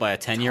was lines, built by a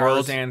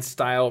 10-year-old. Tarzan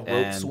style rope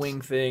and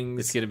swing things.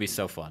 It's gonna be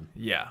so fun.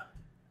 Yeah,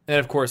 and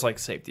of course, like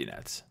safety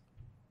nets.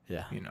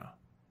 Yeah. You know.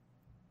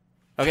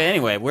 Okay.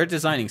 Anyway, we're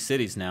designing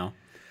cities now.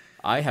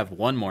 I have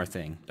one more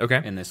thing.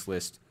 Okay. In this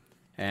list,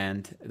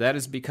 and that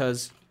is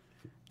because,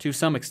 to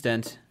some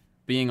extent,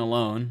 being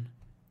alone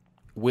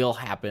will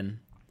happen,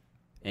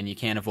 and you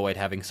can't avoid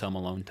having some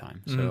alone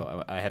time.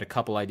 So I had a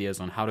couple ideas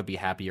on how to be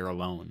happier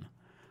alone.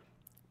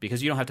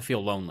 Because you don't have to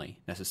feel lonely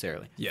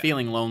necessarily. Yeah.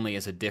 Feeling lonely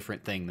is a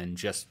different thing than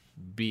just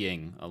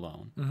being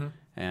alone.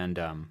 And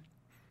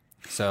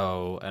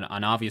so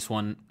an obvious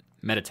one,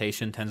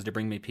 meditation tends to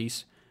bring me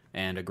peace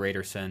and a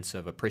greater sense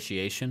of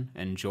appreciation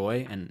and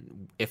joy.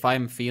 And if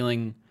I'm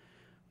feeling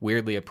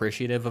weirdly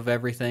appreciative of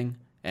everything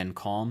and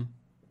calm,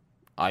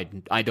 I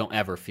don't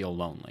ever feel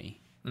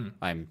lonely.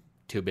 I'm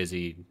too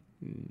busy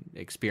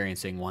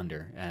experiencing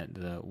wonder at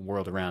the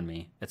world around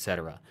me,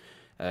 etc.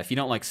 If you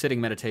don't like sitting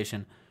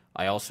meditation,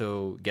 I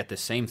also get the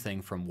same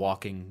thing from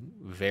walking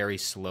very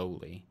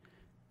slowly,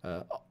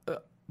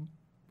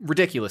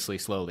 ridiculously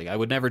slowly. I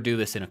would never do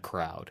this in a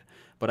crowd,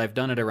 but I've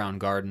done it around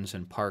gardens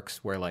and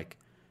parks where like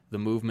the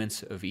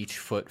movements of each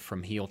foot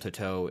from heel to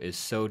toe is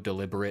so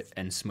deliberate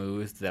and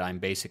smooth that I'm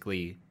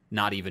basically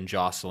not even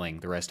jostling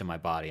the rest of my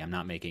body. I'm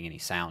not making any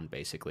sound,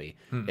 basically.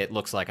 It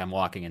looks like I'm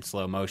walking in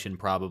slow motion,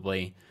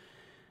 probably,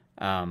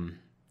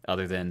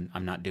 other than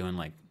I'm not doing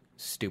like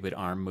stupid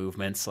arm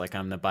movements like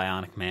I'm the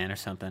Bionic Man or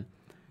something.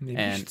 Maybe you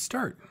And- should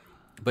start.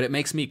 But it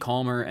makes me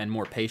calmer and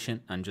more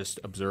patient. I'm just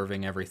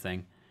observing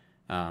everything.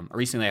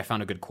 Recently, I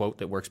found a good quote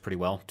that works pretty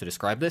well to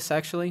describe this,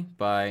 actually,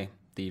 by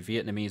the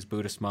Vietnamese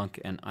Buddhist monk,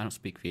 and I don't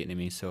speak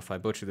Vietnamese, so if I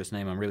butcher this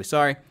name, I'm really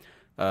sorry.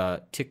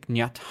 Thich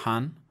Nhat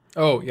Hanh.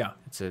 Oh yeah,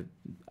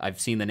 I've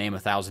seen the name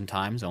 1,000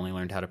 times. Only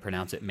learned how to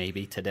pronounce it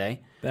maybe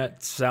today.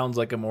 that sounds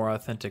like a more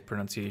authentic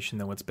pronunciation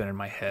than what's been in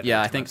my head. Yeah,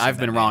 I every think time I've seen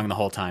been that wrong name. the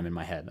whole time in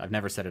my head. I've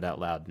never said it out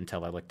loud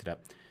until I looked it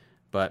up.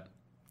 But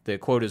the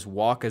quote is,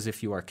 "Walk as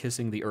if you are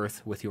kissing the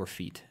earth with your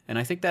feet." And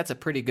I think that's a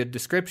pretty good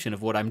description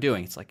of what I'm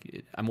doing. It's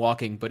like I'm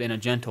walking, but in a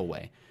gentle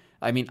way.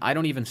 I mean, I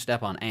don't even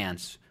step on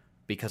ants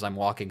because I'm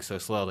walking so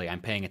slowly. I'm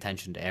paying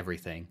attention to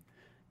everything.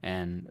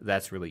 And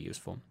that's really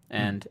useful.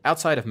 And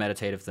outside of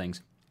meditative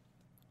things,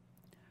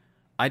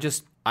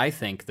 I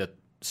think that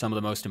some of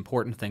the most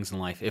important things in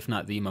life, if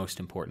not the most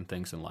important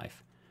things in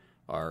life,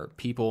 are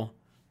people,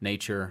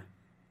 nature,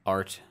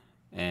 art,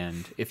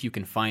 and if you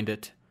can find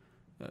it,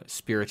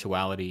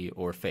 spirituality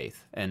or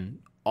faith. And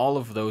all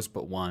of those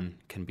but one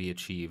can be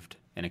achieved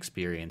and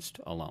experienced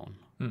alone.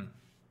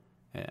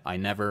 I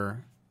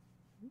never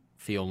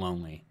feel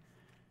lonely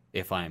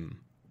if I'm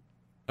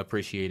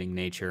appreciating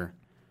nature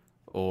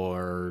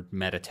or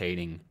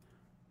meditating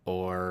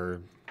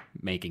or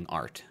making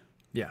art.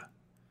 Yeah.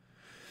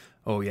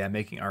 Oh yeah,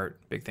 making art,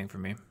 big thing for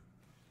me.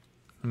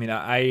 I mean,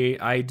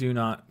 I do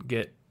not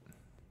get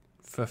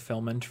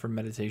fulfillment from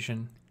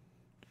meditation.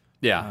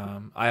 Yeah.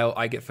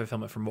 I get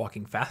fulfillment from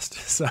walking fast.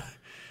 So, I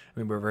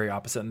mean, we're very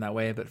opposite in that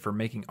way. But for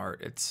making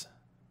art, it's,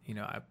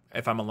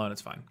 if I'm alone,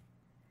 it's fine.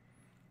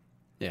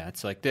 Yeah,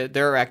 it's like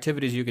there are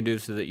activities you can do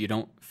so that you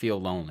don't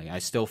feel lonely. I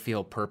still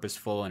feel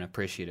purposeful and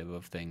appreciative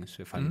of things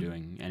if I'm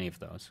doing any of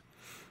those.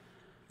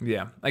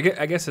 Yeah, I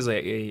guess as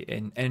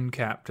an end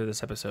cap to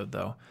this episode,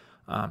 though,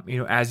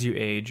 as you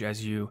age,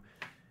 as you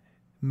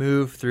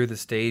move through the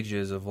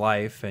stages of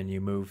life, and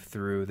you move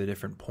through the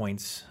different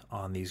points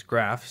on these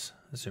graphs,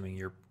 assuming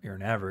you're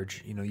an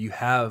average, you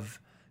have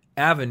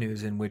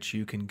avenues in which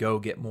you can go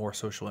get more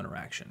social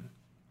interaction,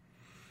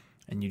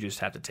 and you just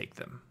have to take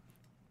them.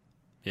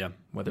 Yeah.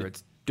 Whether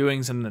it's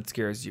doing something that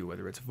scares you,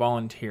 whether it's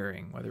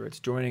volunteering, whether it's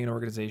joining an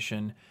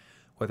organization,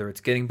 whether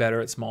it's getting better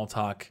at small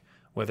talk,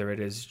 whether it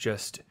is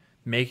just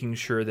making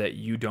sure that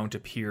you don't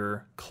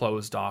appear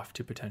closed off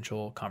to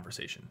potential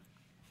conversation.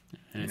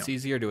 And it's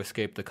easier to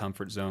escape the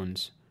comfort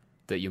zones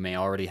that you may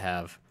already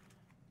have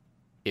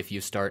if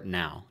you start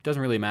now. It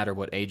doesn't really matter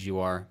what age you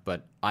are,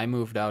 but I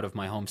moved out of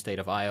my home state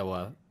of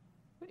Iowa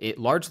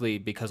largely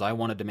because I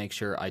wanted to make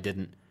sure I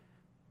didn't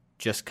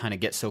just kind of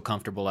get so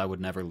comfortable I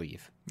would never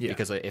leave. Yeah.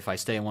 Because if I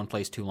stay in one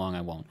place too long,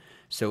 I won't.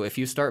 So if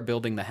you start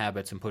building the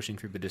habits and pushing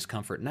through the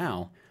discomfort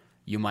now,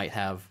 you might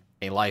have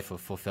a life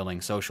of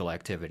fulfilling social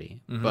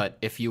activity. But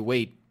if you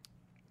wait,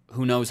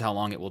 who knows how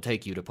long it will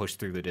take you to push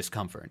through the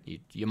discomfort.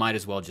 You might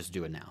as well just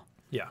do it now.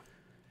 Yeah.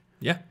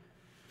 Yeah.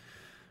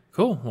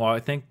 Cool. Well, I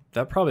think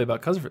that probably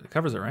about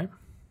covers it, right?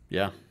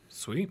 Yeah.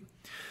 Sweet.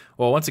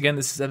 Well, once again,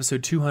 this is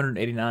episode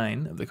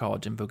 289 of the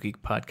College Info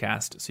Geek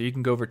podcast. So you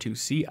can go over to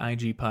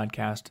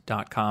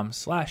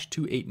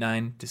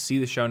cigpodcast.com/289 to see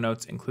the show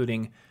notes,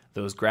 including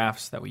those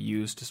graphs that we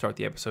used to start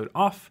the episode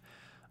off,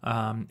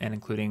 and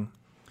including,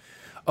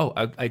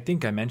 I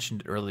think I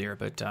mentioned it earlier,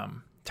 but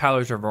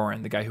Tyler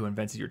Tervoren, the guy who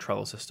invented your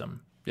Trello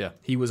system, Yeah.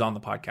 he was on the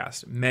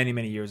podcast many,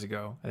 many years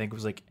ago. I think it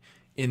was like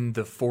in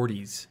the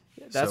 40s.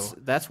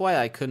 That's why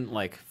I couldn't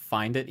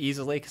find it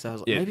easily, because I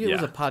was like, maybe it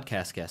was a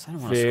podcast guest. I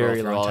don't want to scroll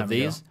through all of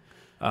these.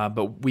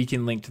 But we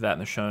can link to that in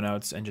the show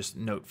notes, and just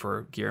note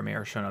for Guillermo,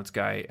 our show notes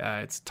guy,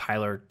 it's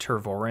Tyler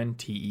Tervoren,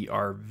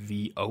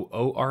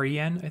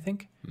 Tervooren, I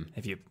think.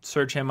 If you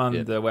search him on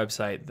the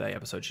website, the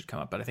episode should come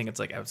up, but I think it's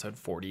like episode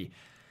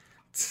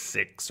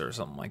 46 or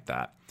something like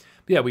that.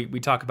 But yeah, we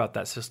talk about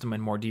that system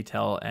in more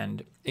detail,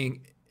 and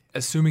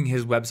assuming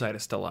his website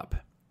is still up,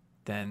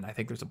 then I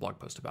think there's a blog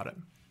post about it,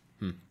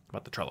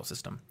 about the Trello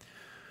system.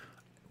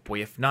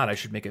 Boy, if not, I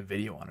should make a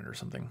video on it or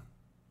something.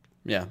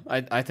 Yeah,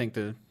 I think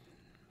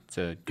it's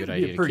a good It'd be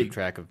idea a to keep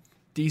track of.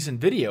 Decent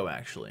video,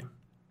 actually.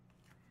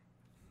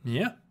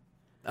 Yeah.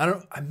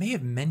 I may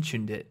have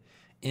mentioned it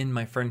in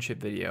my friendship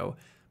video,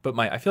 but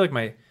I feel like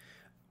my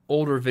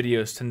older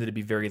videos tended to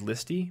be very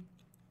listy,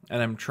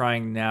 and I'm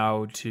trying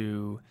now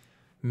to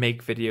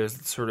make videos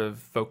that sort of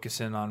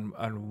focus in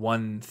on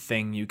one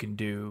thing you can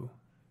do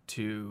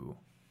to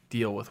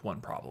deal with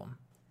one problem,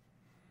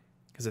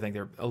 because I think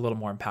they're a little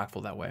more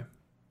impactful that way.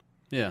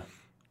 Yeah.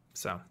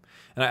 So,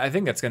 and I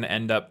think that's going to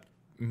end up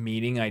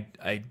meaning I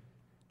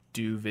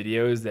do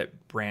videos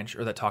that branch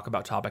or that talk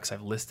about topics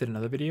I've listed in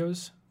other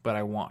videos, but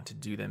I want to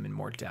do them in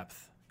more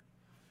depth,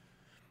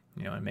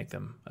 and make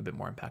them a bit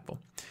more impactful.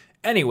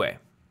 Anyway,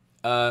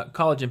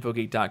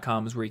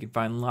 collegeinfogeek.com is where you can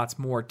find lots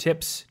more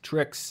tips,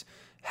 tricks,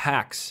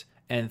 hacks,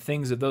 and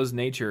things of those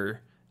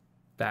nature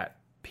that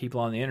people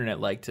on the internet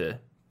like to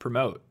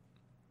promote.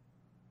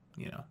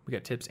 We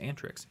got tips and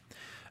tricks.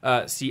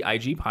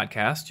 CIG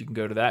Podcast, you can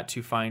go to that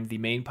to find the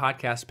main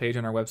podcast page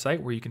on our website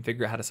where you can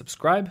figure out how to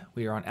subscribe.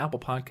 We are on Apple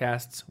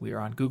Podcasts, we are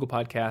on Google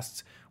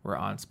Podcasts, we're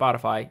on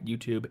Spotify,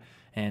 YouTube,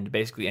 and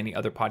basically any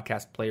other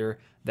podcast player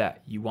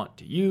that you want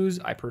to use.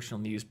 I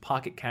personally use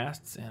Pocket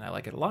Casts, and I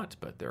like it a lot,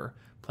 but there are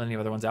plenty of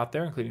other ones out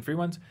there, including free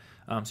ones.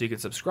 So you can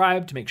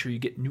subscribe to make sure you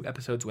get new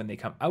episodes when they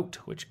come out,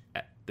 which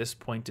at this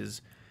point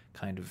is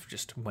kind of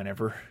just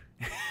whenever.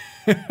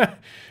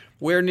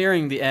 We're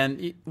nearing the end.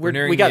 We got the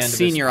end of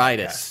this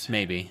senioritis, podcast.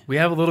 maybe. We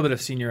have a little bit of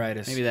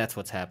senioritis. Maybe that's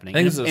what's happening. I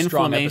think this is a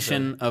strong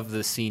Inflammation of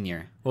the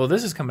senior. Well,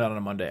 this is coming out on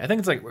a Monday. I think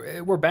it's like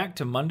we're back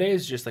to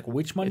Mondays, just like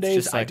which Mondays,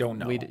 It's just I don't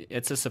know.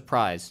 It's a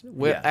surprise.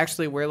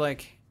 We're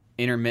like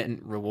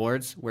intermittent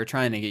rewards. We're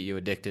trying to get you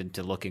addicted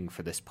to looking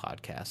for this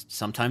podcast.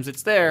 Sometimes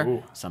it's there.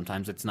 Ooh.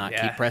 Sometimes it's not.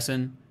 Yeah. Keep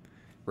pressing.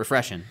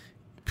 Refreshing.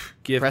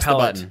 Press the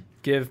button.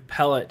 Give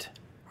pellet.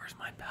 Where's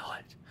my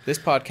pellet? This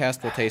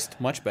podcast will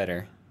taste much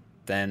better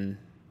than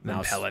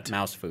pellet.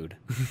 mouse food.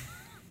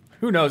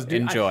 Who knows,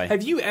 dude? Enjoy.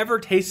 Have you ever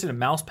tasted a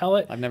mouse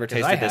pellet? I've never 'Cause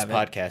tasted I this haven't.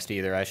 podcast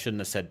either. I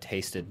shouldn't have said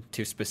tasted.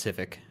 Too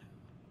specific.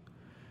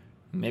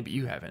 Maybe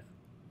you haven't.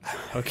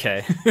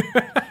 Okay.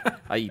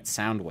 I eat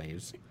sound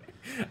waves.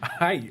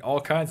 I eat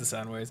all kinds of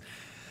sound waves.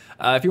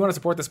 If you want to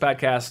support this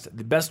podcast,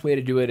 the best way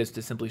to do it is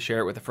to simply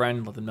share it with a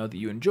friend, let them know that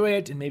you enjoy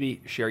it, and maybe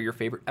share your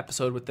favorite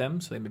episode with them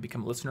so they may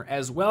become a listener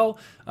as well.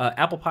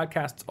 Apple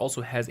Podcasts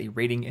also has a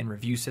rating and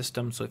review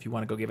system, so if you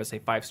want to go give us a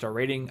 5-star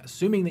rating,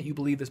 assuming that you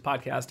believe this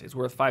podcast is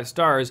worth 5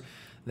 stars,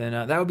 then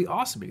that would be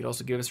awesome. You could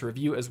also give us a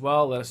review as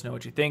well. Let us know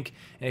what you think.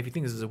 And if you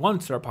think this is a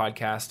 1-star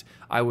podcast,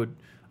 I would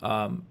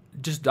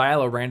just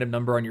dial a random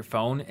number on your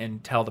phone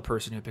and tell the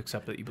person who picks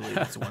up that you believe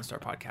it's a 1-star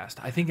podcast.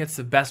 I think it's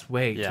the best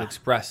way to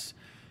express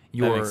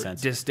your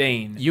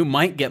disdain. You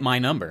might get my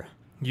number.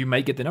 You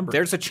might get the number.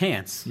 There's a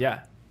chance.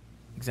 Yeah,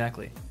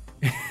 exactly.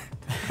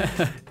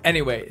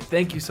 Anyway,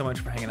 thank you so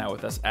much for hanging out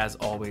with us as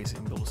always,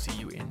 and we'll see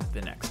you in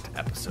the next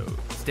episode.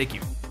 Stay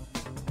cute.